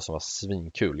tyckte den här bossen var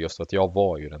svinkul just för att jag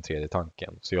var ju den tredje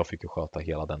tanken. Så jag fick ju sköta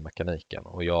hela den mekaniken.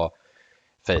 Och jag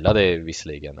failade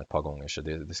visserligen ett par gånger, så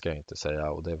det ska jag inte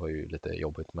säga. Och det var ju lite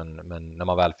jobbigt. Men när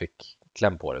man väl fick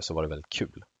kläm på det så var det väldigt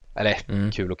kul.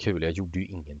 Eller kul, jag gjorde ju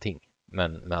ingenting.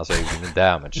 Men alltså jag gjorde ingen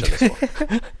damage eller så.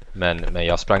 Men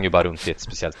jag sprang ju bara runt i ett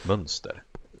speciellt mönster.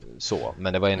 Så,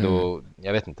 men det var ändå,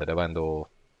 jag vet inte, det var ändå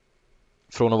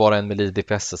från att vara en melee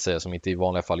DPS som inte i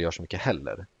vanliga fall gör så mycket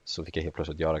heller, så fick jag helt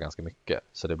plötsligt göra ganska mycket.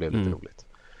 Så det blev lite roligt.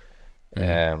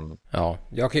 Ja,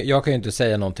 jag kan ju inte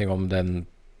säga någonting om den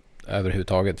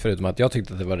överhuvudtaget, förutom att jag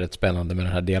tyckte att det var rätt spännande med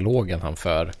den här dialogen han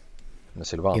för med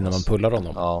Sylvanas innan man pullar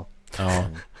honom. Ja.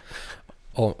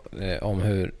 Om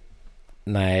hur...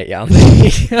 Nej, jag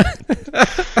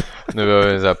Nu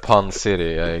är det så här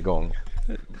pun-serie igång.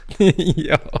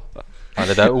 Ja,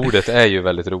 det där ordet är ju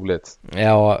väldigt roligt.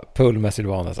 Ja, pull med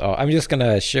Sylvanas. I'm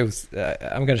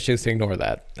gonna choose to ignore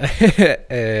that.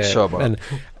 Kör bara. Men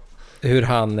hur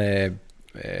han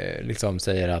liksom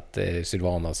säger att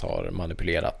Sylvanas har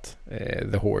manipulerat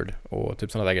The Horde och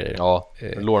typ sådana där grejer. Ja,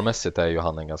 lårmässigt är ju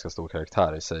han en ganska stor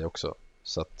karaktär i sig också.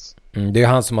 Så att... det är ju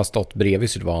han som har stått bredvid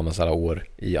Sylvanas alla år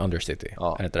i Undercity.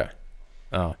 Är det inte det?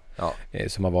 Ja.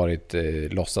 Som har varit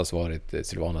låtsas varit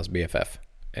Sylvanas BFF.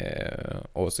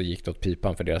 Och så gick det åt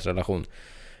pipan för deras relation,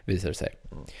 visar det sig.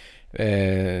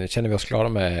 Känner vi oss klara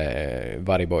med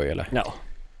Vargboy eller? Ja.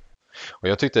 Och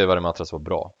jag tyckte Varg Matras var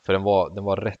bra, för den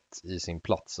var rätt i sin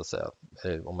plats så att säga.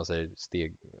 Om man säger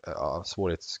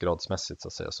svårighetsgradsmässigt så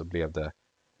att säga, så blev det.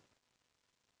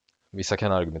 Vissa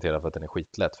kan argumentera för att den är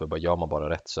skitlätt, för gör man bara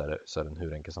rätt så är den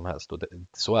hur enkel som helst, och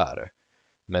så är det.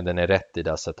 Men den är rätt i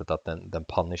det sättet att den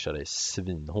punishar dig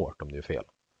svinhårt om du gör fel.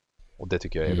 Och det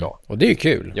tycker jag är bra. Och det är ju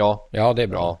kul. Ja, det är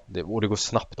bra. Ja, och det går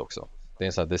snabbt också. Det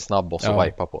är snabb boss att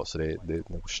wipa på, så det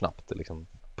går snabbt. Det liksom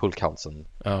pullcounten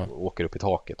åker upp i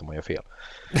taket om man gör fel.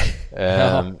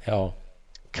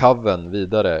 Coven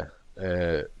vidare.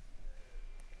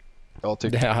 Jag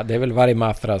tycker... Det är väl Varg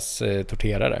Matras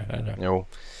torterare? Eller?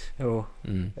 Jo.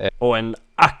 Och en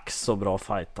ax så bra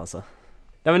fight alltså.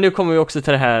 Ja, men nu kommer vi också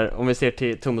till det här, om vi ser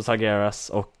till Thomas Agueras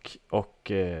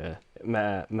och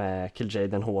med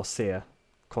Kil'jaeden HC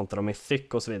kontra Mythic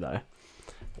och så vidare.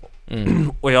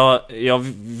 Och jag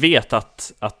vet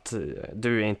att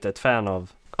du är inte ett fan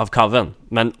av Coven,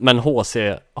 men HC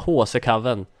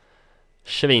Coven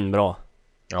svinbra.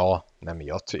 Ja, nej men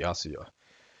jag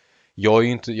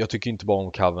tycker inte bara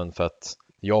om Coven för att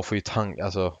jag får ju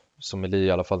som Melee,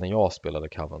 i alla fall när jag spelade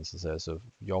Coven så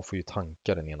jag får ju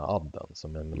tanka den ena adden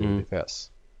som en Melee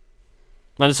DPS.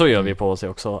 Men så gör vi på oss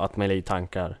också, att Melee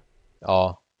tankar.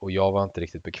 Ja, och jag var inte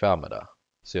riktigt bekväm med det.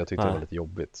 Så jag tyckte det var lite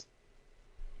jobbigt.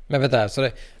 Men vänta, så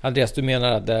Andreas, du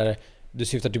menar att du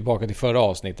syftar tillbaka till förra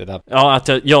avsnittet? Ja, att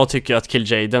jag tycker att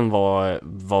Kil'jaeden var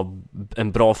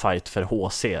en bra fight för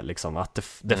HC liksom. Att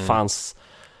det fanns,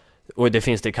 och det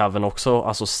finns det i Coven också,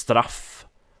 alltså straff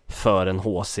för en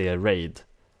HC-raid.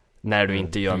 När du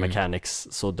inte gör mechanics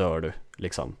så dör du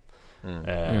liksom.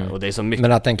 Och det är så mycket.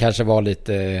 Men att den kanske var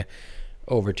lite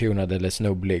overtunad eller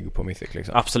snubblig på Mythic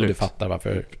liksom. Absolut. Och du fattar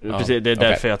varför. Precis, det är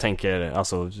därför jag tänker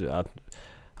alltså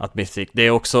att Mythic, det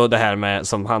är också det här med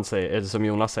som han säger, eller som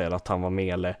Jonas säger, att han var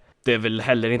mele. Det är väl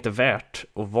heller inte värt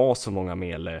att vara så många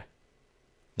mele.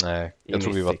 Nej, jag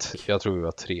tror vi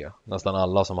var 3. Nästan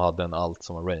alla som hade en alt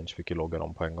som var range fick ju logga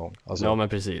dem på en gång. Alltså, ja, men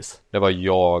precis. Det var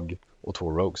jag och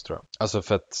 2 rogues tror jag. Alltså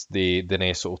för att den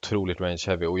är så otroligt range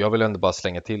heavy. Och jag vill ändå bara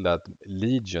slänga till det att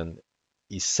Legion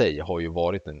i sig har ju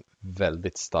varit en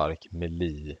väldigt stark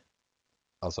melee,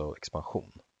 alltså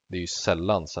expansion. Det är ju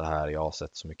sällan så här jag har sett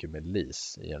så mycket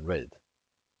melees i en raid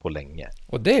på länge.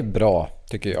 Och det är bra,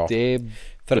 tycker jag. Det är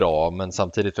bra, men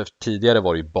samtidigt, för tidigare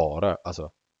var det ju bara,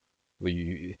 alltså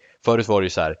förut var det ju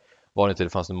så här, var det inte det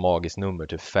fanns en magisk nummer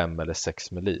till 5 eller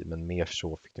 6 melee, men mer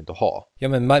så fick du inte ha. Ja,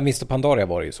 men Mr. Pandaria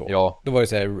var det ju så. Ja. Då var det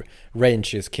så här, range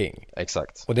is king.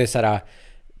 Exakt. Och det är så här,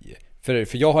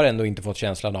 för jag har ändå inte fått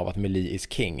känslan av att melee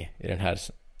is king i den här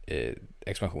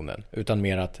expansionen, utan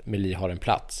mer att melee har en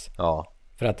plats. Ja.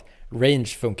 För att range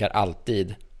funkar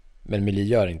alltid, men melee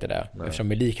gör inte det. Nej. Eftersom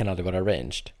melee kan aldrig vara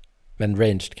ranged, men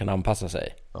ranged kan anpassa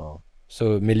sig. Ja. Så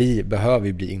melee behöver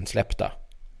ju bli insläppta.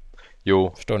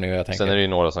 Jo. Förstår ni hur jag tänker? Sen är det ju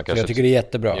några som kanske... jag tycker det är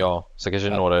jättebra. Ja, så kanske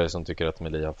några som tycker att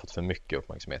melee har fått för mycket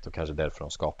uppmärksamhet, och kanske därför de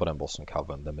skapar den bossen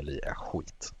Coven där melee är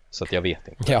skit. Så att jag vet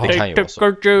inte. Ja. Det kan ju vara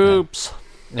så.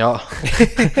 Ja.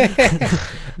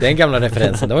 Den gamla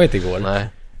referensen, det var inte igår. Nej.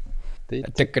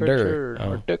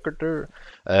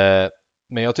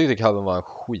 Men jag tyckte Coven var en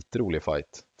skitrolig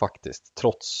fight faktiskt,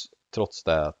 trots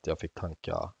det att jag fick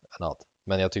tanka en add.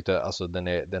 Men jag tyckte alltså den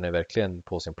är verkligen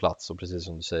på sin plats, och precis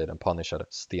som du säger, den punishar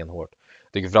stenhårt.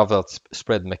 Jag tycker framförallt att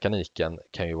spread-mekaniken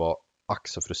kan ju vara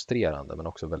så frustrerande, men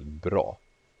också väldigt bra.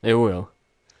 Jo.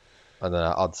 Den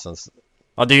här addsens.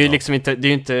 Ja, det är ju liksom inte, det är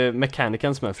ju inte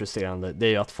mekaniken som är frustrerande, det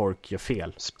är ju att folk gör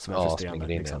fel som är frustrerande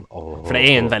liksom. För det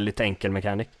är en väldigt enkel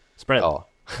mekanik. Spread. Ja.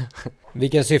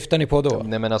 Vilka syftar ni på då?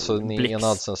 Nej, men alltså ni en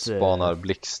adsen spanar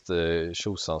blixt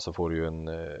tjosan, så får du ju en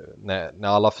när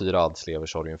alla 4 ads lever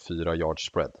så har du en 4 yards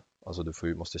spread. Alltså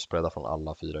du måste spreada från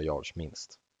alla 4 yards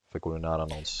minst. För går du nära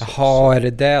någon Jaha, är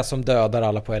det som dödar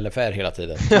alla på LFR hela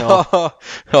tiden?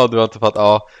 Ja, du har inte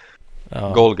fattat.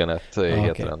 Ja. Golganet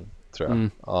heter den, tror jag.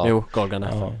 Ja. Jo,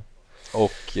 Golganet. Ja.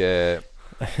 Och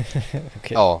okay.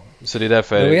 Ja, så det är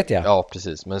därför. Då vet jag. Ja,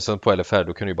 precis. Men sen på LFR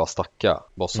då kan du ju bara stacka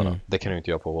bossarna. Det kan du inte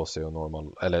göra på HC och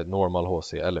normal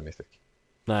HC eller Mythic.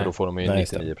 Nej. För då får de ju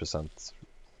 99%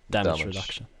 damage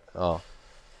reduction. Ja.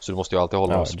 Så du måste ju alltid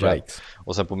hålla dem spread. Yikes.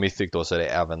 Och sen på Mythic då så är det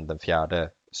även den 4:e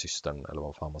systern, eller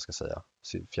vad fan man ska säga,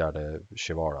 4:e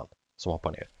Shivaran som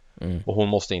hoppar ner. Och hon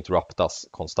måste interruptas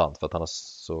konstant, för att annars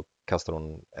så kastar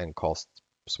hon en cast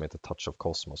som heter Touch of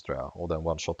Cosmos, tror jag, och den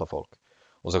one-shotar folk.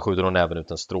 Och så skjuter hon även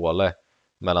ut en stråle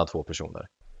mellan 2 personer.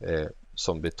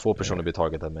 Som blir 2 personer blir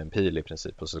targetade med en pil i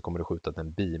princip. Och så kommer du skjuta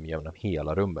en beam genom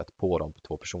hela rummet på de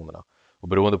 2 personerna. Och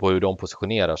beroende på hur de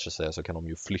positionerar sig så kan de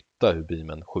ju flytta hur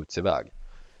beamen skjuts iväg.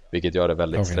 Vilket gör det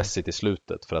väldigt stressigt i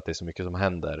slutet för att det är så mycket som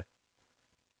händer.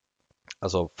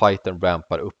 Alltså fighten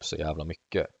rampar upp så jävla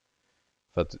mycket.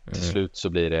 För att till slut så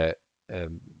blir det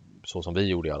så som vi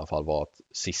gjorde i alla fall, var att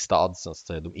sista adsen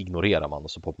så de ignorerar man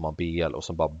och så poppar man BL och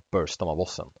så bara burstar man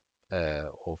bossen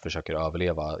och försöker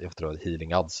överleva efter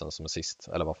healing adsen som är sist,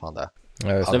 eller vad fan det är.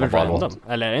 Ja, det är väl random,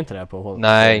 eller är det inte det på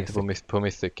Nej, inte på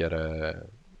Mythic är det...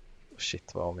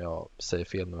 Shit, vad om jag säger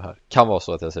fel nu här. Kan vara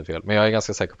så att jag säger fel, men jag är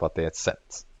ganska säker på att det är ett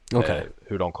sätt.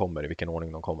 Hur de kommer, i vilken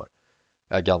ordning de kommer.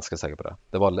 Jag är ganska säker på det.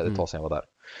 Det var ett tag sedan jag var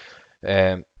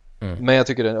där. Men jag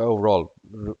tycker det är overall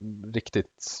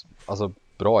riktigt, alltså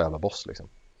bra jävla boss liksom.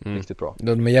 Riktigt bra.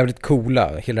 De är jävligt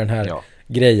coola, hela den här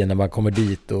grejen när man kommer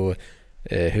dit och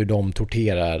hur de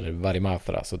torterar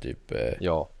Varimathra, så typ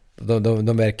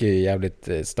de verkar ju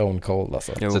jävligt stone cold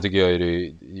alltså. Så tycker jag det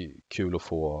är kul att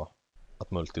få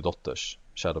att multidotters,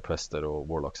 Shadow Prester och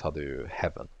Warlocks hade ju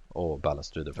Heaven och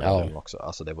Balance Reader för den delen också.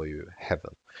 Alltså det var ju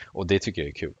Heaven. Och det tycker jag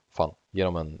är kul. Fan,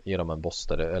 ge dem en boss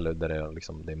där det är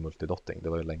liksom, det är multidotting. Det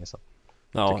var ju länge sedan.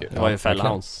 Ja, det var ju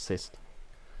Fellhounds sist.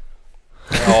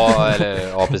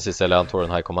 Ja, precis. Eller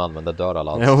Antoren High Command, men det dör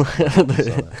alla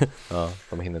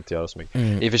de hinner inte göra så mycket.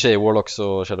 I och för sig, Warlocks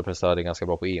och Shadow Prester är ganska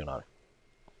bra på här.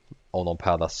 Om de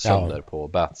paddas sönder på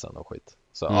batsen och skit.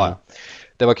 Så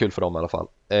det var kul för dem i alla fall.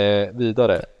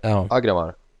 Vidare,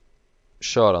 Agramar.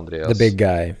 Kör Andreas. The big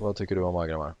guy. Vad tycker du om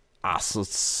Agramar? Alltså,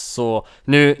 så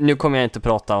nu kommer jag inte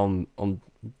prata om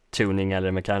tuning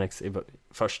eller mechanics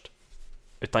först.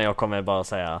 Utan jag kommer bara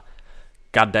säga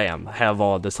God damn, här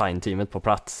var designteamet på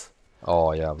plats.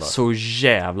 Ja, jävlar. Så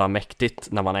jävla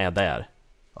mäktigt när man är där.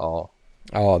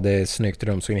 Ja, det är snyggt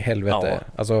rum så in i helvete.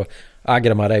 Alltså,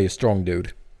 Agramar är ju strong dude.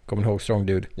 Kommer ni ihåg strong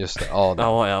dude? Just det,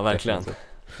 ja, verkligen.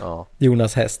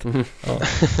 Jonas häst.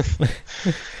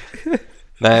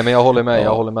 Nej, men jag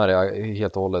håller med dig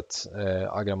helt och hållet.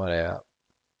 Agramar är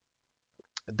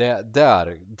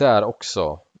där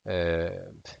också.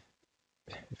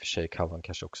 I och för sig Kavan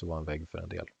kanske också var en vägg för en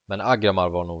del. Men Agramar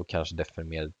var nog kanske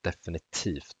mer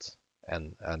definitivt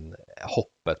än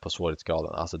hoppet på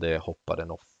svårighetsgraden. Alltså det hoppade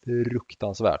nog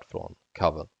fruktansvärt från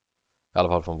Kavan. I alla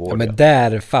fall från vår. Ja, men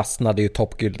där fastnade ju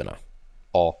toppgylderna.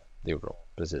 Ja, det gjorde de,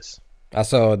 precis.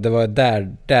 Alltså det var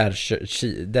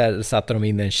där satte de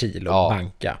in en kil och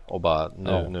banka. Och bara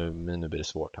nu blir det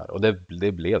svårt här. Och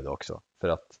det blev det också. För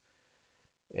att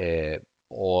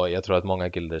och jag tror att många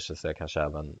gilder så kanske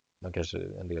även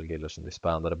en del gilder som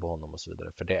disbandade på honom och så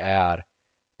vidare. För det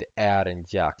är en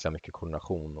jäkla mycket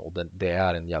koordination och det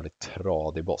är en jävligt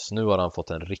tradig boss. Nu har han fått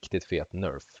en riktigt fet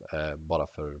nerf bara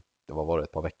för, det var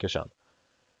ett par veckor sedan.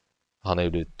 Han är ju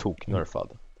blivit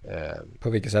tok-nerfad. På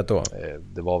vilket sätt då?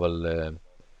 Det var väl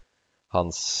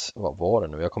hans, vad var det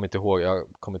nu? Jag kommer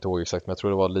inte ihåg exakt, men jag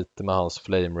tror det var lite med hans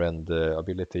Flame Rend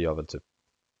ability gör väl typ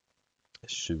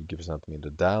 20% mindre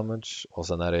damage. Och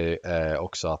sen är det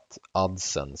också att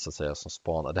adsen så att säga som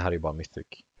spanar, det här är ju bara Mythic,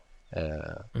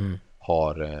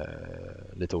 har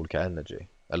lite olika energy.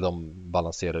 Eller de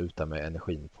balanserar ut det med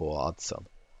energin på adsen.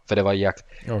 För det var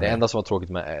det enda som var tråkigt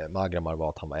med Agramar var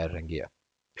att han var RNG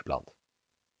ibland.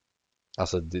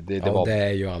 Alltså det var, det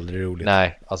är ju aldrig roligt.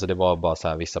 Nej, alltså det var bara så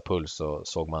här vissa puls så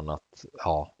såg man att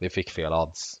vi fick fel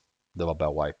ads. Det var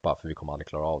bara wipa för vi kommer aldrig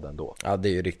klara av det ändå. Ja, det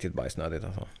är ju riktigt bajsnödigt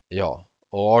alltså. Ja,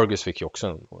 och Argus fick ju också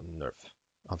en nerf.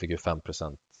 Han fick ju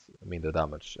 5% mindre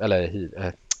damage, eller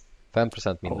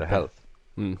 5% mindre health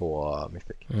på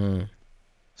Mythic.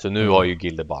 Så nu har ju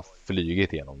Gilder bara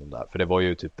flygit igenom dem där. För det var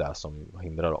ju typ det som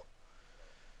hindrade dem.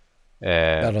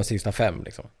 De sista 5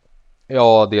 liksom.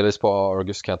 Ja, delvis på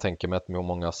Argus kan jag tänka mig att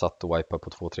många satt och wipade på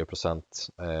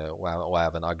 2-3%. Och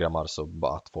även Agramar, så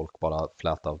att folk bara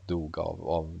flätade och dog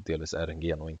av delvis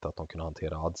RNG och inte att de kunde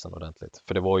hantera adsen ordentligt.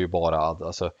 För det var ju bara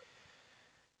alltså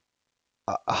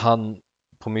han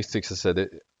på Mythic så säger det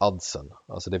adsen.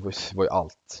 Alltså det var ju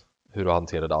allt hur du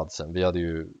hanterade adsen. Vi hade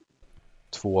ju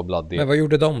 2 blood. Men vad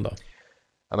gjorde de då?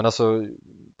 Ja, men alltså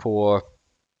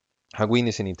han går in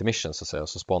i sin intermission så att säga,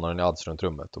 så spanar han i ads runt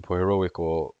rummet. Och på Heroic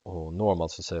och Normal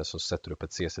så att säga, så sätter du upp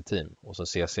ett CC-team. Och så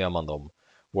CC:ar man de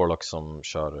Warlocks som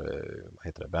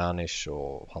kör Banish,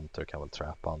 och Hunter kan väl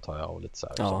trappa antar jag, och lite så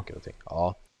här saker och ting.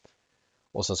 Ja.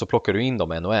 Och sen så plockar du in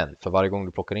dem en och en. För varje gång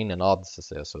du plockar in en ads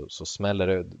så smäller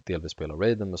det delvis spela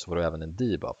Raiden, men så får du även en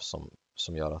debuff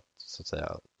som gör att så att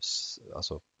säga,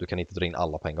 alltså du kan inte dra in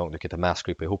alla på en gång. Du kan inte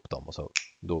mass-grippa ihop dem och så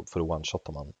då får du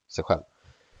one-shotta man sig själv.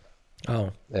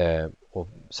 Och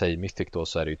säg Mythic då,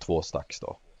 så är det ju 2 stacks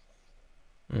då.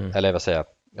 Eller vad säger jag?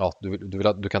 Ja,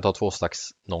 du kan ta 2 stacks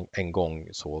en gång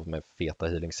så med feta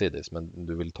healing cities, men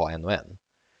du vill ta en och en.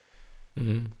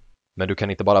 Men du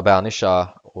kan inte bara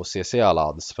banisha och CC alla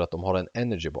adds för att de har en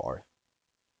energy bar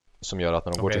som gör att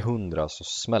när de går till 100 så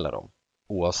smäller de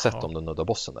oavsett om de nuddar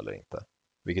bossen eller inte.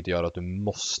 Vilket gör att du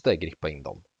måste grippa in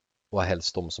dem och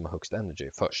helst de som har högst energy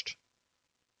först.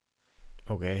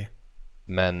 Okej.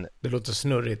 Men det låter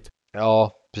snurrigt.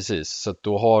 Ja, precis. Så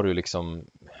då har du liksom,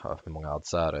 hur många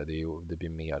adds är det? Det blir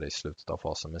mer i slutet av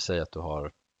fasen. Men säg att du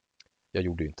har, jag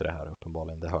gjorde ju inte det här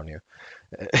uppenbarligen, det hör ni ju.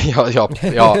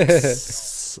 Ja.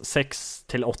 6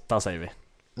 till 8 säger vi.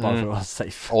 Bara för att vara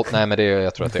safe. Nej, men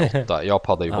jag tror att det är 8. Jag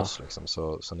paddar ju boss liksom,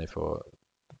 så ni får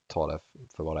ta det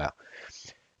för vad det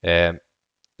är.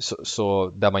 Så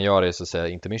där man gör är så att säga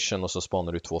intermission och så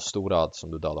spanar du 2 stora adds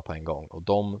som du dödar på en gång. Och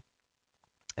de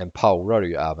empowerar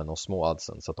ju även de små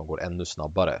addsen så att de går ännu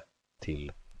snabbare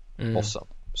till bossen.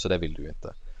 Så det vill du ju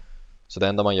inte. Så det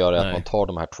enda man gör är att man tar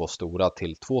de här 2 stora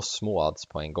till 2 små adds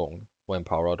på en gång och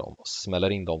empowerar dem och smäller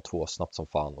in de 2 snabbt som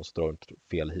fan och så drar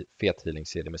du fet healing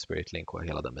serie med Spirit Link och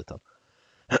hela den biten.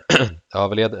 Jag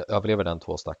överlever den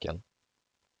 2 stacken.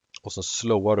 Och så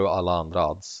slowar du alla andra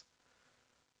adds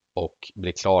och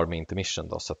blir klar med intermission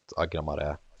då så att Agramar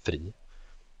är fri.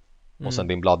 Och sen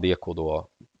din Blood Echo då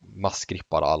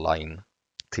massgrippar alla in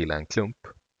till en klump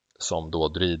som då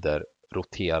Druider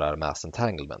roterar Mass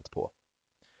Entanglement på.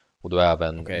 Och då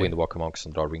även Windwalker Monk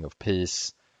som drar Ring of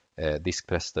Peace,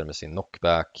 Diskpräster med sin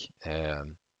knockback.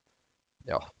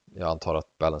 Jag antar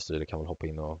att Balance Druider kan väl hoppa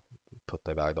in och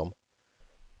putta iväg dem.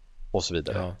 Och så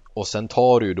vidare. Ja. Och sen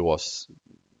tar du då,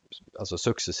 alltså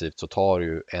successivt så tar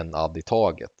du en add i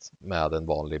taget med en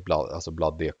vanlig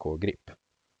Blood Echo-gripp.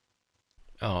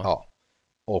 Ja.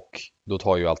 Och då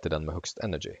tar ju alltid den med högst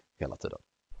energy hela tiden.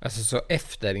 Alltså så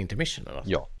efter intermissionen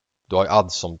alltså? Ja. Du har ju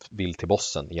adds som vill till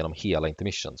bossen genom hela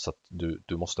intermission så att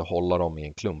du måste hålla dem i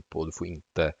en klump och du får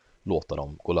inte låta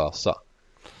dem gå lösa.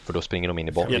 För då springer de in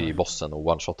i bossen och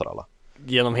one-shotar alla.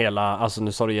 Genom hela, alltså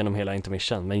nu sa du genom hela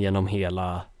intermission, men genom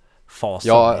hela fasen.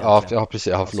 Ja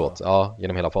precis, förlåt. Ja,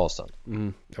 genom hela fasen.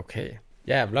 Okej.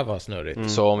 Jävlar vad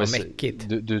snurrigt. Så om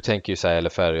du tänker ju säga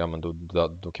LFR, ja men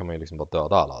då kan man ju liksom bara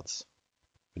döda alla adds.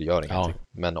 Det gör ingenting. Ja.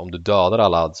 Men om du dödar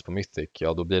alla adds på Mythic,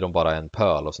 ja då blir de bara en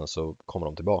pöl och sen så kommer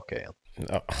de tillbaka igen.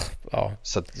 Ja.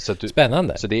 Så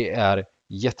spännande. Så det är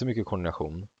jättemycket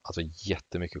koordination. Alltså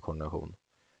jättemycket koordination.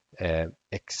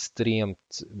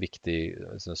 Extremt viktig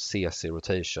CC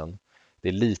rotation. Det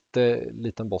är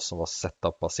liten boss som var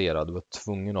setup-baserad. Du var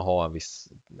tvungen att ha en viss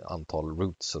antal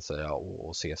roots så att säga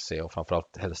och CC och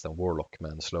framförallt helst en Warlock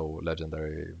med en slow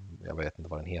legendary, jag vet inte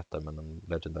vad den heter, men en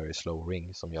legendary slow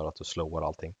ring som gör att du slowar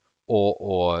allting.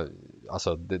 Och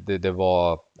alltså det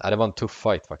var en tuff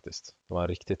fight faktiskt. Det var en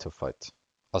riktigt tuff fight.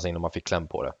 Alltså innan man fick kläm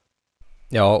på det.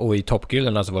 Ja, och i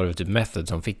toppgrillerna så var det typ Method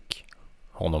som fick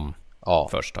honom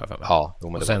först har jag för mig. Ja,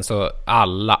 och sen så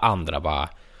alla andra bara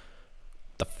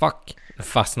the fuck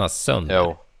fastnade sönder.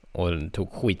 Jo. Och det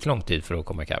tog skitlång tid för att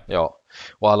komma ikapp. Ja,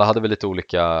 och alla hade väl lite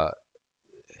olika,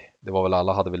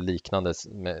 alla hade väl liknande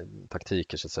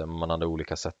taktiker så att säga, men man hade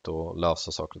olika sätt att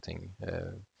lösa saker och ting.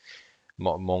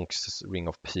 Monks Ring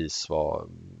of Peace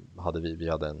vi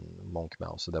hade en Monk med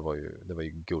oss, så det var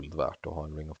ju guld värt att ha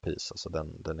en Ring of Peace, alltså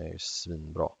den är ju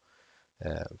svinbra.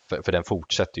 För den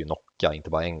fortsätter ju knocka, inte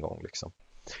bara en gång liksom.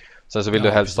 Sen så vill du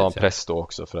helst ha en press då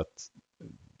också, för att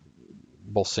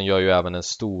bossen gör ju även en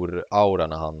stor aura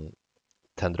när han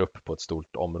tänder upp på ett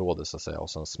stort område så att säga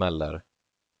och sen smäller.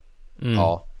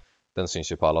 Ja, den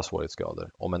syns ju på alla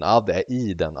svårighetsgrader. Om en add är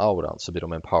i den auran så blir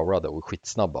de empowerade och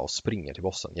skitsnabba och springer till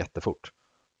bossen jättefort.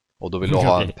 Och då vill du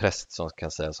ha en präst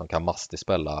som kan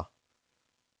mastispella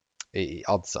i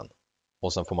addsen.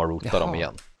 Och sen får man rota dem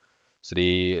igen. Så det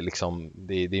är liksom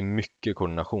det är mycket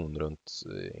koordination runt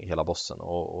hela bossen.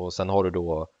 Och sen har du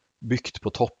då byggt på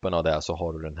toppen av det, så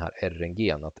har du den här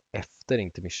RNG:n att efter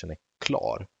intermission är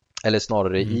klar, eller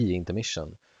snarare i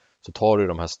intermission, så tar du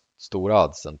de här stora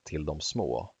addsen till de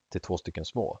små, till 2 stycken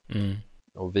små.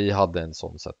 Och vi hade en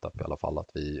sån setup i alla fall, att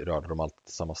vi rörde dem alltid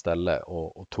till samma ställe,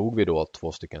 och tog vi då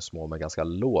 2 stycken små med ganska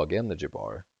låg energy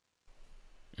bar,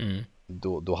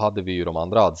 då hade vi ju de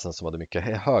andra addsen som hade mycket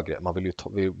högre.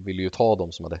 Vi ville ju ta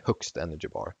dem som hade högst energy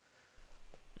bar,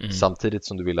 samtidigt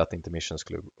som du ville att intermission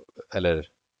skulle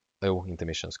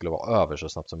vara över så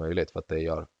snabbt som möjligt, för att det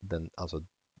gör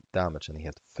damagen är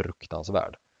helt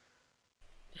fruktansvärd.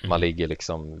 Man ligger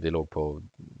liksom, vi låg på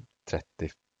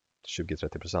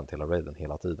 20-30% hela raiden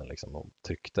hela tiden liksom, och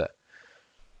tryckte.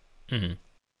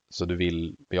 Så du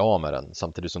vill bli av med den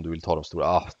samtidigt som du vill ta de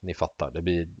stora. Ni fattar, det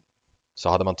blir. Så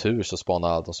hade man tur så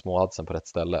spanade de små adsen på rätt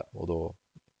ställe och då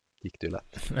gick det ju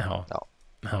lätt.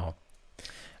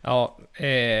 Ja,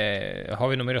 har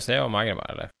vi nog mer att säga om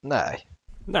Agramar eller? Nej,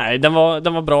 Nej, den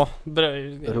var bra.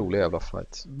 Rolig jävla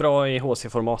fight. Bra i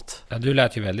HC-format. Ja, du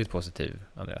lät ju väldigt positiv,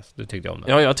 Andreas. Du tyckte om den.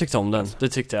 Ja, jag tyckte om den. Det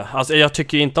tyckte jag. Alltså, jag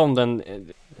tycker ju inte om den.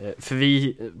 För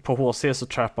vi på HC så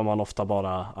trappar man ofta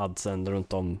bara adsen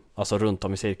runt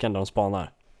om i cirkeln där de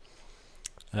spanar.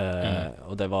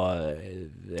 Och det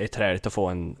är träligt att få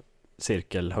en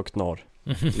cirkel högt norr.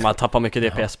 Man tappar mycket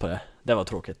DPS på det. Det var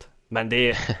tråkigt. Men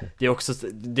det är också,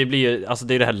 det blir ju, alltså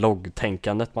det är det här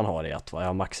logg-tänkandet man har i att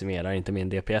jag maximerar inte min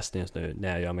DPS just nu när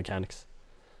jag gör mechanics.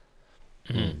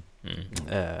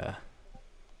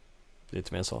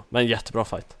 Lite mer så. Men jättebra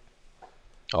fight.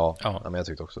 Ja. Men jag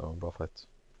tyckte också det var en bra fight.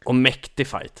 Och mäktig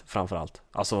fight framförallt.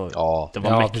 Alltså det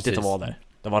var mäktigt precis. Att vara där.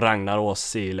 Det var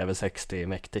Ragnaros i level 60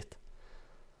 mäktigt.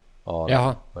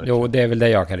 Jaha, jo det är väl det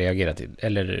jag kan reagera till.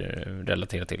 Eller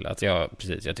relatera till. Att jag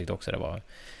tyckte också det var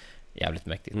jävligt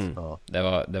mäktigt. Det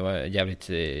var jävligt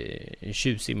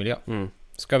tjusig miljö.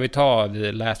 Ska vi ta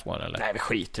the last one eller? Nej, vi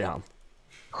skiter i han.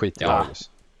 Skit i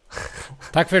Argus.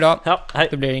 Tack för idag. Ja, hej.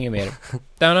 Det blir inget mer.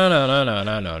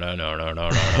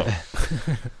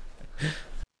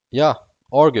 Ja,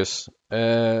 Argus.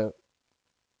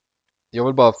 Jag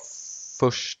vill bara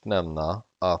först nämna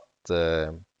att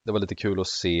det var lite kul att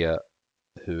se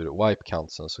hur wipe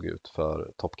countsen såg ut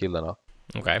för toppgilderna.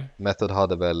 Okay. Method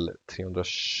hade väl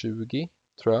 320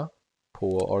 tror jag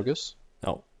på Argus.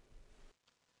 Ja.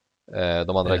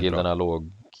 De andra gilderna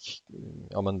låg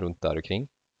runt där och kring.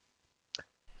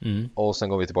 Och sen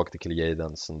går vi tillbaka till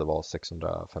Kil'jaeden som det var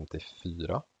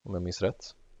 654 om jag minns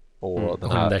rätt. Och den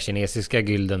där kinesiska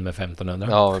gilden med 1500.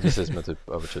 Ja, precis, med typ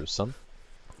över 1000.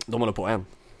 De håller på än.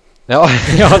 Ja,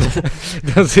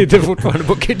 de sitter fortfarande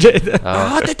på Kil'jaeden.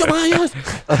 Ja.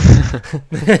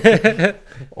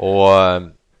 Och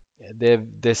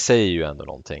det säger ju ändå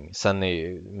någonting. Sen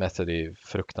är Method är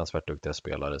fruktansvärt duktiga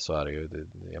spelare, så är det ju.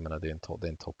 Jag menar, det är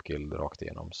en toppguild rakt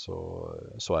igenom,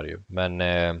 så är det ju. Men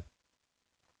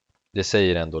det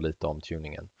säger ändå lite om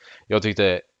tuningen. Jag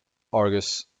tyckte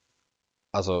Argus,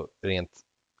 alltså rent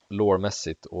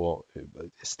lore-mässigt och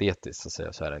estetiskt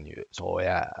så är den ju så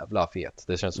jävla fet.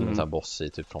 Det känns som en sån här boss i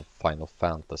typ från Final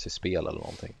Fantasy-spel eller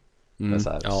någonting. Så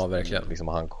här, ja, verkligen. Liksom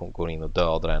han går in och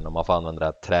dödar en och man får använda det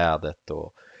här trädet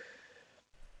och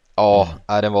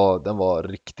den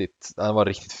var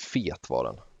riktigt fet var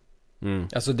den.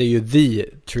 Alltså det är ju the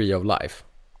Tree of Life.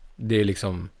 Det är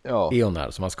liksom Eonar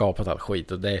som har skapat all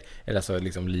skit, och det är alltså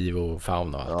liksom liv och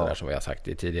fauna och allt det där som vi har sagt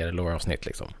i tidigare lore-avsnitt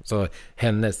liksom. Så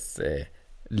hennes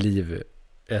liv,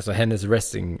 alltså hennes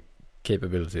resting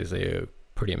capabilities är ju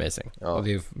pretty amazing. Och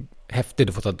det är häftigt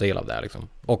att få ta del av det här liksom.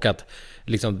 Och att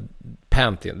liksom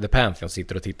The Pantheon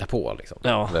sitter och tittar på liksom.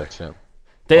 Ja, verkligen.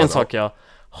 Det är en sak jag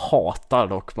hatar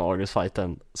dock med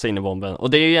Argus-fighten, så in i bomben. Och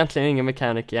det är ju egentligen ingen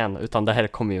mechanic igen, utan det här är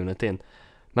communityn.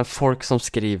 Men folk som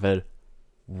skriver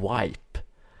wipe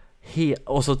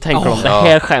och så tänker de, det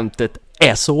här skämtet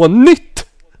är så nytt.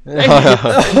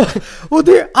 Och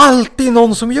det är alltid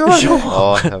någon som gör det.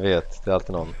 Ja, jag vet, det är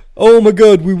alltid någon. Oh my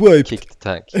god, we wiped. Kick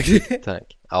the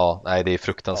tank. Ja, nej, det är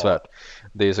fruktansvärt.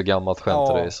 Det är så gammalt skämt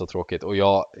och det är så tråkigt. Och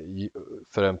jag,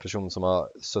 för en person som har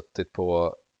suttit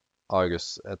på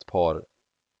Argus ett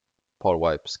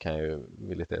par wipes, kan jag ju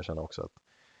villigt erkänna också att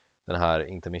den här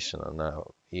intermissionen när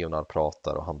Eonar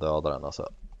pratar och han dödar den, alltså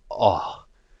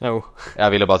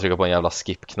jag ville bara trycka på en jävla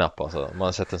skip-knapp alltså. Man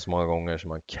har sett den så många gånger som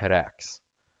man kräks.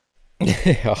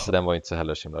 Så den var inte så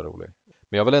heller så himla rolig.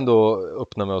 Men jag vill ändå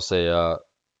öppna med att säga,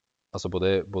 alltså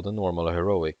både normal och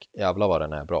heroic, jävla vad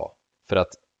den är bra. För att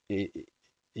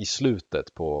i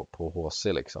slutet på HC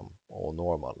liksom, och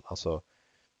normal, alltså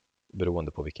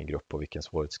beroende på vilken grupp och vilken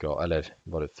svårighetsgrad eller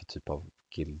vad det är för typ av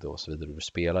guild och så vidare du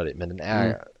spelar i, men den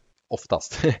är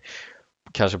oftast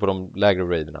kanske på de lägre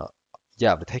raiderna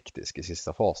jävligt hektisk i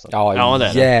sista fasen. Ja, det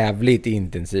är jävligt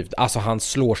intensivt. Alltså han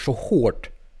slår så hårt.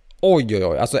 Oj.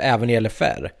 Alltså även i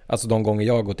LFR. Alltså de gånger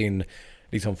jag har gått in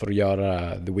liksom för att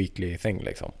göra the weekly thing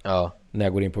liksom. Ja. När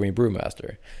jag går in på min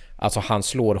Brewmaster. Alltså han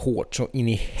slår hårt så in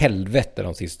i helvete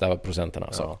de sista procenten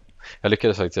alltså. Ja. Jag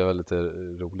lyckades faktiskt, det var lite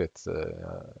roligt.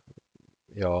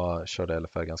 Jag körde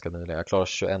LFR ganska nyligen. Jag klarade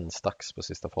 21 stacks på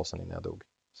sista fasen innan jag dog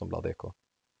som Blood Echo.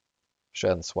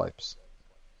 21 swipes.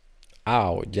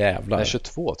 Jävlar. Nej,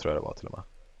 22 tror jag det var till och med.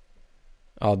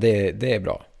 Ja, det är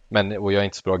bra. Och jag är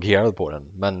inte så bra gearad på den,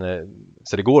 men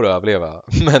så det går att överleva.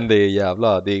 Men det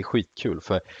är skitkul,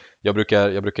 för jag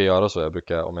brukar göra så.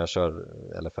 Om jag kör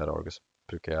LFR Argus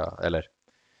brukar jag, eller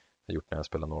jag har gjort när jag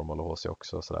spelar normal och HC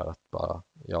också, så där att bara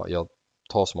jag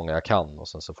tar så många jag kan och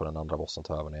sen så får den andra bossen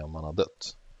ta över när man har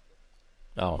dött.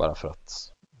 Ja. Bara för att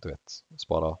du vet,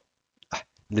 spara.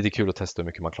 Lite kul att testa hur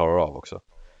mycket man klarar av också.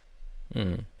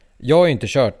 Jag har ju inte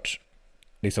kört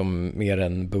liksom mer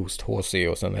än Boost HC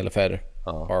och sen LFR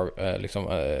Ja.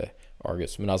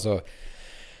 Argus. Men alltså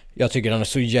jag tycker han är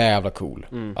så jävla cool.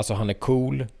 Alltså han är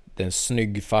cool, det är en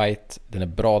snygg fight, den är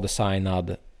bra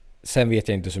designad. Sen vet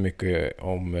jag inte så mycket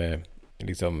om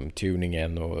liksom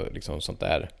tuningen och liksom sånt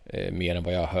där, mer än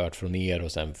vad jag har hört från er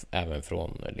och sen även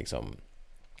från liksom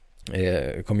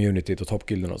communityt och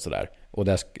toppgilden och sådär. Och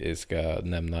det ska jag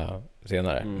nämna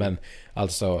senare. Men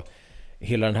alltså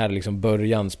hela den här liksom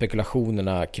början,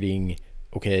 spekulationerna kring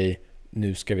okej,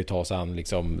 nu ska vi ta oss an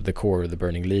liksom the core of the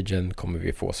Burning Legion. Kommer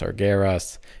vi få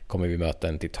Sargeras? Kommer vi möta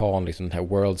en titan? Liksom den här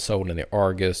world zonen i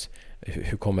Argus.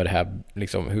 Hur kommer det här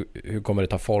liksom, hur kommer det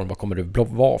ta form? Vad kommer det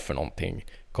vara för någonting?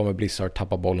 Kommer Blizzard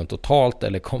tappa bollen totalt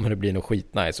eller kommer det bli något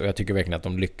skitnice? Och jag tycker verkligen att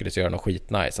de lyckades göra något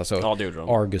skitnice. Alltså Ja, det gjorde de.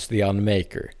 Argus the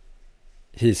Unmaker.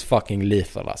 He's fucking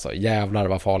lethal alltså. Jävlar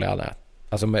vad farlig han är.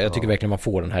 Alltså jag tycker verkligen man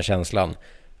får den här känslan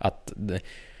att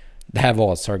det här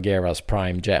var Sargeras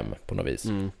prime gem på något vis.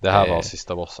 Det här var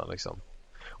sista bossen liksom.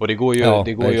 Och det går ju,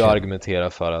 ju att argumentera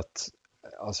för att,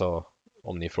 alltså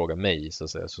om ni frågar mig så att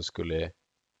säga, så skulle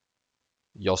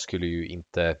jag ju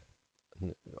inte,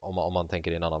 om man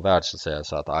tänker i en annan värld så att säga,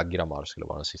 så att Agramar skulle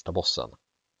vara den sista bossen.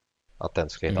 Att den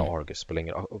skulle heta Argus, spelar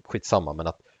ingen roll, skitsamma, men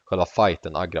att själva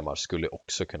fighten Agramar skulle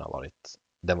också kunna varit,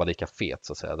 den var lika fet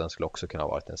så att säga, den skulle också kunna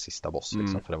varit den sista boss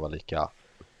liksom, för den var lika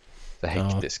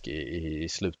hektisk i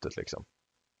slutet liksom.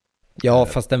 Ja,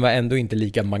 fast den var ändå inte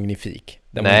lika magnifik.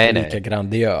 Den var inte lika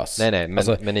grandiös. Nej,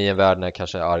 men i en värld när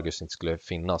kanske Argus inte skulle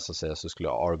finnas så att säga, så skulle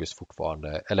Argus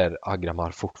fortfarande, eller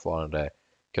Agramar fortfarande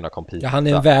kunna compete. Ja, han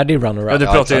är en värdig runner-up. Ja,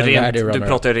 du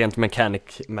pratar ju rent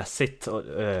mechanic-mässigt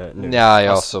nu. Ja,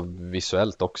 alltså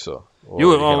visuellt också.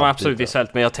 Jo, absolut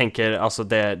visuellt, men jag tänker alltså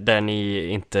det ni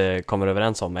inte kommer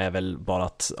överens om är väl bara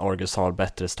att Argus har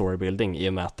bättre storybuilding i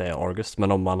och med att det är Argus.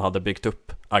 Men om man hade byggt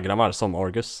upp Agramar som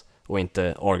Argus och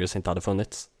Argus inte hade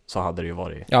funnits, så hade det ju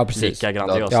varit lika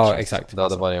grandiöst. Ja, exakt. Det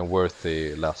hade varit en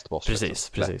worthy last boss.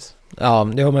 Precis.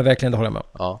 Ja, det har man verkligen, det håller jag med.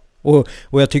 Ja.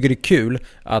 Och jag tycker det är kul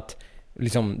att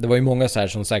liksom, det var ju många så här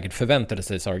som säkert förväntade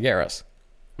sig Sargeras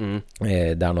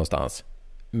där någonstans.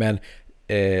 Men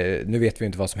nu vet vi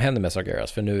inte vad som händer med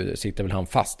Sargeras, för nu sitter väl han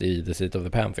fast i The Seat of the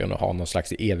Pantheon och har någon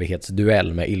slags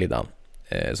evighetsduell med Illidan,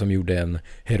 som gjorde en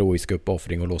heroisk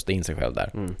uppoffring och låste in sig själv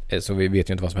där. Så vi vet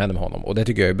ju inte vad som händer med honom, och det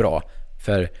tycker jag är bra,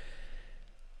 för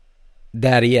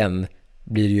där igen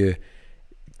blir det ju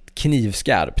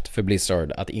knivskarpt för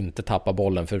Blizzard att inte tappa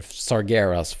bollen, för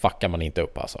Sargeras fuckar man inte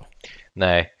upp alltså.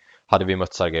 Nej, hade vi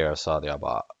mött Sargeras så hade jag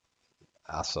bara,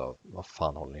 alltså vad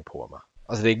fan håller ni på med?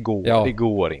 Alltså det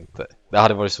går inte. Det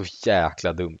hade varit så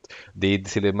jäkla dumt. Det är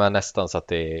till och med nästan så att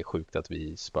det är sjukt att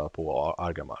vi spör på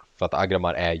Agramar. För att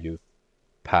Agramar är ju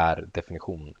per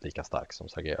definition lika stark som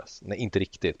Sargeras. Nej, inte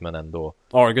riktigt, men ändå.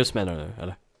 Argus menar du,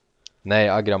 eller? Nej,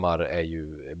 Agramar är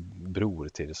ju bror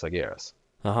till Sargeras.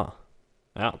 Aha.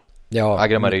 Ja,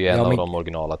 Agramar är ju en av de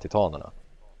originala titanerna.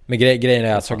 Men grejen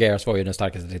är att Sargeras var ju den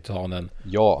starkaste titanen.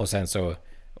 Ja.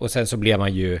 Och sen så blev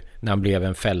han ju, när han blev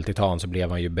en fälltitan så blev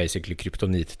han ju basically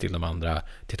kryptonit till de andra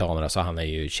titanerna, så han är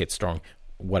ju shitstrong,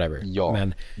 whatever.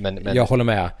 Ja, men jag håller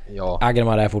med. Ja.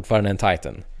 Agramar är fortfarande en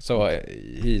titan, så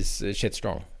he's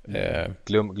shitstrong.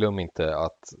 Glöm inte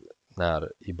att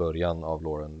när i början av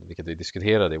loren, vilket vi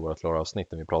diskuterade i vårt lore-avsnitt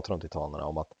när vi pratade om titanerna,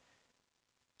 om att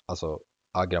alltså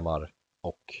Agramar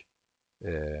och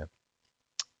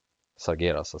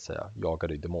Sargeras så att säga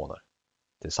jagade ju demoner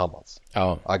tillsammans.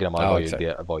 Ja.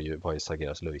 Agramar var ju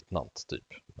Sargeras löjtnant typ,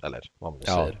 eller vad man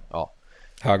säger. Ja.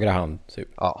 Högra hand typ.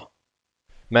 Ja.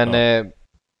 Men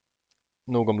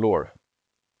nog om lore.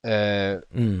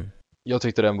 Jag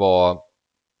tyckte det var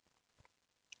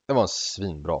en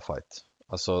svinbra fight.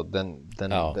 Alltså den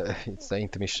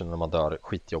intermission när man dör,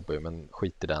 skitjobbig, men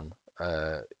skit i den.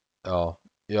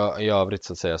 I övrigt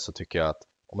så att säga så tycker jag att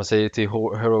om man säger till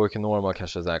Heroic Normal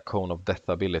kanske så här Cone of Death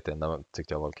ability, den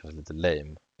tyckte jag var kanske lite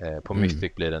lame. På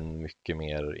Mythic blir den mycket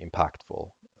mer impactful.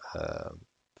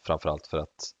 Framförallt för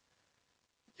att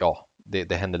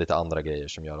det händer lite andra grejer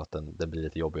som gör att den blir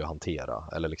lite jobbig att hantera.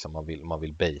 Eller liksom man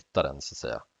vill baita den så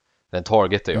att säga. Den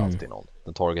targetar ju alltid någon.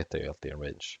 Den targetar ju alltid en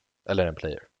range. Eller en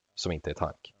player som inte är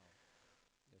tank.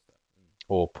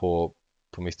 Och på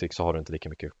Mystic så har du inte lika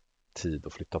mycket tid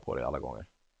att flytta på dig alla gånger.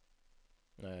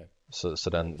 Nej.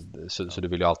 Så du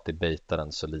vill ju alltid baita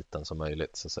den så liten som möjligt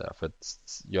så att säga. För att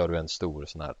gör du en stor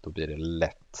sån här, då blir det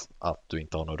lätt att du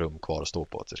inte har någon rum kvar att stå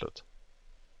på till slut.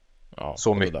 Ja,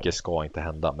 så mycket ska inte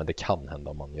hända, men det kan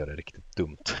hända om man gör det riktigt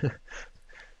dumt.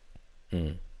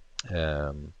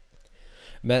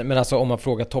 Men alltså om man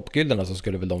frågar toppgilderna så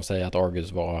skulle väl de säga att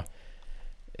Argus var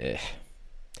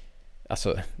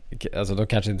Alltså de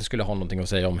kanske inte skulle ha någonting att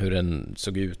säga om hur den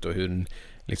såg ut och hur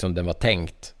liksom den var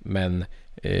tänkt. Men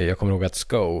jag kommer ihåg att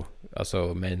Sko,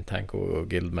 alltså Main Tank och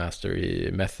Guildmaster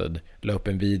i Method, la upp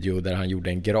en video där han gjorde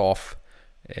en graf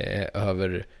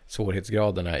över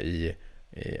svårighetsgraderna i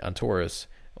Antorus.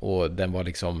 Och den var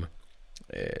liksom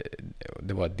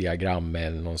det var ett diagram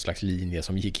med någon slags linje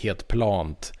som gick helt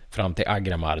plant fram till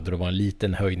Agramar, då det var en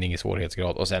liten höjning i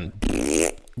svårighetsgrad och sen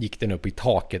gick den upp i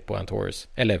taket på Antorus,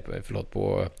 eller förlåt,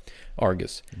 på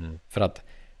Argus. För att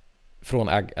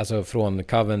från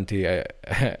Coven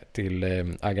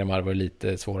till Agramar var det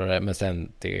lite svårare, men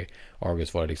sen till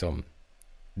Argus var det liksom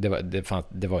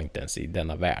det var inte ens i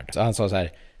denna värld. Så han sa så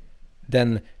här: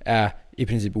 den är i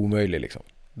princip omöjlig liksom.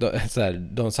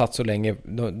 De satt så länge,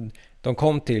 de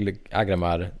kom till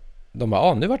Agramar, de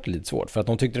bara, nu var det lite svårt, för att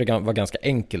de tyckte det var ganska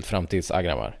enkelt fram tills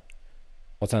Agramar.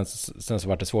 Och sen så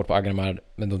var det svårt på Agramar,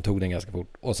 men de tog den ganska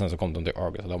fort. Och sen så kom de till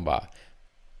Argus och de bara,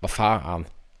 vad fan.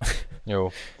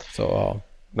 Jo. Så, ja.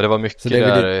 Men det var mycket det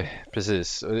där,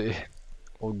 precis.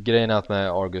 Och grejen är att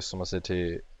med Argus, som man ser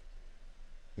till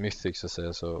Mythic så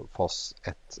säger så fas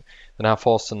 1. Den här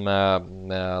fasen med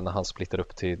när han splittar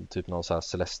upp till typ någon så här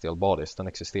celestial bodies, den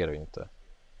existerar ju inte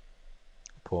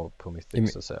på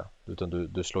Mythic så att säga. Utan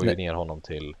du slår ju ner honom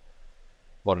till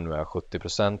vad det nu är,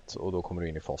 70%, och då kommer du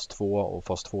in i fas 2, och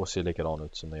fas 2 ser likadan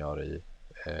ut som den gör i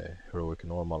Heroic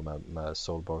Normal med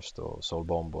Soulburst och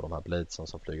Soulbomb och de här bladesen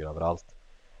som flyger överallt.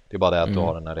 Det är bara det att du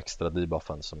har den här extra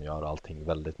debuffen som gör allting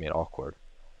väldigt mer awkward.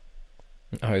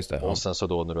 Ja, just det. Och sen så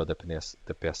då när du har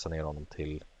DPSar ner honom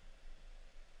till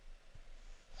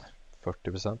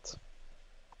 40%,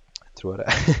 tror jag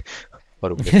det.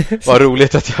 Vad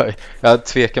roligt att jag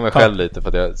tvekar mig själv lite för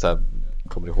att jag så här,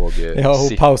 kommer ihåg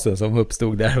och pausen som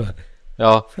uppstod där.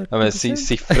 Ja, men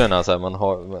siffrorna så här,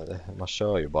 man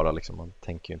kör ju bara liksom, man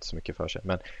tänker ju inte så mycket för sig.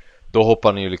 Men då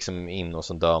hoppar han ju liksom in och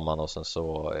så dör man, och sen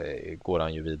så går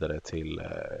han ju vidare till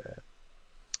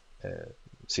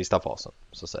sista fasen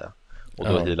så att säga. Och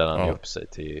då healar han ju upp sig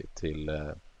till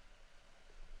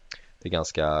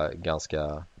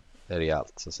ganska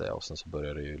rejält så att säga. Och sen så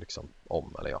börjar det ju liksom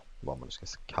om, eller ja, vad man nu ska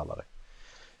kalla det.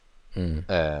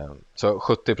 Så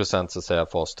 70% så att säga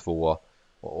fas 2,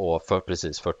 och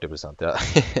precis 40%.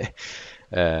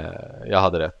 Jag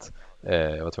hade rätt.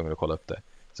 Jag var tvungen att kolla upp det.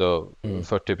 Så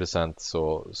 40%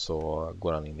 så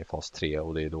går han in i fas 3,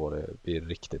 och det är då det blir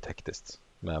riktigt hektiskt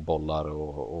med bollar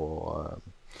och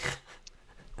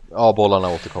ja, bollarna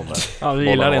återkommer. Ja, vi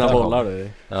gillar dina bollar du.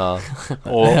 Ja.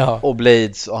 Och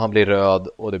blades, och han blir röd,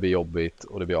 och det blir jobbigt,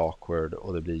 och det blir awkward,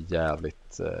 och det blir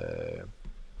jävligt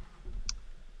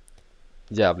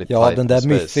ja, den där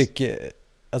Mythic,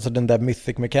 alltså den där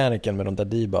Mythic-mekaniken med de där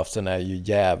debuffsen är ju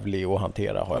jävlig att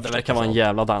hantera, har jag det verkar vara en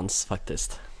jävla dans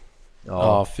faktiskt.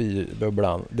 Ja, fy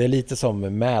bubblan. Det är lite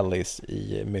som Malice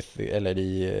i Mythic, eller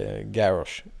i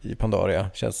Garrosh i Pandaria,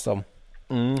 känns som.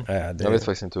 Jag vet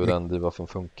faktiskt inte hur den debuffen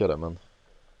funkade, men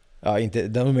ja,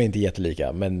 de är inte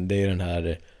jättelika, men det är den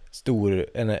här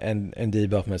en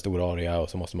debuff med stor aria, och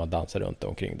så måste man dansa runt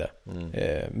omkring det.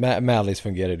 Malice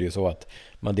fungerade ju så att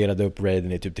man delade upp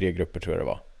raiden i typ 3 grupper, tror jag det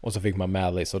var. Och så fick man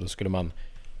Malice, och då skulle man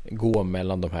gå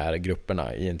mellan de här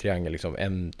grupperna i en triangel liksom,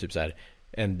 en typ så här,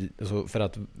 så för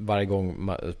att varje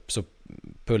gång så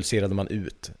pulserade man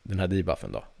ut den här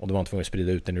debuffen då, och då var man tvungen att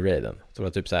sprida ut den i raiden. Så det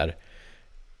var typ så här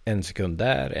en sekund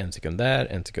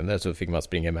där, så fick man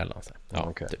springa emellan så. Ja,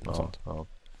 okay. Typ något sånt.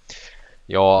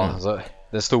 Alltså,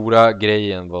 den stora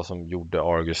grejen, vad som gjorde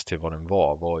Argus till vad den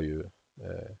var ju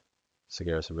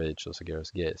Sagaras Rage och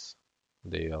Sagaras Gaze.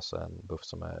 Det är ju alltså en buff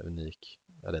som är unik,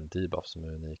 eller en debuff som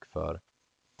är unik för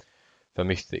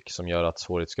Mythic, som gör att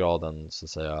svårighetsgraden så att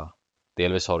säga,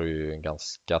 delvis har du ju en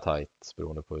ganska tight,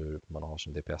 beroende på hur man har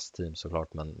som DPS-team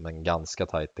såklart, men ganska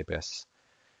tight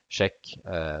DPS-check.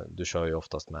 Du kör ju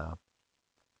oftast med,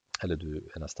 eller du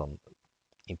är nästan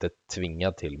inte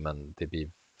tvingad till, men det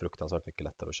blir fruktansvärt mycket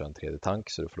lättare att köra en 3D tank,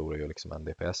 så du förlorar ju liksom en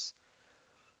DPS.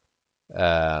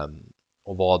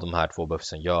 Och vad de här två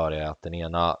buffsen gör är att den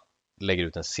ena lägger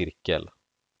ut en cirkel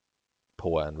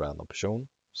på en random person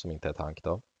som inte är tank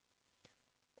då.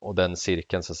 Och den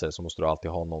cirkeln så att säga, så måste du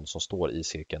alltid ha någon som står i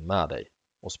cirkeln med dig.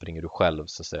 Och springer du själv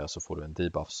så att säga, så får du en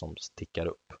debuff som tickar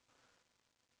upp.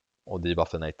 Och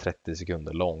debuffen är 30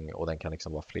 sekunder lång, och den kan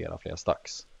liksom vara flera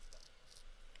stacks.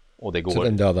 Och det går. Så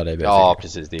den dödar dig? Ja,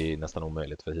 precis. Det är nästan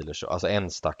omöjligt för healers. Alltså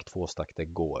 1 stack, 2 stack, det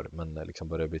går. Men liksom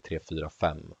börjar det bli 3, 4,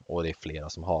 5 och det är flera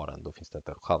som har den, då finns det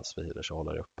inte en chans för healers att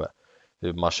hålla det uppe.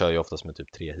 Man kör ju oftast med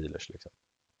typ 3 healers liksom.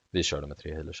 Vi körde med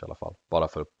 3 healers i alla fall. Bara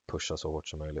för att pusha så hårt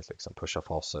som möjligt liksom. Pusha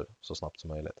faser så snabbt som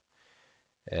möjligt.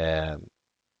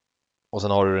 Och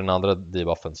sen har du den andra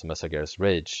debuffen som är Sagaras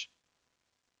Rage,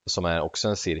 som är också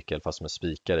en cirkel fast med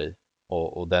spikar i.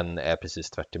 Och den är precis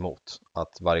tvärt emot.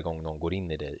 Att varje gång någon går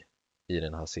in i dig i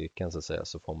den här cirkeln så att säga,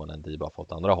 så får man en debuff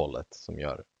åt andra hållet som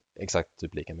gör exakt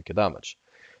typ lika mycket damage.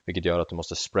 Vilket gör att du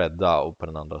måste spreada och på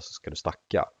den andra så ska du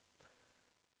stacka.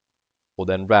 Och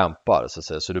den rampar så att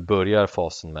säga. Så du börjar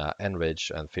fasen med en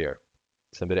rage och en fear.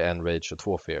 Sen blir det en rage och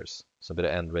 2 fears. Sen blir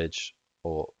det en rage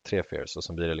och 3 fears. Och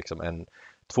sen blir det liksom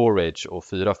 2 rage och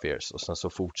 4 fears. Och sen så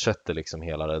fortsätter liksom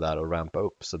hela det där att rampa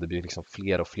upp. Så det blir liksom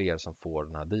fler och fler som får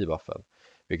den här debuffen.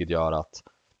 Vilket gör att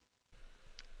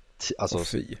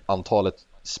alltså, antalet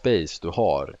space du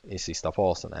har i sista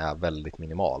fasen är väldigt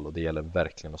minimal. Och det gäller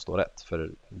verkligen att stå rätt.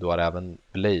 För du har även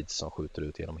blades som skjuter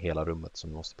ut genom hela rummet som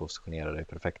du måste positionera dig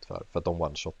perfekt för. För att de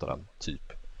one-shotar den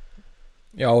typ.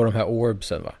 Ja, och de här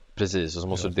orbsen va? Precis, och så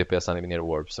måste du DPSa ner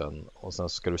orbsen. Och sen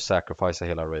ska du sacrificea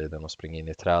hela raiden och springa in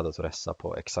i trädet och ressa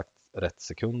på exakt rätt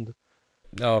sekund.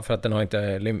 Ja, för att den har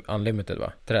inte unlimited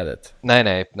va? Trädet.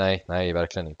 Nej,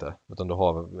 verkligen inte. Utan du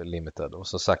har limited. Och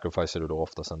så sacrificear du då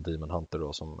oftast en demon hunter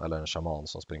då, eller en shaman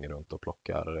som springer runt och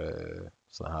plockar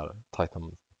såna här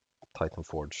Titan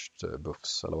Forged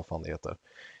buffs, eller vad fan det heter.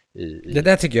 Det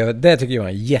där tycker jag är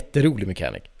en jätterolig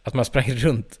mekanik. Att man sprang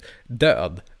runt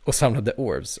död och samlade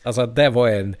orbs. Alltså att det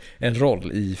var en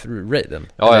roll i raiden.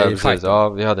 Ja, precis. Ja,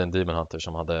 vi hade en demon hunter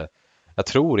som hade, jag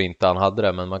tror inte han hade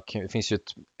det, men det finns ju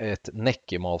ett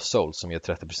neck i Maw of Souls som ger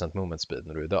 30% movement speed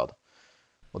när du är död.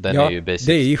 Och den är ju det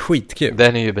är ju skitkul.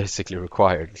 Den är ju basically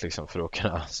required liksom, för att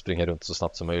kunna springa runt så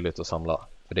snabbt som möjligt och samla.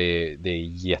 För det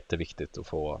är jätteviktigt att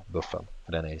få buffen.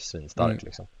 För den är ju svinstark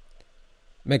liksom.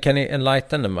 Men kan ni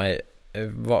enlighten mig?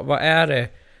 Vad är det?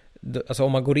 Alltså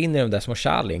om man går in i de där små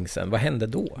charlingsen, vad händer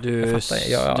då?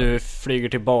 Du flyger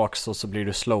tillbaks och så blir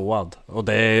du slowad. Och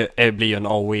det blir ju en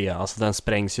AOE. Alltså den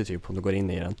sprängs ju typ om du går in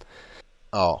i den.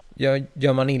 Ja.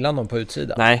 Gör man illa någon på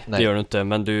utsidan? Nej, det gör du inte.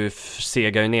 Men du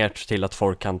segar ju ner till att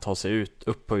folk kan ta sig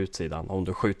upp på utsidan. Om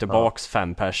du skjuter baks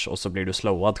 5 pers och så blir du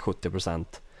slowad 70%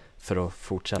 för att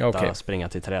fortsätta springa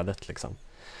till trädet liksom.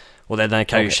 Och den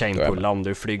kan ju chainpulla om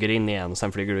du flyger in i en,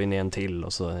 sen flyger du in i en till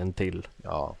och så en till.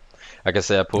 Ja, jag kan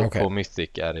säga på Mythic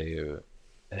är det ju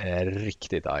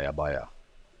riktigt ajabaja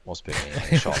att springa in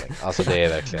i en charling. Alltså det är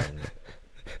verkligen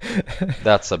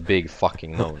that's a big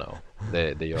fucking no-no.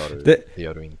 Det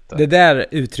gör du inte. Det där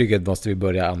uttrycket måste vi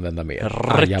börja använda mer.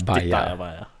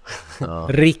 Ajabaja. Ja.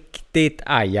 Riktigt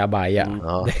ajabaja.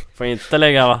 Ja. Får inte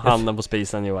lägga handen på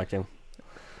spisen, Joakim.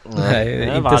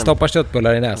 Nej, inte stoppa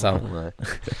köttbullar i näsan. Nej.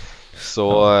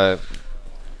 Så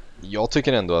jag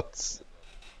tycker ändå att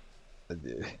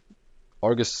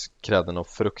Argus krävde någon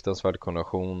fruktansvärd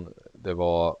koordination. Det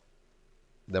var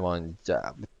en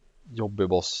jävligt jobbig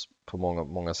boss på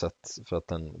många sätt. För att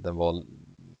den var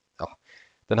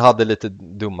den hade lite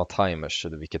dumma timers,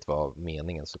 vilket var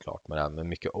meningen såklart. Men med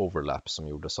mycket overlap som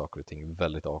gjorde saker och ting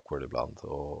väldigt awkward ibland.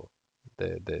 Och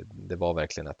det var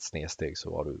verkligen ett snedsteg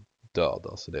så var du död.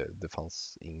 Alltså det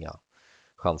fanns inga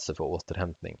chanser för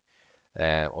återhämtning.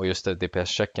 Och just det,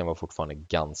 DPS-checken var fortfarande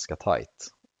ganska tight.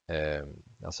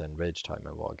 Alltså en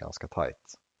rage-timer var ganska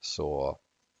tight. Så,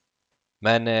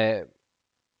 men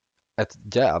ett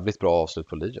jävligt bra avslut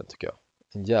på Legion tycker jag.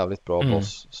 En jävligt bra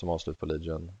boss som avslut på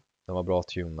Legion. Den var bra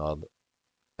tunad.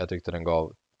 Jag tyckte den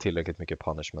gav tillräckligt mycket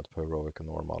punishment på Heroic och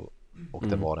Normal. Och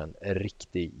det var en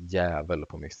riktig jävel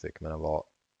på Mythic. Men den var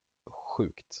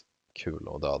sjukt kul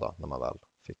att döda när man väl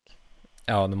fick.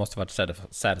 Ja, det måste varit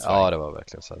satisfying. Ja, det var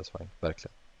verkligen satisfying,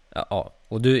 verkligen. Ja,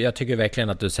 och jag tycker verkligen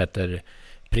att du sätter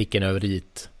pricken över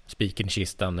it, spiken i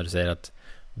kistan när du säger att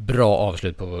bra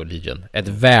avslut på Legion. Ett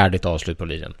värdigt avslut på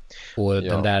Legion. Och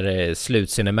den där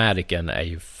slutcinematiken är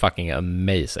ju fucking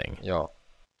amazing. Ja,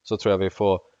 så tror jag vi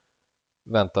får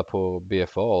vänta på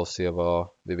BFA och se vad...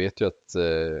 Vi vet ju att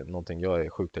någonting jag är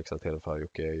sjukt exalterad för,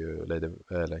 Jocke, är ju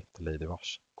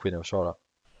Queen of Shara.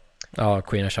 Ja,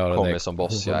 Queen of Shara kommer som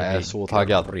boss. Jag är så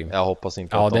taggad. Jag hoppas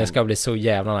inte att det ska bli så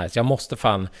jävla nice. Jag måste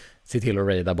fan se till att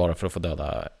raida bara för att få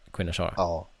döda Queen of Shara.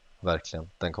 Ja, verkligen.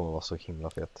 Den kommer vara så himla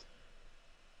fet.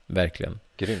 Verkligen.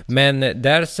 Grymt. Men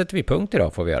där sätter vi punkt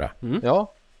idag, får vi göra.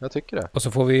 Ja, jag tycker det. Och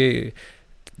så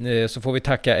får vi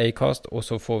tacka Acast och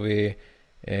så får vi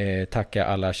tacka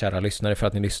alla kära lyssnare för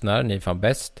att ni lyssnar. Ni är fan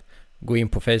bäst. Gå in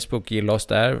på Facebook, gilla oss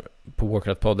där på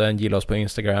Warcraft-podden, gilla oss på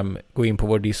Instagram, gå in på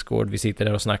vår Discord, vi sitter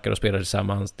där och snackar och spelar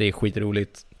tillsammans, det är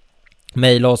skitroligt.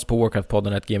 Maila oss på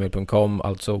warcraftpodden@gmail.com,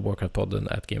 alltså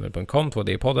warcraftpodden@gmail.com,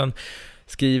 2D-podden.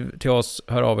 Skriv till oss,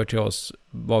 hör av er till oss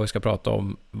vad vi ska prata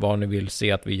om, vad ni vill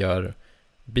se att vi gör,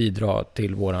 bidra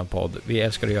till våran podd. Vi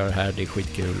älskar att göra det här, det är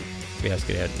skitkul. Vi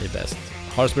älskar er, ni är bäst.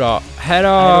 Ha det så bra, hej då!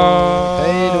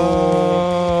 Hej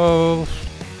då!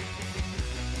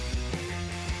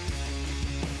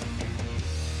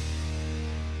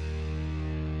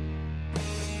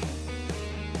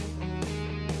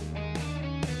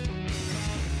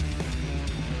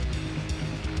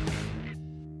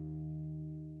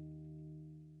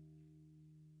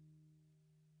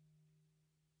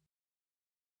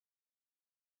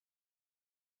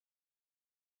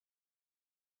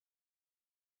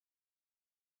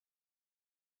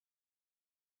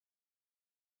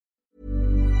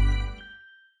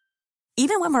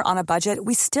 Even when we're on a budget,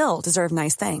 we still deserve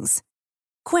nice things.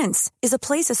 Quince is a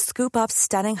place to scoop up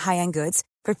stunning high-end goods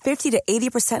for 50 to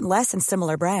 80% less than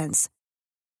similar brands.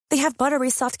 They have buttery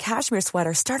soft cashmere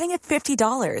sweaters starting at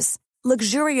 $50,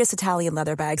 luxurious Italian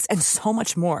leather bags, and so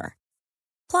much more.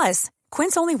 Plus,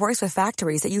 Quince only works with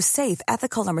factories that use safe,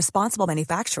 ethical, and responsible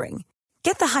manufacturing.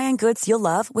 Get the high-end goods you'll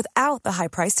love without the high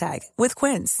price tag with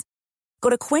Quince.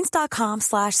 Go to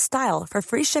quince.com/style for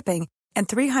free shipping and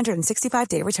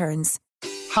 365-day returns.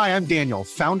 Hi, I'm Daniel,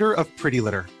 founder of Pretty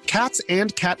Litter. Cats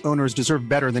and cat owners deserve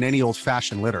better than any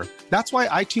old-fashioned litter. That's why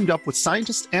I teamed up with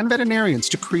scientists and veterinarians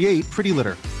to create Pretty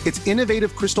Litter. Its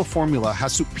innovative crystal formula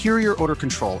has superior odor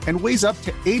control and weighs up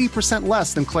to 80%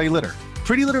 less than clay litter.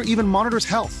 Pretty Litter even monitors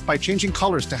health by changing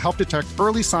colors to help detect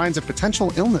early signs of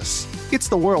potential illness. It's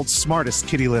the world's smartest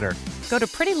kitty litter. Go to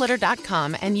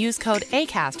prettylitter.com and use code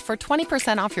ACAST for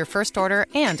 20% off your first order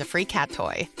and a free cat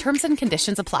toy. Terms and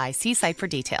conditions apply. See site for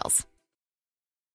details.